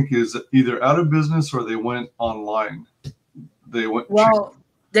 I think, is either out of business or they went online. They went. Well,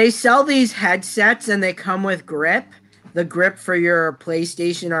 they sell these headsets and they come with grip, the grip for your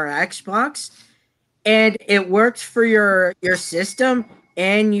PlayStation or Xbox, and it works for your system,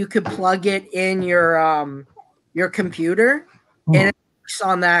 and you could plug it in your computer, and it works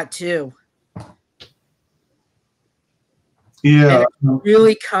on that too. Yeah, and it's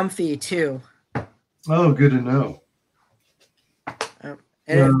really comfy too. Oh, good to know.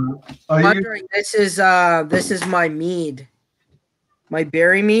 And I'm wondering, this is my mead, my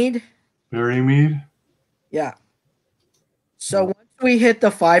berry mead. Berry mead. Yeah. So once we hit the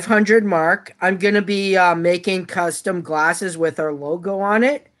 500 mark, I'm gonna be making custom glasses with our logo on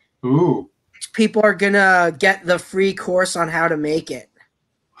it. Ooh. People are gonna get the free course on how to make it.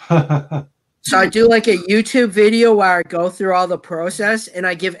 So I do like a YouTube video where I go through all the process and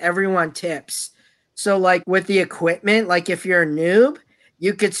I give everyone tips. So like with the equipment, like if you're a noob,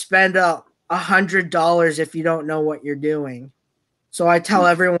 you could spend a $100 if you don't know what you're doing. So I tell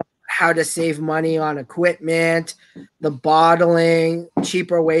everyone how to save money on equipment, the bottling,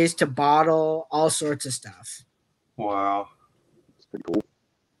 cheaper ways to bottle, all sorts of stuff. Wow. That's pretty cool.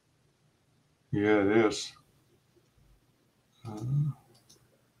 Yeah, it is.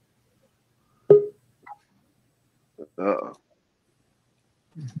 Uh-oh. God.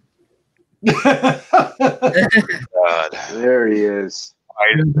 There he is.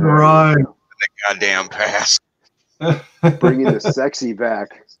 Right. The goddamn pass. Bringing the sexy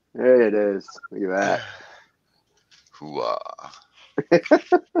back. There it is. Look at that. Hoo-ah.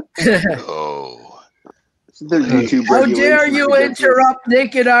 Oh. This is their YouTube How dare regulations you against interrupt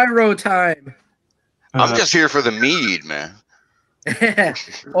Naked Iro time? I'm just here for the mead, man.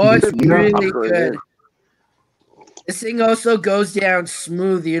 Oh, it's really good. This thing also goes down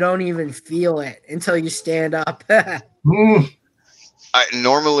smooth. You don't even feel it until you stand up.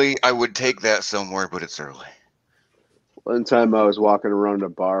 Normally I would take that somewhere, but it's early. One time I was walking around a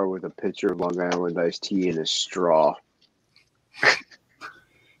bar with a pitcher of Long Island iced tea and a straw.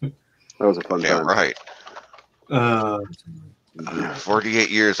 That was a fun Damn time. right.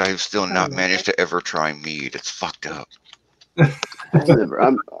 48 years, I have still not managed to ever try mead. It's fucked up.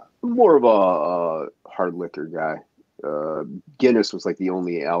 I'm more of a hard liquor guy. Guinness was like the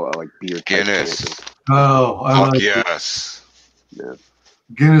only like beer type Guinness. Oh, I Fuck like yes. Yeah.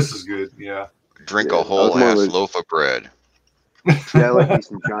 Guinness is good. Yeah. Drink Yeah, a whole I was more ass of a- loaf of bread. Yeah, I like me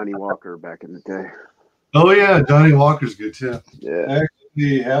some Johnny Walker back in the day. Oh yeah, Johnny Walker's good too. Yeah. I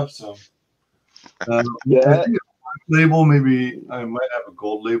actually have some. Yeah. I think a black label, maybe I might have a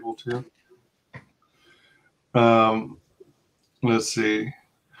gold label too. Let's see.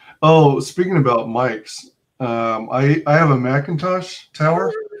 Oh, speaking about mics, I have a Macintosh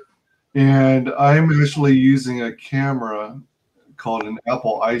tower, and I'm actually using a camera called an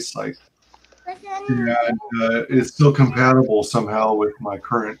Apple EyeSight, and it's still compatible somehow with my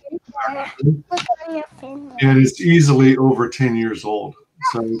current, and it's easily over 10 years old.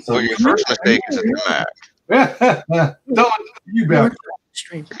 So it's Well, your first mistake is at the Mac. Don't you back.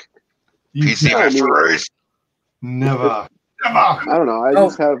 You PC Master Race. never. I don't know. I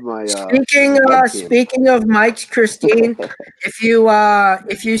just have my. Speaking of mics, Christine, if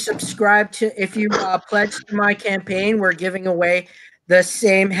you subscribe to, if you pledge to my campaign, we're giving away the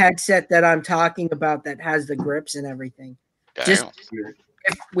same headset that I'm talking about that has the grips and everything. Damn. Just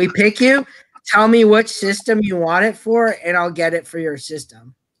if we pick you, tell me which system you want it for, and I'll get it for your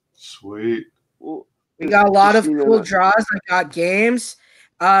system. Sweet. We got a lot of cool draws. I got games.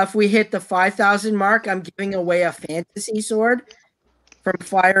 If we hit the 5,000 mark, I'm giving away a fantasy sword from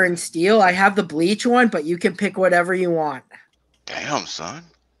Fire and Steel. I have the bleach one, but you can pick whatever you want. Damn, son.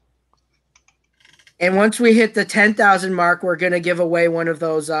 And once we hit the 10,000 mark, we're going to give away one of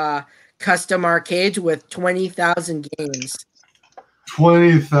those custom arcades with 20,000 games.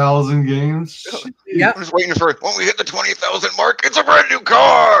 20,000 games? Yep. I'm just waiting for when we hit the 20,000 mark. It's a brand new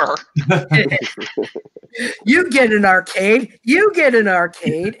car. You get an arcade, you get an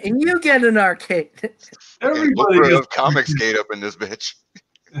arcade, and you get an arcade. Everybody Look gets for ComicsGate up in this bitch.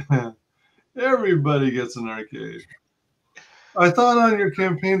 Everybody gets an arcade. I thought on your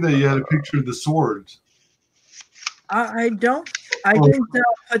campaign that you had a picture of the swords. I didn't put that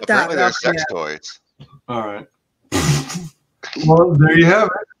Apparently they're up sex yet. toys. All right. Well, there you have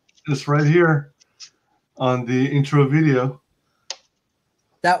it. It's right here on the intro video.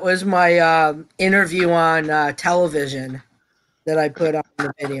 That was my interview on television that I put on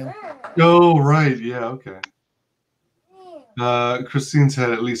the video. Oh, right. Yeah, okay. Christine's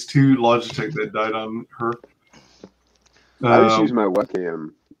had at least 2 Logitech that died on her. I just use my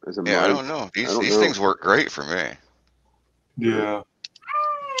webcam as a mic. Yeah, I don't know. These know. things work great for me. Yeah.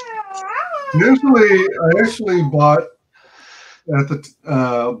 Usually, I actually bought at the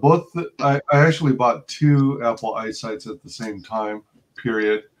I actually bought 2 Apple EyeSights at the same time.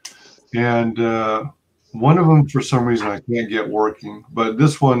 Period. And one of them, for some reason, I can't get working, but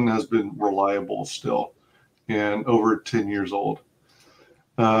this one has been reliable still, and over 10 years old.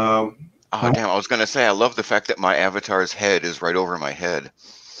 Oh damn! I was gonna say I love the fact that my avatar's head is right over my head.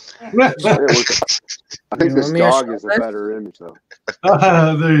 I think this dog is a better image, though.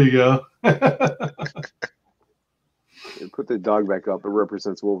 There you go. Put the dog back up. It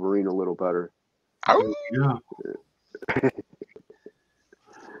represents Wolverine a little better. Ow.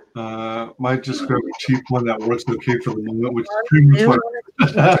 Yeah. Might just grab a cheap one that works okay for the moment, which is pretty much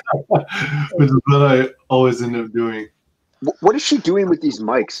which is what I always end up doing. What is she doing with these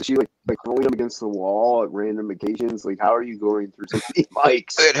mics? Is she like rolling them against the wall at random occasions? Like, how are you going through so many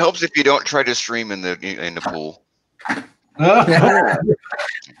mics? It helps if you don't try to stream in the pool. Yeah.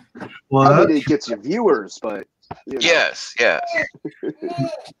 Well, I mean, it gets you viewers, but you know. Yes.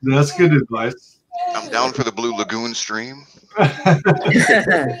 That's good advice. I'm down for the Blue Lagoon stream.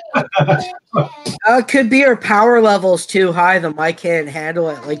 It could be your power level's too high. The mic can't handle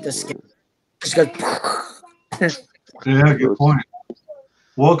it. Like the skin just goes. Yeah, good point.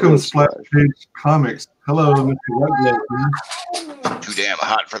 Welcome, Splash Page Comics. Hello, Mr. Whiteglow. Too damn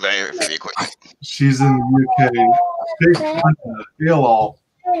hot for the equipment. She's in the UK. Hail all.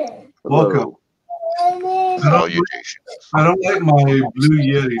 Welcome. I don't like my Blue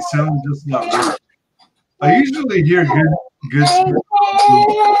Yeti. Sounds just not right. I usually hear good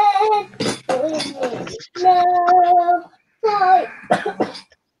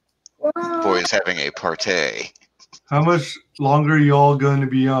Boy is having a partay. How much longer are you all going to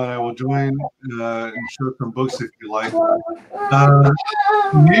be on? I will join and show some books if you like.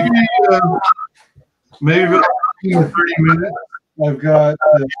 Maybe about 30 minutes. I've got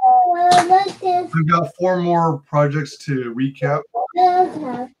 4 more projects to recap.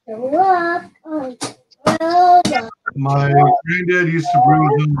 My granddad used to bring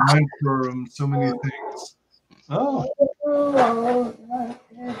home wine for so many things. Oh.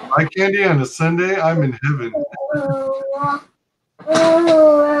 My candy on a Sunday, I'm in heaven.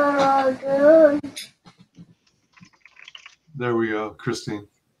 There we go, Christine.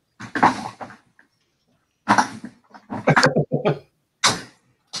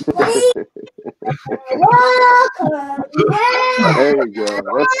 There you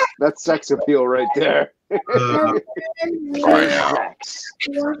go. That's sex appeal right there. Bye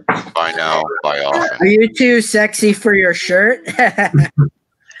now. Bye often. Are you too sexy for your shirt? Actually,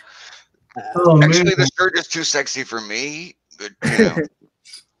 the shirt is too sexy for me. But,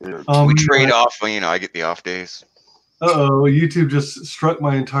 we trade off. I get the off days. YouTube just struck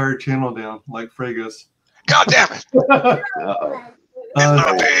my entire channel down like Fregus. God damn it!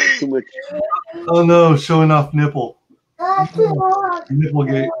 Too much. Oh no, showing off nipple.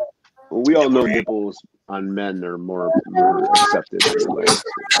 Nipplegate. Well, we all know nipples on men are more accepted anyway.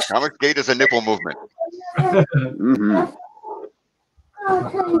 ComicsGate is a nipple movement.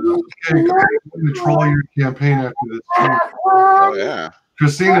 Okay, control your campaign after this. Oh yeah.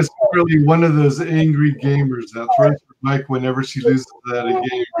 Christine is really one of those angry gamers that throws her mic whenever she loses at a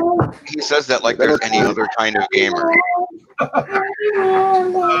game. He says that like there's any other kind of gamer. Maybe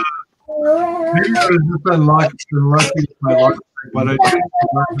I was just unlucky with my luck, but I did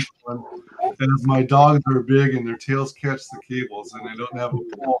one. And as my dogs are big and their tails catch the cables, and I don't have a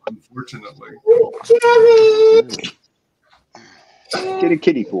pool, unfortunately. Get a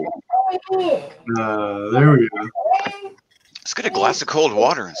kiddie pool. There we go. Let's get a glass of cold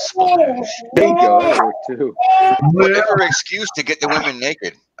water and splash. There you go. That worked too. Whatever excuse to get the women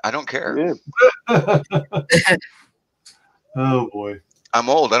naked. I don't care. Yeah. Oh boy. I'm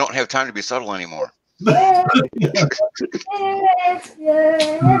old. I don't have time to be subtle anymore. It's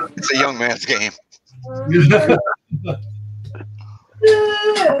a young man's game.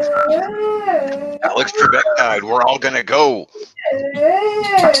 Alex Trebek died. We're all gonna go.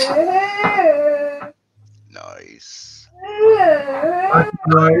 Nice. I'm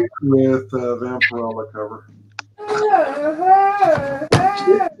right with Vampirella cover.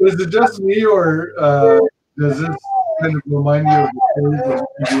 Is it just me, or does this kind of remind you of the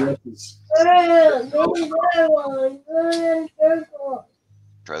PBS's?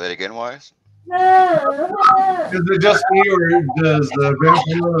 Try that again, Wise. Is it just me, or does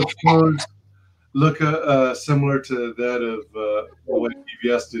Vampirella's pose look similar to that of when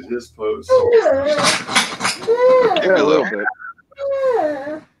PBS did his pose? Yeah, a little bit.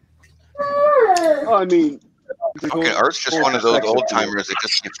 Oh, I mean, fucking Art's just one of those old timers that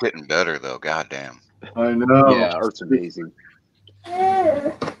just keeps getting better, though. Goddamn. I know. Yeah, Art's amazing.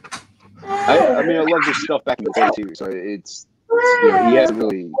 I mean, I love his stuff back in the day too. So it's he has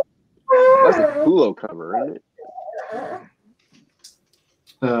really. That's a Kulo cover, isn't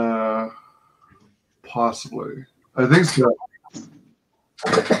it? Possibly. I think so.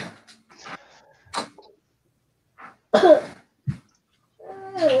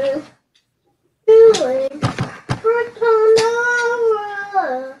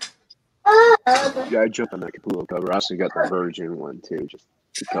 Yeah, I jumped on that Capullo cover. I also got the Virgin one too, just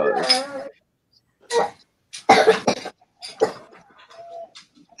because.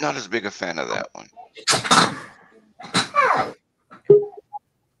 Not as big a fan of that one.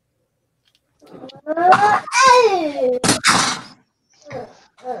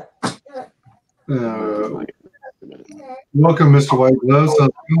 Welcome, Mr. WyzGyz. How's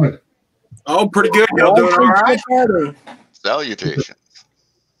it going? Oh, pretty good. Y'all doing all right? Salutations.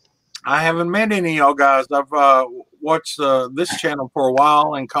 I haven't met any of y'all guys. I've watched this channel for a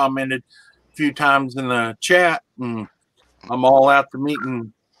while and commented a few times in the chat. And I'm all out for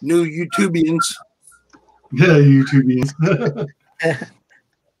meeting new YouTubians. Yeah, YouTubians.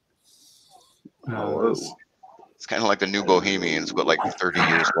 It's kind of like the new Bohemians, but like 30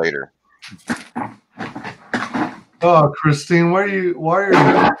 years later. Oh, Christine, why are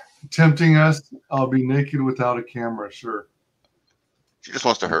you tempting us? I'll be naked without a camera, sure. She just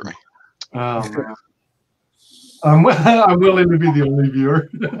wants to hurt me. Oh man, I'm willing to be the only viewer.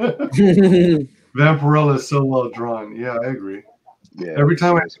 Vampirella is so well drawn. Yeah, I agree. Yeah. Every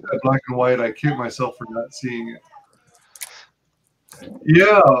time I see that black and white, I kick myself for not seeing it.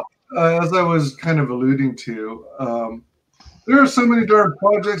 Yeah, as I was kind of alluding to, there are so many darn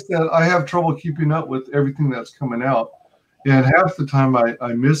projects that I have trouble keeping up with everything that's coming out, and half the time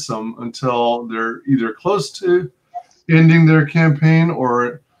I miss them until they're either close to ending their campaign,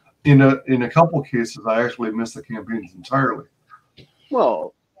 or in a couple cases I actually miss the campaigns entirely.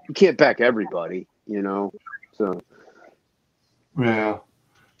 Well, you can't back everybody, you know. So yeah.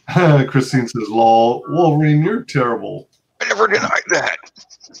 Christine says, "Lol, Wolverine, you're terrible." I never denied that.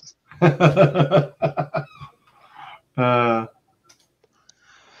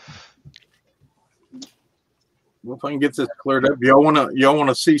 Well, if I can get this cleared up, y'all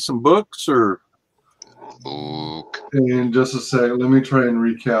wanna see some books or? Book. In just a sec, let me try and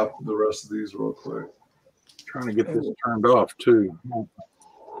recap the rest of these real quick. Trying to get this turned off too.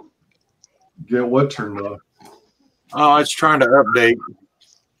 Get what turned off? Oh, it's trying to update.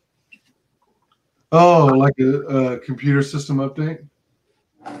 Oh, like a computer system update?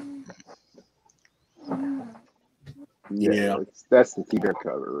 Yeah. That's the keyboard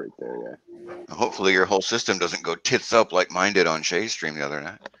cover right there, yeah. Hopefully your whole system doesn't go tits up like mine did on Shay's stream the other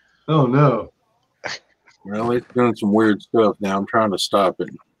night. Oh, no. Well, it's doing some weird stuff now. I'm trying to stop it.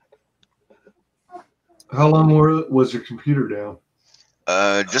 How long was your computer down?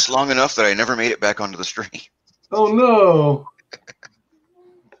 Just long enough that I never made it back onto the stream. Oh, no.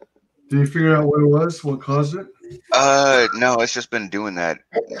 Did you figure out what it was? What caused it? No, it's just been doing that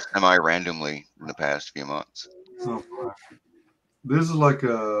semi-randomly in the past few months. Oh, this is like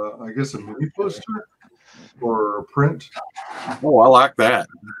I guess a mini poster or a print. Oh, I like that.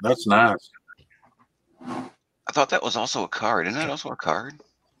 That's nice. I thought that was also a card. Isn't that also a card?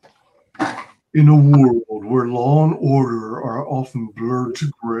 In a world where law and order are often blurred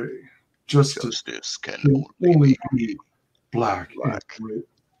to gray, justice can only be black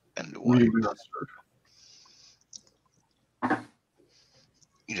and white.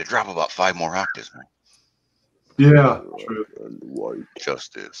 Need to drop about 5 more octaves, man. Yeah, true. And white.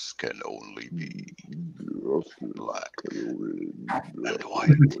 Justice can only be black and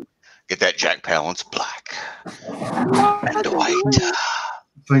white. Get that Jack Palance, black and white.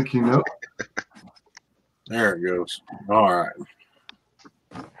 Thank you, note. There it goes. All right.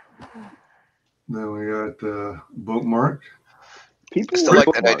 Then we got the bookmark. People still like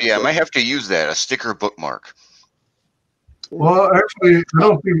that idea. I might have to use that, a sticker bookmark. Well, actually,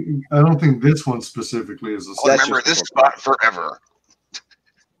 I don't think this one specifically is a sticker. I'll remember this spot forever.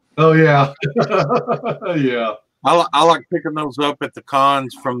 Oh yeah, yeah. I like picking those up at the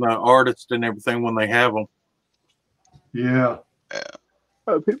cons from the artists and everything when they have them. Yeah.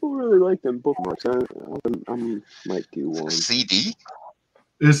 People really like them bookmarks. I might do one. A CD?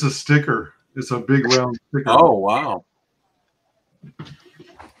 It's a sticker. It's a big round sticker. Oh wow.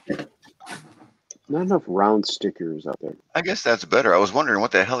 Not enough round stickers out there. I guess that's better. I was wondering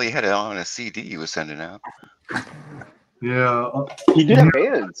what the hell he had on a CD he was sending out. Yeah. He did have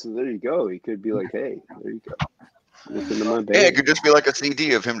bands, so there you go. He could be like, hey, there you go. Listen to my band. Yeah, it could just be like a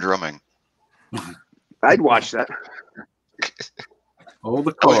CD of him drumming. I'd watch that. Oh,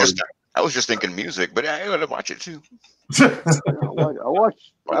 the card. I was just thinking music, but I gotta watch it too. I'll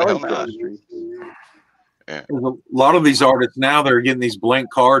watch the stream. Yeah. A lot of these artists now, they're getting these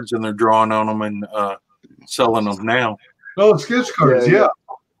blank cards and they're drawing on them and selling them now. Oh, sketch cards, yeah.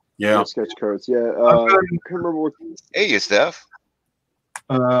 Sketch cards, yeah. I can't remember what. Hey, Steph.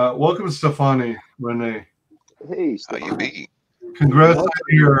 Welcome, Stefani, Renee. Hey, how you be? Congrats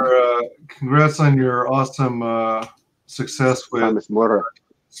on your awesome success with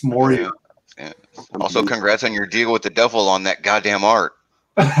Smoria. Yeah. Also, congrats on your deal with the devil on that goddamn art.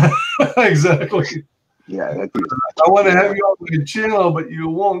 Exactly. Yeah, I want to have you on my channel, but you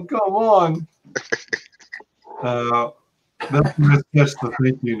won't come on. That's the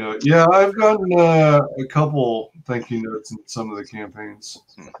thank you note. Yeah, I've gotten a couple thank you notes in some of the campaigns.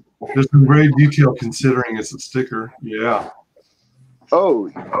 There's some great detail considering it's a sticker. Yeah. Oh,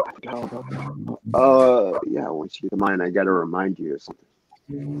 yeah. Once you get mine, I got to remind you of something.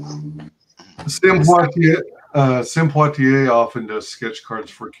 Sam Poitier often does sketch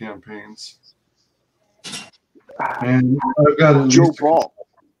cards for campaigns. And I've got Joe Ball.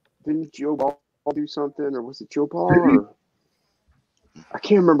 Didn't Joe Ball do something, or was it Joe Ball? Or... I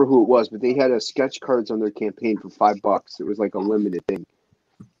can't remember who it was, but they had a sketch cards on their campaign for $5. It was like a limited thing.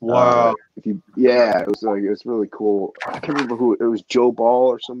 Wow. It was really cool. I can't remember who it was. Joe Ball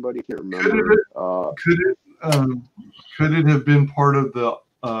or somebody. I can't remember. Could it have been part of the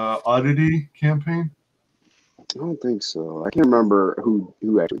Oddity campaign? I don't think so. I can't remember who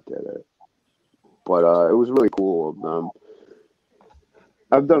actually did it, but it was really cool of them.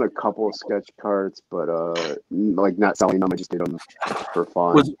 I've done a couple of sketch cards, but like not selling them. I just did them for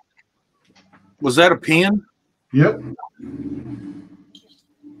fun. Was that a pen? Yep.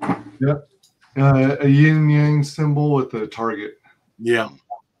 Yep. A yin yang symbol with a target. Yeah.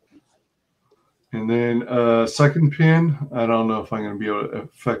 And then second pin, I don't know if I'm going to be able to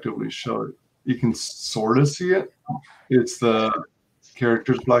effectively show it. You can sort of see it. It's the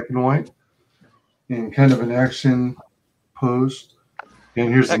characters black and white in kind of an action pose.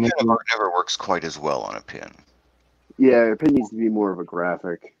 And here's that kind of art never works quite as well on a pin. Yeah, a pin needs to be more of a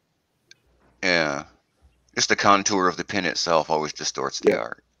graphic. Yeah. Just the contour of the pin itself always distorts the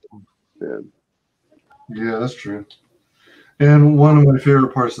art. Yeah, that's true. And one of my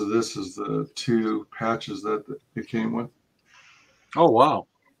favorite parts of this is the 2 patches that it came with. Oh, wow.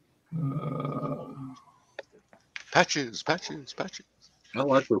 Patches. I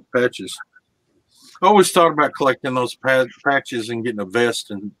like those patches. I always thought about collecting those patches and getting a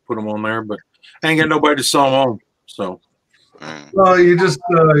vest and put them on there, but I ain't got nobody to sew them on. So, well, you just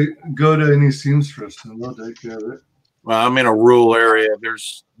go to any seamstress and they'll take care of it. Well, I'm in a rural area.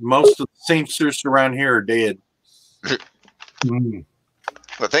 There's most of the seamstresses around here are dead.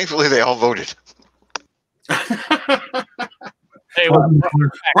 But thankfully, they all voted. Hey, well,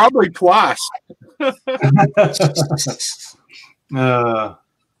 probably twice. I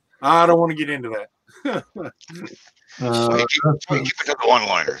don't want to get into that. Keep it to the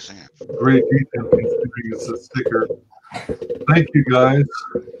one-liners. Great detail considering it's a sticker. Thank you guys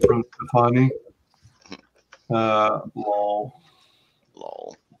from Stefani. Lol.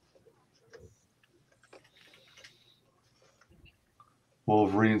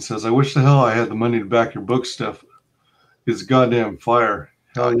 Wolverine says, I wish the hell I had the money to back your book, Steph. It's goddamn fire.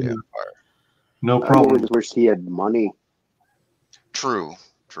 Hell yeah. Fire. No problem. I just wish he had money. True.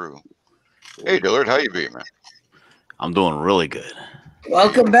 Hey, Dillard, how you be, man? I'm doing really good.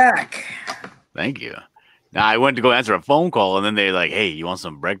 Welcome back. Thank you. Now, I went to go answer a phone call, and then they're like, hey, you want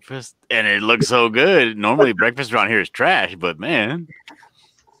some breakfast? And it looks so good. Normally, breakfast around here is trash, but, man.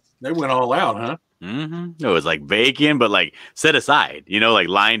 They went all out, huh? Mm-hmm. It was like bacon, but, like, set aside. You know, like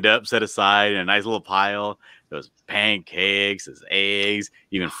lined up, set aside in a nice little pile. There was pancakes, there's eggs,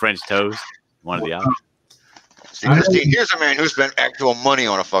 even French toast. One of the options. See, Christine, here's a man who spent actual money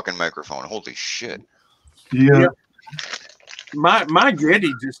on a fucking microphone. Holy shit. Yeah. My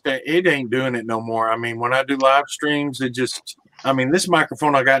Yeti just, it ain't doing it no more. I mean, when I do live streams, it just, I mean, this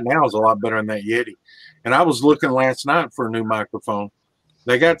microphone I got now is a lot better than that Yeti. And I was looking last night for a new microphone.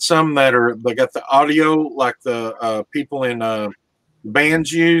 They got some they got the audio like the people in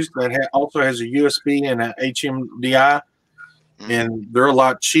bands use that also has a USB and a HMDI. And they're a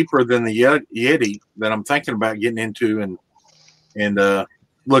lot cheaper than the Yeti that I'm thinking about getting into and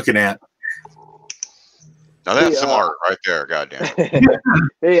looking at. Now that's some art right there, goddamn.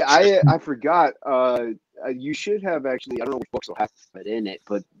 Hey, I forgot. You should have actually. I don't know which books will have it in it,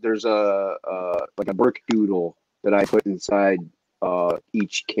 but there's a like a work doodle that I put inside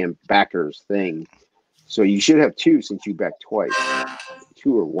each camp backer's thing. So you should have 2 since you backed twice,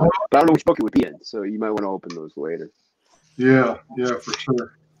 2 or 1. But I don't know which book it would be in, so you might want to open those later. Yeah, for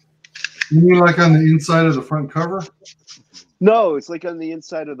sure. You mean like on the inside of the front cover? No, it's like on the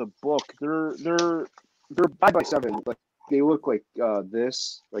inside of the book. They're 5x7. Like they look like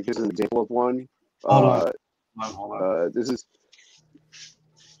this. Like this is an example of one. Hold on. This is.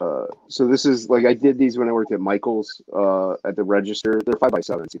 So this is like I did these when I worked at Michael's at the register. They're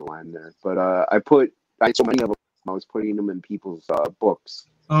 5x7. See the line there. But I had so many of them. I was putting them in people's books.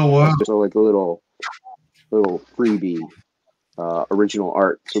 Oh wow! So like a little freebie. Original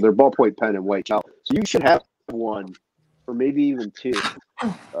art. So they're ballpoint pen and white chalk. So you should have 1, or maybe even 2.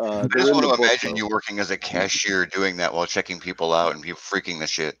 I just want to imagine you working as a cashier doing that while checking people out and people freaking the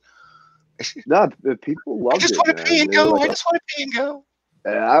shit. No, the people love it. I just want to pee and go. I just want to pee and go.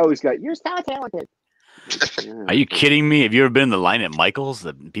 I always got, you're so talented. Are you kidding me? Have you ever been in the line at Michael's?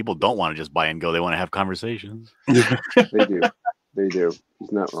 That people don't want to just buy and go. They want to have conversations. They do.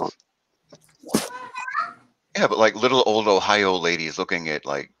 He's not wrong. Yeah, Yeah, but like little old Ohio ladies looking at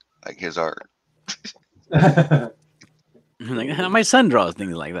like his art. Like, my son draws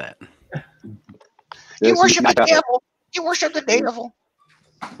things like that. You worship the devil. You worship the devil.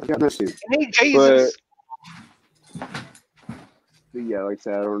 I got this too. Hey, Jesus. But yeah, like I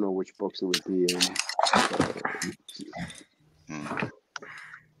said, I don't know which books it would be in.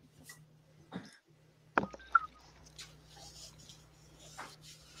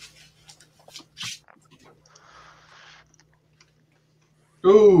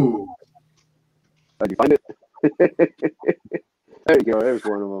 Ooh. Did you find it? There you go. There's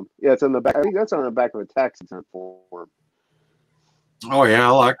one of them. Yeah, it's on the back. I think that's on the back of a tax exempt form. Oh yeah, I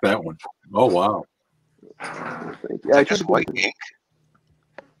like that one. Oh wow. Yeah, just white ink.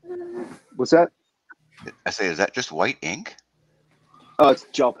 What's that? I say, is that just white ink? Oh, it's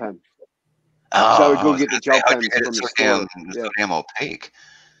gel pen. Oh, so I would go get the gel pens from the store. So damn opaque.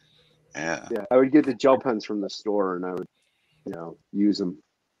 Yeah. Yeah, I would get the gel pens from the store, and I would, use them.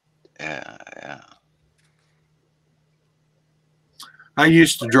 Yeah. I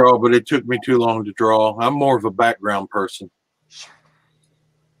used to draw, but it took me too long to draw. I'm more of a background person.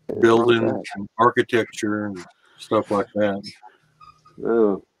 Building, architecture, and stuff like that.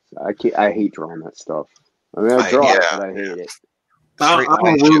 Oh, I hate drawing that stuff. I mean, I draw it, but I hate it. I'm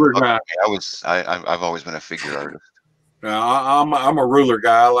a ruler guy. I've always been a figure artist. I'm a ruler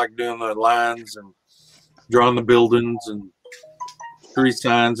guy. I like doing the lines and drawing the buildings and street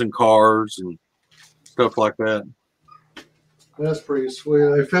signs and cars and stuff like that. That's pretty sweet.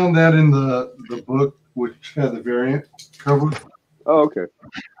 I found that in the book, which had the variant cover. Oh, okay.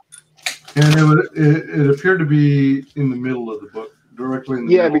 And it appeared to be in the middle of the book, directly in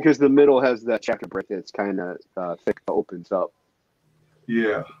the middle. Because the middle has that checker brick that's kind of thick, opens up.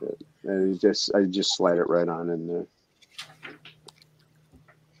 Yeah. And I just slide it right on in there.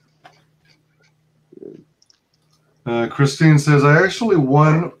 Christine says, I actually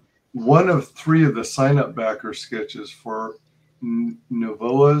won one of 3 of the sign-up backer sketches for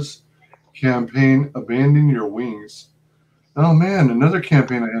Novoa's campaign, Abandon Your Wings. Oh, man, another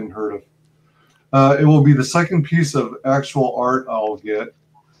campaign I hadn't heard of. It will be the second piece of actual art I'll get.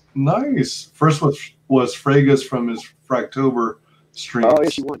 Nice. First was Frega's from his Fractober stream. Oh, yeah,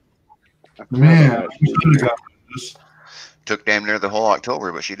 she won. Man, took damn near the whole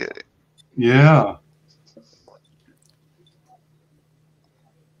October, but she did it. Yeah.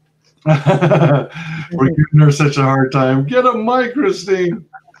 We're giving her such a hard time. Get a mic, Christine.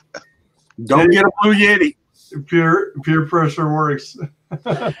 Don't get a Blue Yeti. Peer pressure works.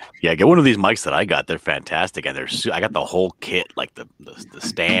 Yeah, get one of these mics that I got. They're fantastic, and I got the whole kit, like the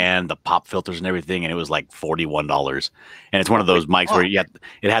stand, the pop filters, and everything, and it was like $41. And it's one of those mics where it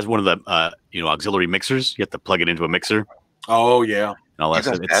has one of the auxiliary mixers. You have to plug it into a mixer. Oh yeah, and all that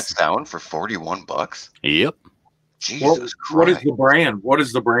stuff. That sound for $41. Yep. Jesus Christ. What is the brand? What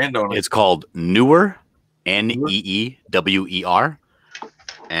is the brand on it? It's called Neewer, NEEWER,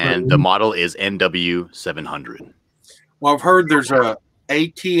 and the model is NW700. Well, I've heard there's a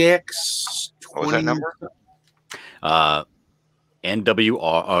ATX 20. What was that number?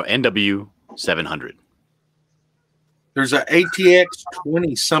 NW700. There's a ATX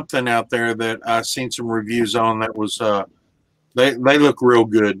 20 something out there that I've seen some reviews on. That was they look real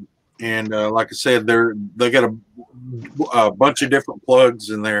good, and like I said, they got a bunch of different plugs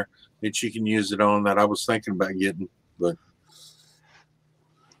in there that you can use it on. That I was thinking about getting, but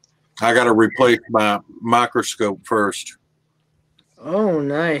I got to replace my microscope first. Oh,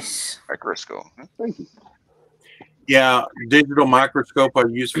 nice. Microscope. Thank you. Yeah, digital microscope I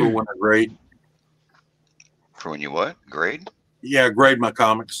use for when I grade. For when you what? Grade? Yeah, grade my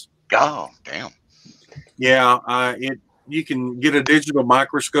comics. Oh, damn. Yeah, you can get a digital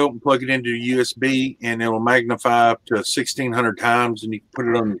microscope and plug it into a USB, and it will magnify up to 1,600 times, and you can put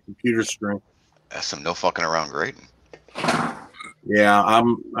it on the computer screen. That's some no fucking around grading. Yeah,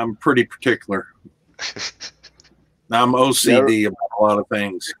 I'm pretty particular. I'm OCD about a lot of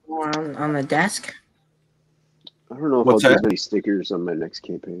things. On the desk? I don't know if I'll get any stickers on my next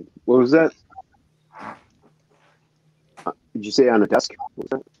campaign. What was that? Did you say on a desk? What was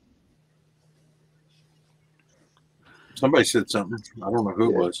that? Somebody said something. I don't know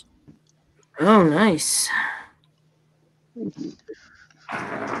who it was. Oh, nice. Thank you.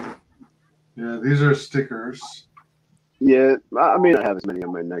 Yeah, these are stickers. Yeah, I may not have as many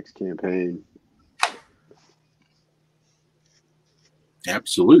on my next campaign.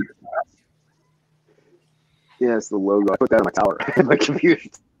 Absolutely. Yeah, it's the logo. I put that on my tower, my computer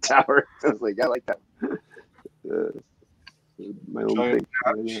tower. I was like, I like that. My own thing.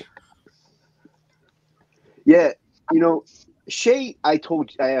 Yeah, Shay, I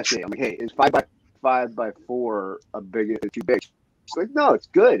asked Shay, I'm like, hey, is 5x4 too big. She's like, no, it's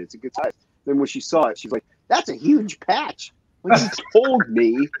good. It's a good size. Then when she saw it, she's like, that's a huge patch. Like, you told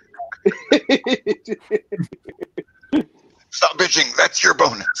me. Stop bitching. That's your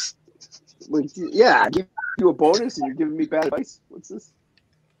bonus. Like, yeah, I give you a bonus and you're giving me bad advice. What's this?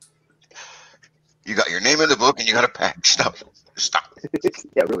 You got your name in the book and you got a patch. Stop.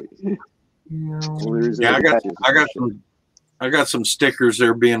 Yeah, really. Yeah, I got some stickers that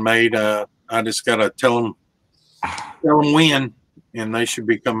are being made. I just gotta tell them when, and they should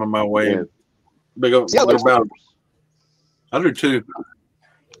be coming my way. Yeah. Big old, Yeah, about. I do too.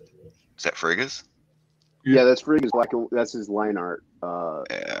 Is that Frigga's? Yeah, that's Frigga's black. That's his line art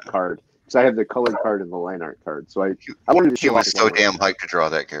card. Because I have the colored card and the line art card. So I wanted to show. He was so damn hyped to draw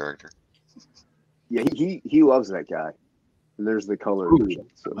that character. Yeah, he loves that guy. And there's the color.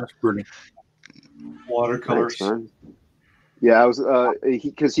 So. That's pretty. Watercolors. Thanks, yeah, I was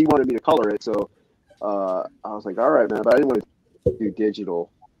because he wanted me to color it, so I was like, all right, man, but I didn't want to do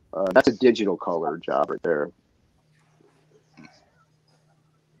digital. That's a digital color job right there.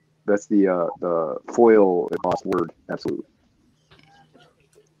 That's the foil embossed word, absolutely.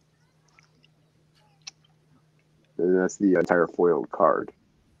 And that's the entire foiled card.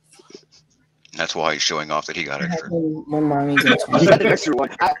 That's why he's showing off that he got extra. When mommy gets He got an extra one.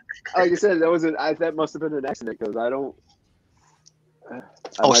 Like I said, that must have been an accident because I don't.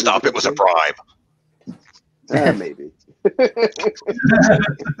 Oh, stop! It was a bribe. Maybe.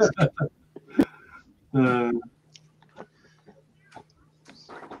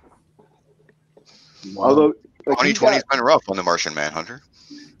 Although 2020 has been rough on the Martian Manhunter.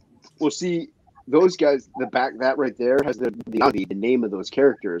 Well, see, those guys, that right there has the name of those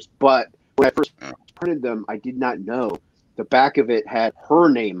characters. But when I first printed them, I did not know the back of it had her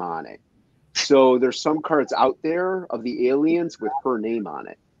name on it. So there's some cards out there of the aliens with her name on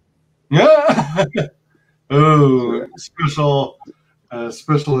it. Yeah. Oh, special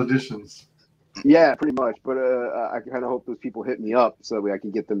editions. Yeah, pretty much. But I kind of hope those people hit me up so that way I can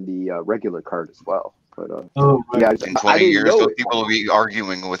get them the regular card as well. But yeah, in 20 years, those people will be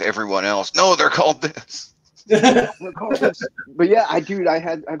arguing with everyone else. No, they're called this. But yeah, I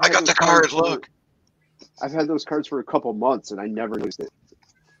got the cards. Look, I've had those cards for a couple months and I never noticed it.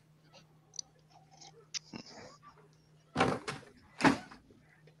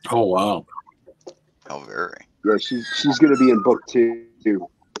 Oh wow! How very. Yeah, she's going to be in book 2. So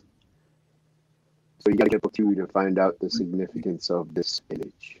you got to get book 2 to find out the significance of this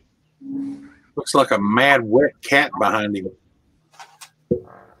image. Looks like a mad wet cat behind him.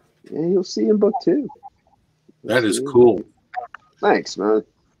 Yeah, you'll see in book 2. That is cool. Thanks, man.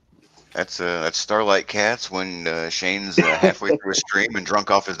 That's Starlight Cats when Shane's halfway through a stream and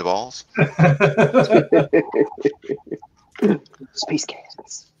drunk off his balls. Space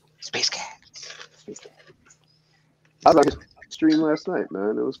cats. Space cats. Space cats. I was on a stream last night,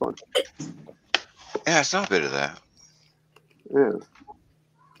 man. It was fun. Yeah, I saw a bit of that. Yeah.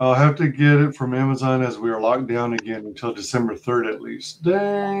 I'll have to get it from Amazon as we are locked down again until December 3rd at least.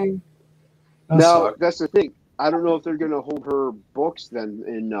 Dang. Now, that's the thing. I don't know if they're going to hold her books then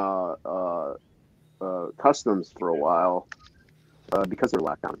in customs for a while because they're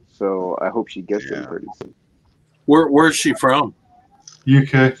locked down. So I hope she gets them pretty soon. Where's she from?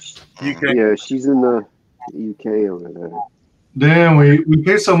 UK. Yeah, she's in the UK over there. Damn, we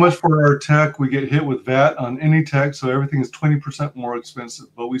pay so much for our tech, we get hit with VAT on any tech, so everything is 20% more expensive.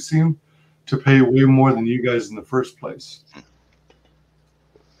 But we seem to pay way more than you guys in the first place.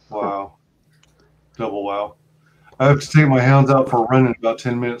 Wow. Double wow. I have to take my hounds out for a run in about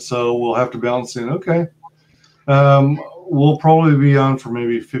 10 minutes, so we'll have to balance in. Okay. We'll probably be on for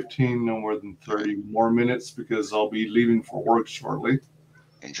maybe 15, no more than 30 more minutes because I'll be leaving for work shortly.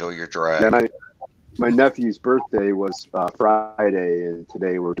 Enjoy your drive. Yeah, my nephew's birthday was Friday, and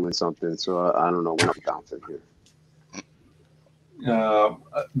today we're doing something, so I don't know when I'm bouncing here.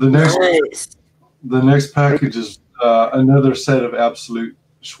 The next package is another set of absolute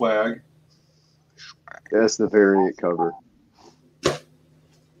swag. That's the variant cover.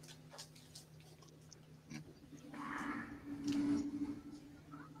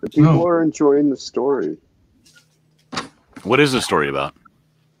 The people are enjoying the story. What is the story about?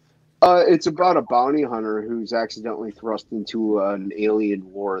 It's about a bounty hunter who's accidentally thrust into an alien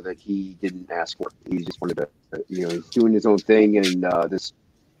war that he didn't ask for. He just wanted to, he's doing his own thing, and this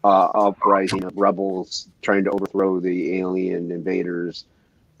uprising of rebels trying to overthrow the alien invaders.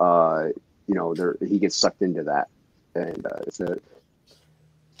 He gets sucked into that, and it's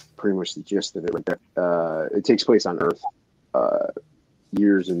pretty much the gist of it right there. It takes place on Earth,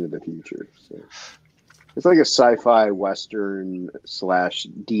 years into the future. So it's like a sci-fi western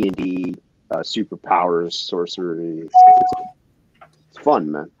 / D&D superpowers, sorcery. It's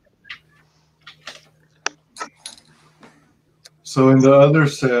fun, man. So in the other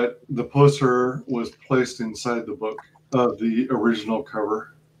set, the poster was placed inside the book of the original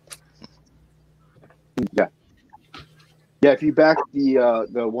cover. Yeah. Yeah, if you back the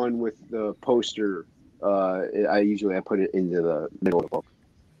one with the poster, I put it into the middle of the book.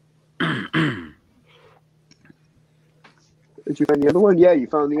 Did you find the other one? Yeah, you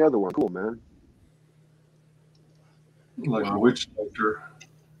found the other one. Cool, man. Like a witch doctor.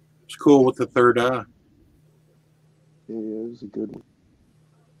 It's cool with the third eye. Yeah, it was a good one.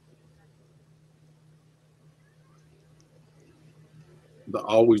 The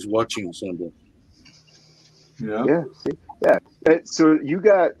always watching symbol. Yeah. Yeah. See? Yeah. So you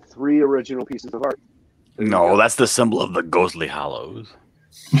got 3 original pieces of art. No, that's the symbol of the Ghostly Hollows.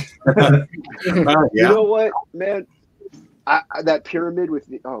 You know what, man? That pyramid with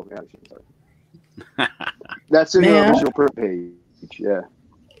the sorry. That's in the original print page. Yeah.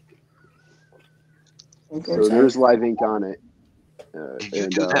 So there's live ink on it. Did you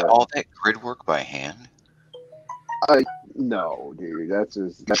do all that grid work by hand? No, dude. That's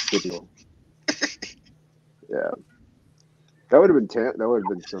digital. Yeah. That would have been that would have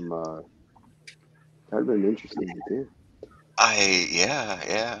been some. That would have been interesting to do.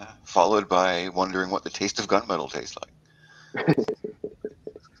 Yeah. Followed by wondering what the taste of gunmetal tastes like.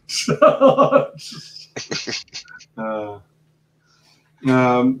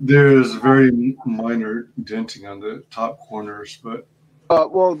 There's very minor denting on the top corners, but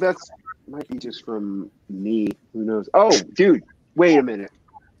well, might be just from me. Who knows? Oh, dude, wait a minute.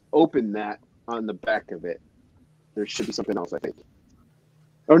 Open that on the back of it. There should be something else, I think.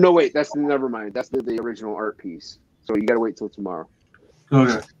 Oh no, wait. Never mind. That's the original art piece. So you got to wait till tomorrow.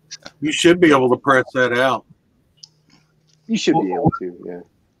 Okay. You should be able to press that out. You should be able to, yeah.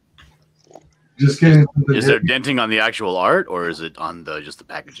 Just kidding. Is there denting on the actual art, or is it on just the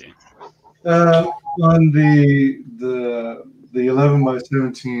packaging? On the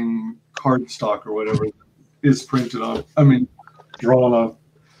 11x17 cardstock or whatever is printed on. I mean, drawn on.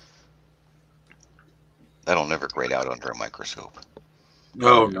 That'll never grade out under a microscope.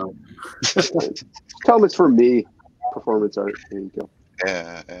 Oh no. Tell them it's for me. Performance art. There you go.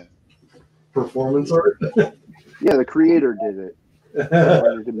 Yeah. Performance art? Yeah, the creator did it. I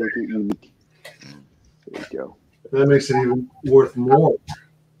wanted to make it unique. There you go. That makes it even worth more.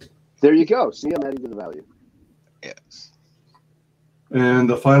 There you go. See, I'm adding to the value. Yes. And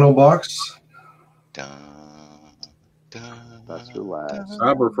the final box. That's for last.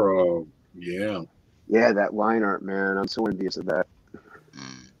 Cyberfrog. Yeah. Yeah, that line art, man. I'm so envious of that.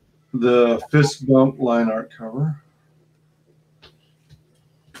 The fist bump line art cover.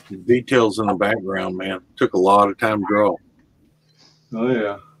 The details in the background, man. Took a lot of time to draw. Oh,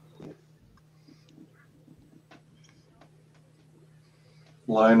 yeah.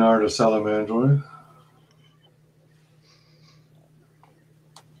 Line art of Salamandroid.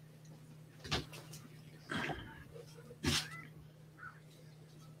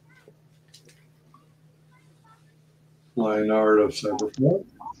 Line art of Cyberfrog.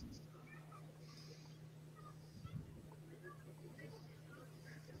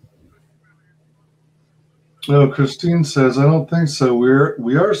 No, Christine says, I don't think so.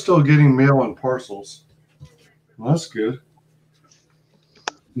 We are still getting mail on parcels. Well, that's good.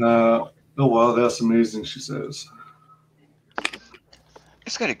 Oh, wow, that's amazing, she says. I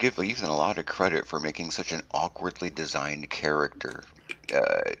just got to give Ethan a lot of credit for making such an awkwardly designed character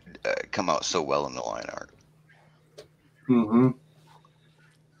come out so well in the line art. Mm-hmm.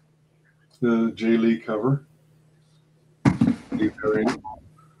 The J. Lee cover.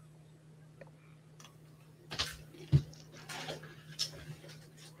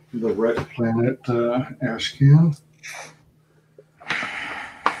 The Wreck Planet ash can.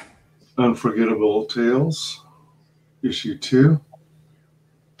 Unforgettable Tales, issue 2.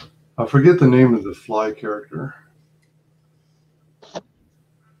 I forget the name of the fly character.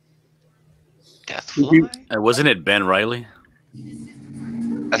 Deathfly? Wasn't it Ben Riley?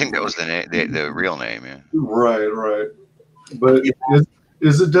 I think that was the real name, yeah. Right. But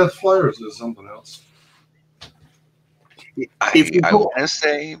is it Deathfly or is it something else? I want to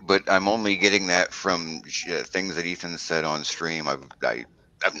say, but I'm only getting that from things that Ethan said on stream. I've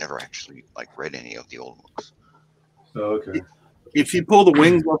never actually read any of the old books. Oh, okay. If you pull the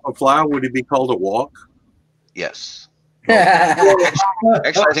wings off a fly, would it be called a walk? Yes. Actually,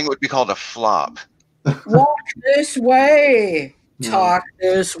 I think it would be called a flop. Walk this way. Talk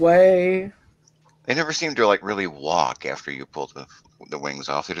this way. They never seem to really walk after you pull the wings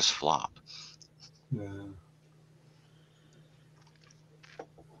off. They just flop. Yeah.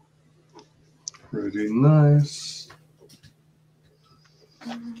 Pretty nice.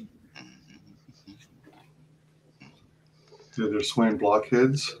 Dude, they're swaying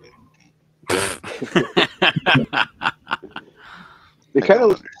blockheads. They kind of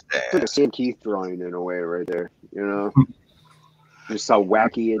look like a Sam Keith drawing in a way right there, you know? Just how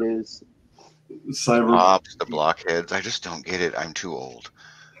wacky it is. Cyber. Ops, the blockheads. I just don't get it. I'm too old.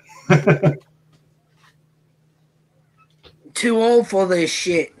 Too old for this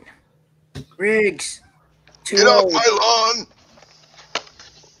shit. Riggs. Too Get old. off my lawn!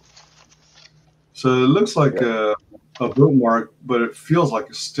 So it looks like a bookmark, but it feels like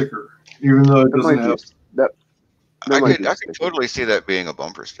a sticker, even though it doesn't have. I could totally see that being a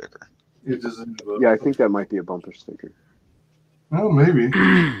bumper sticker. It doesn't. Yeah, I think that might be a bumper sticker. Oh, maybe.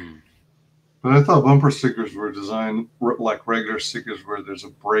 But I thought bumper stickers were designed like regular stickers, where there's a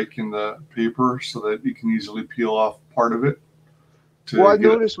break in the paper so that you can easily peel off part of it. Well, I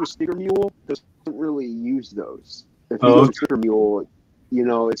noticed with Sticker Mule, doesn't really use those. If you go to Sticker Mule, you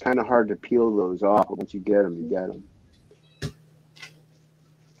know, it's kind of hard to peel those off, but once you get them, you get them.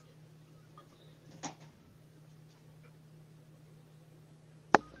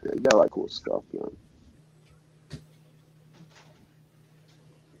 Yeah, you got a lot of cool stuff, man.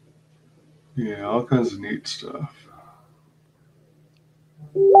 Yeah, all kinds of neat stuff.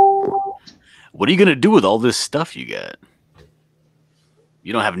 What are you gonna do with all this stuff you got?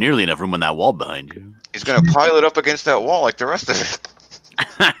 You don't have nearly enough room on that wall behind you. He's gonna pile it up against that wall like the rest of it.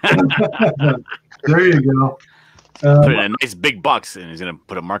 There you go. Put it in a nice big box, and he's gonna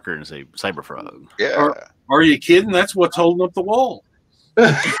put a marker and say Cyberfrog. Yeah. Are you kidding? That's what's holding up the wall.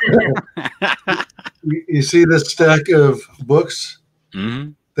 You see this stack of books?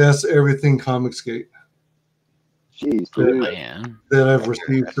 Mm-hmm. That's everything ComicsGate. Jeez, that I've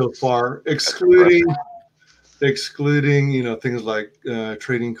received so far, excluding things like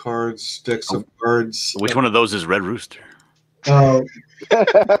trading cards, decks of cards. Which one of those is Red Rooster? Too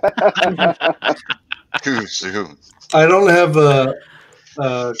soon. I don't have a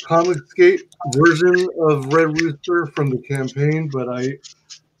ComicsGate version of Red Rooster from the campaign, but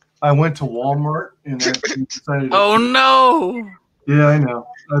I went to Walmart and actually decided. Oh no! Yeah, I know.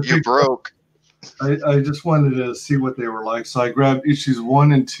 You broke. I just wanted to see what they were like, so I grabbed issues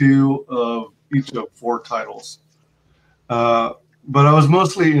 1 and 2 of each of 4 titles. But I was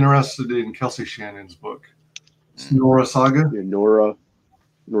mostly interested in Kelsey Shannon's book, Nora Saga. Yeah, Nora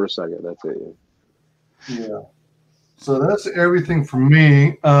Saga. That's it. Yeah. So that's everything for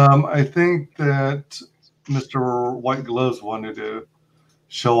me. I think that Mr. White Gloves wanted to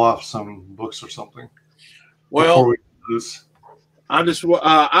show off some books or something. Well,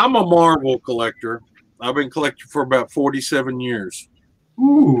 I'm a Marvel collector. I've been collecting for about 47 years.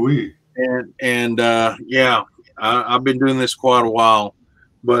 Ooh-wee. And yeah, I've been doing this quite a while,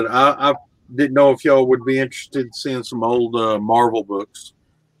 but I didn't know if y'all would be interested in seeing some old Marvel books.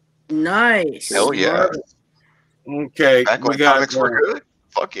 Nice. Hell yeah. Okay. Back when comics were good.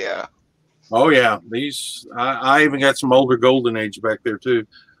 Fuck yeah. Oh yeah. These I even got some older Golden Age back there too.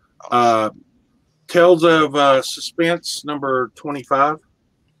 Tales of Suspense number 25.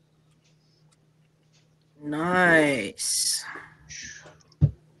 Nice.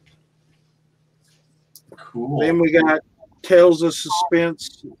 Cool. Then we got Tales of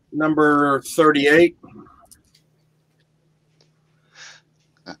Suspense number 38.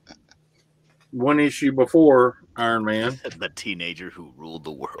 One issue before Iron Man. The teenager who ruled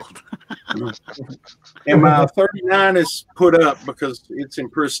the world. And my 39 is put up because it's in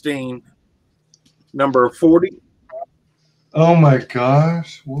pristine. Number 40. Oh my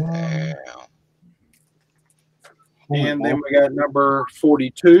gosh. Wow. And then we got number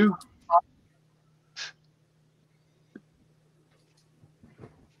 42.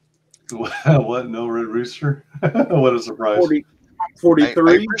 What? No Red Rooster? What a surprise.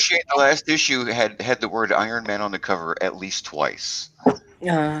 43. I appreciate the last issue had the word Iron Man on the cover at least twice.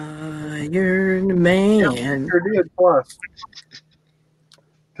 Iron Man. Yeah, sure did twice.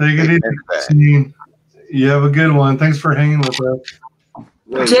 Take it easy. You have a good one. Thanks for hanging with us.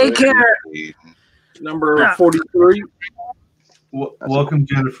 Take care. Number 43. Welcome,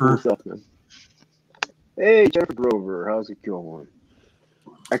 Jennifer. What's up, man? Hey, Jennifer Grover. How's it going?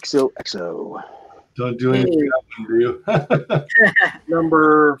 XOXO. Don't do anything I can do.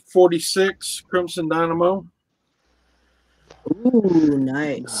 Number 46, Crimson Dynamo. Ooh,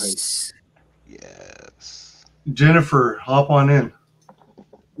 nice. Yes. Jennifer, hop on in.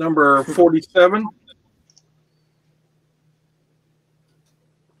 Number 47.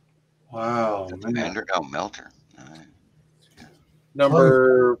 Wow, man. Underground Melter. Nice.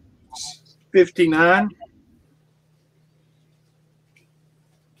 Number 59.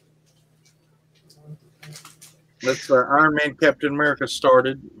 That's Iron Man Captain America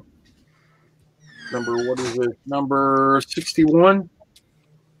started. What is it? Number 61.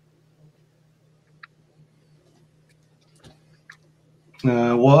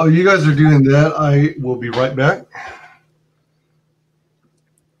 While you guys are doing that, I will be right back.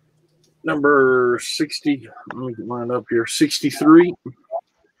 Number 60. Let me get mine up here. 63.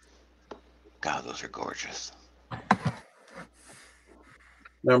 God, those are gorgeous.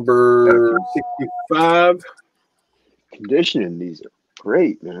 Number 65. Conditioning these are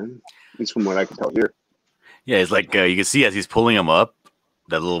great, man. At least from what I can tell here. Yeah, it's like you can see as he's pulling them up,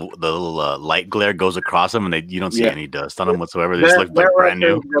 the little light glare goes across them, and you don't see any dust on them whatsoever. They just look like brand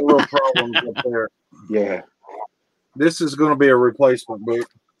new. Got little problems up there. Yeah. This is going to be a replacement book.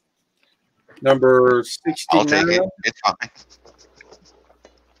 Number 69. I'll take it. It's fine.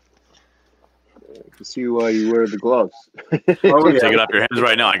 I can see why you wear the gloves. Oh, yeah. Take it off your hands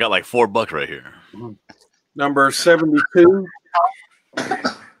right now. I got like $4 right here. Number 72.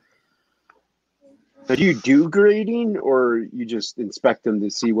 So do you do grading, or you just inspect them to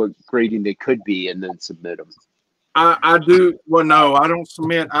see what grading they could be and then submit them? I do. Well, no, I don't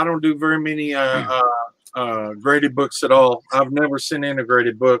submit. I don't do very many graded books at all. I've never sent in a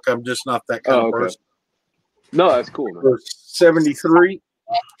graded book. I'm just not that kind of person. No, that's cool, man. Number 73.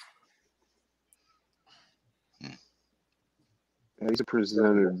 These are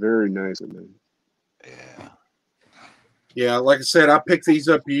presented very nicely, man. Yeah. Yeah, like I said, I picked these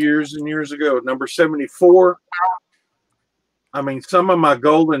up years and years ago. Number 74. I mean, some of my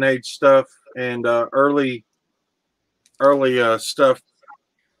golden age stuff and early stuff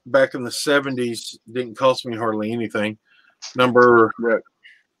back in the 70s didn't cost me hardly anything. Number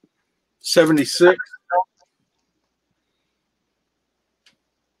 76.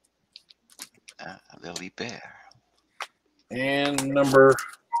 Lily Bear. And number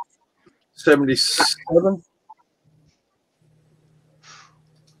 77.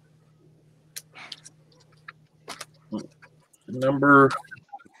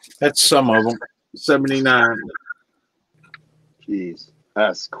 That's some of them. 79. Jeez,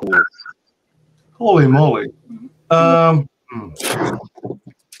 that's cool. Holy moly. All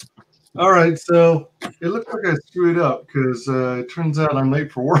right, so it looks like I screwed up because it turns out I'm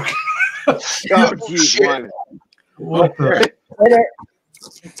late for work. Oh, geez, why? What the?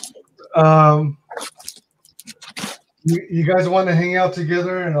 You guys want to hang out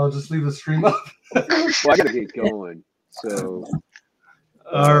together, and I'll just leave the stream up. Well, I gotta get going. So,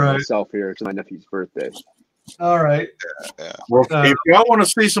 all right. Myself here. It's my nephew's birthday. All right. Well, if y'all want to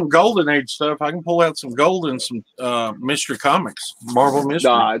see some golden age stuff, I can pull out some gold and some mystery comics, Marvel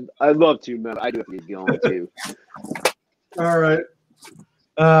mystery. No, I'd love to, man. I do have to get going too. All right.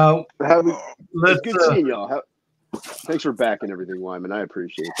 It's good seeing y'all. Thanks for backing everything, Wyman. I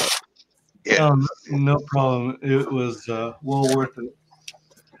appreciate that. Yeah. No problem. It was well worth it.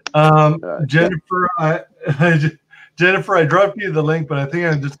 Jennifer, Jennifer, I dropped you the link, but I think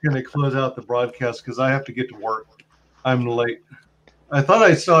I'm just going to close out the broadcast because I have to get to work. I'm late. I thought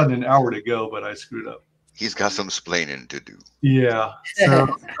I saw it an hour to go, but I screwed up. He's got some splaining to do. Yeah.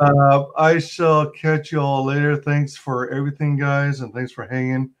 So I shall catch you all later. Thanks for everything, guys, and thanks for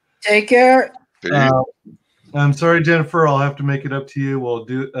hanging. Take care. I'm sorry, Jennifer. I'll have to make it up to you. We'll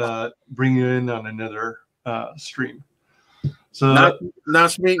bring you in on another stream. So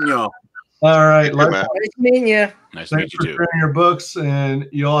nice meeting y'all. All right. Nice meeting you. Nice to meet you too. Thanks for sharing your books, and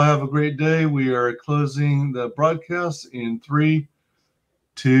you all have a great day. We are closing the broadcast in 3,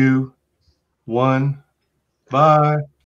 2, 1. Bye.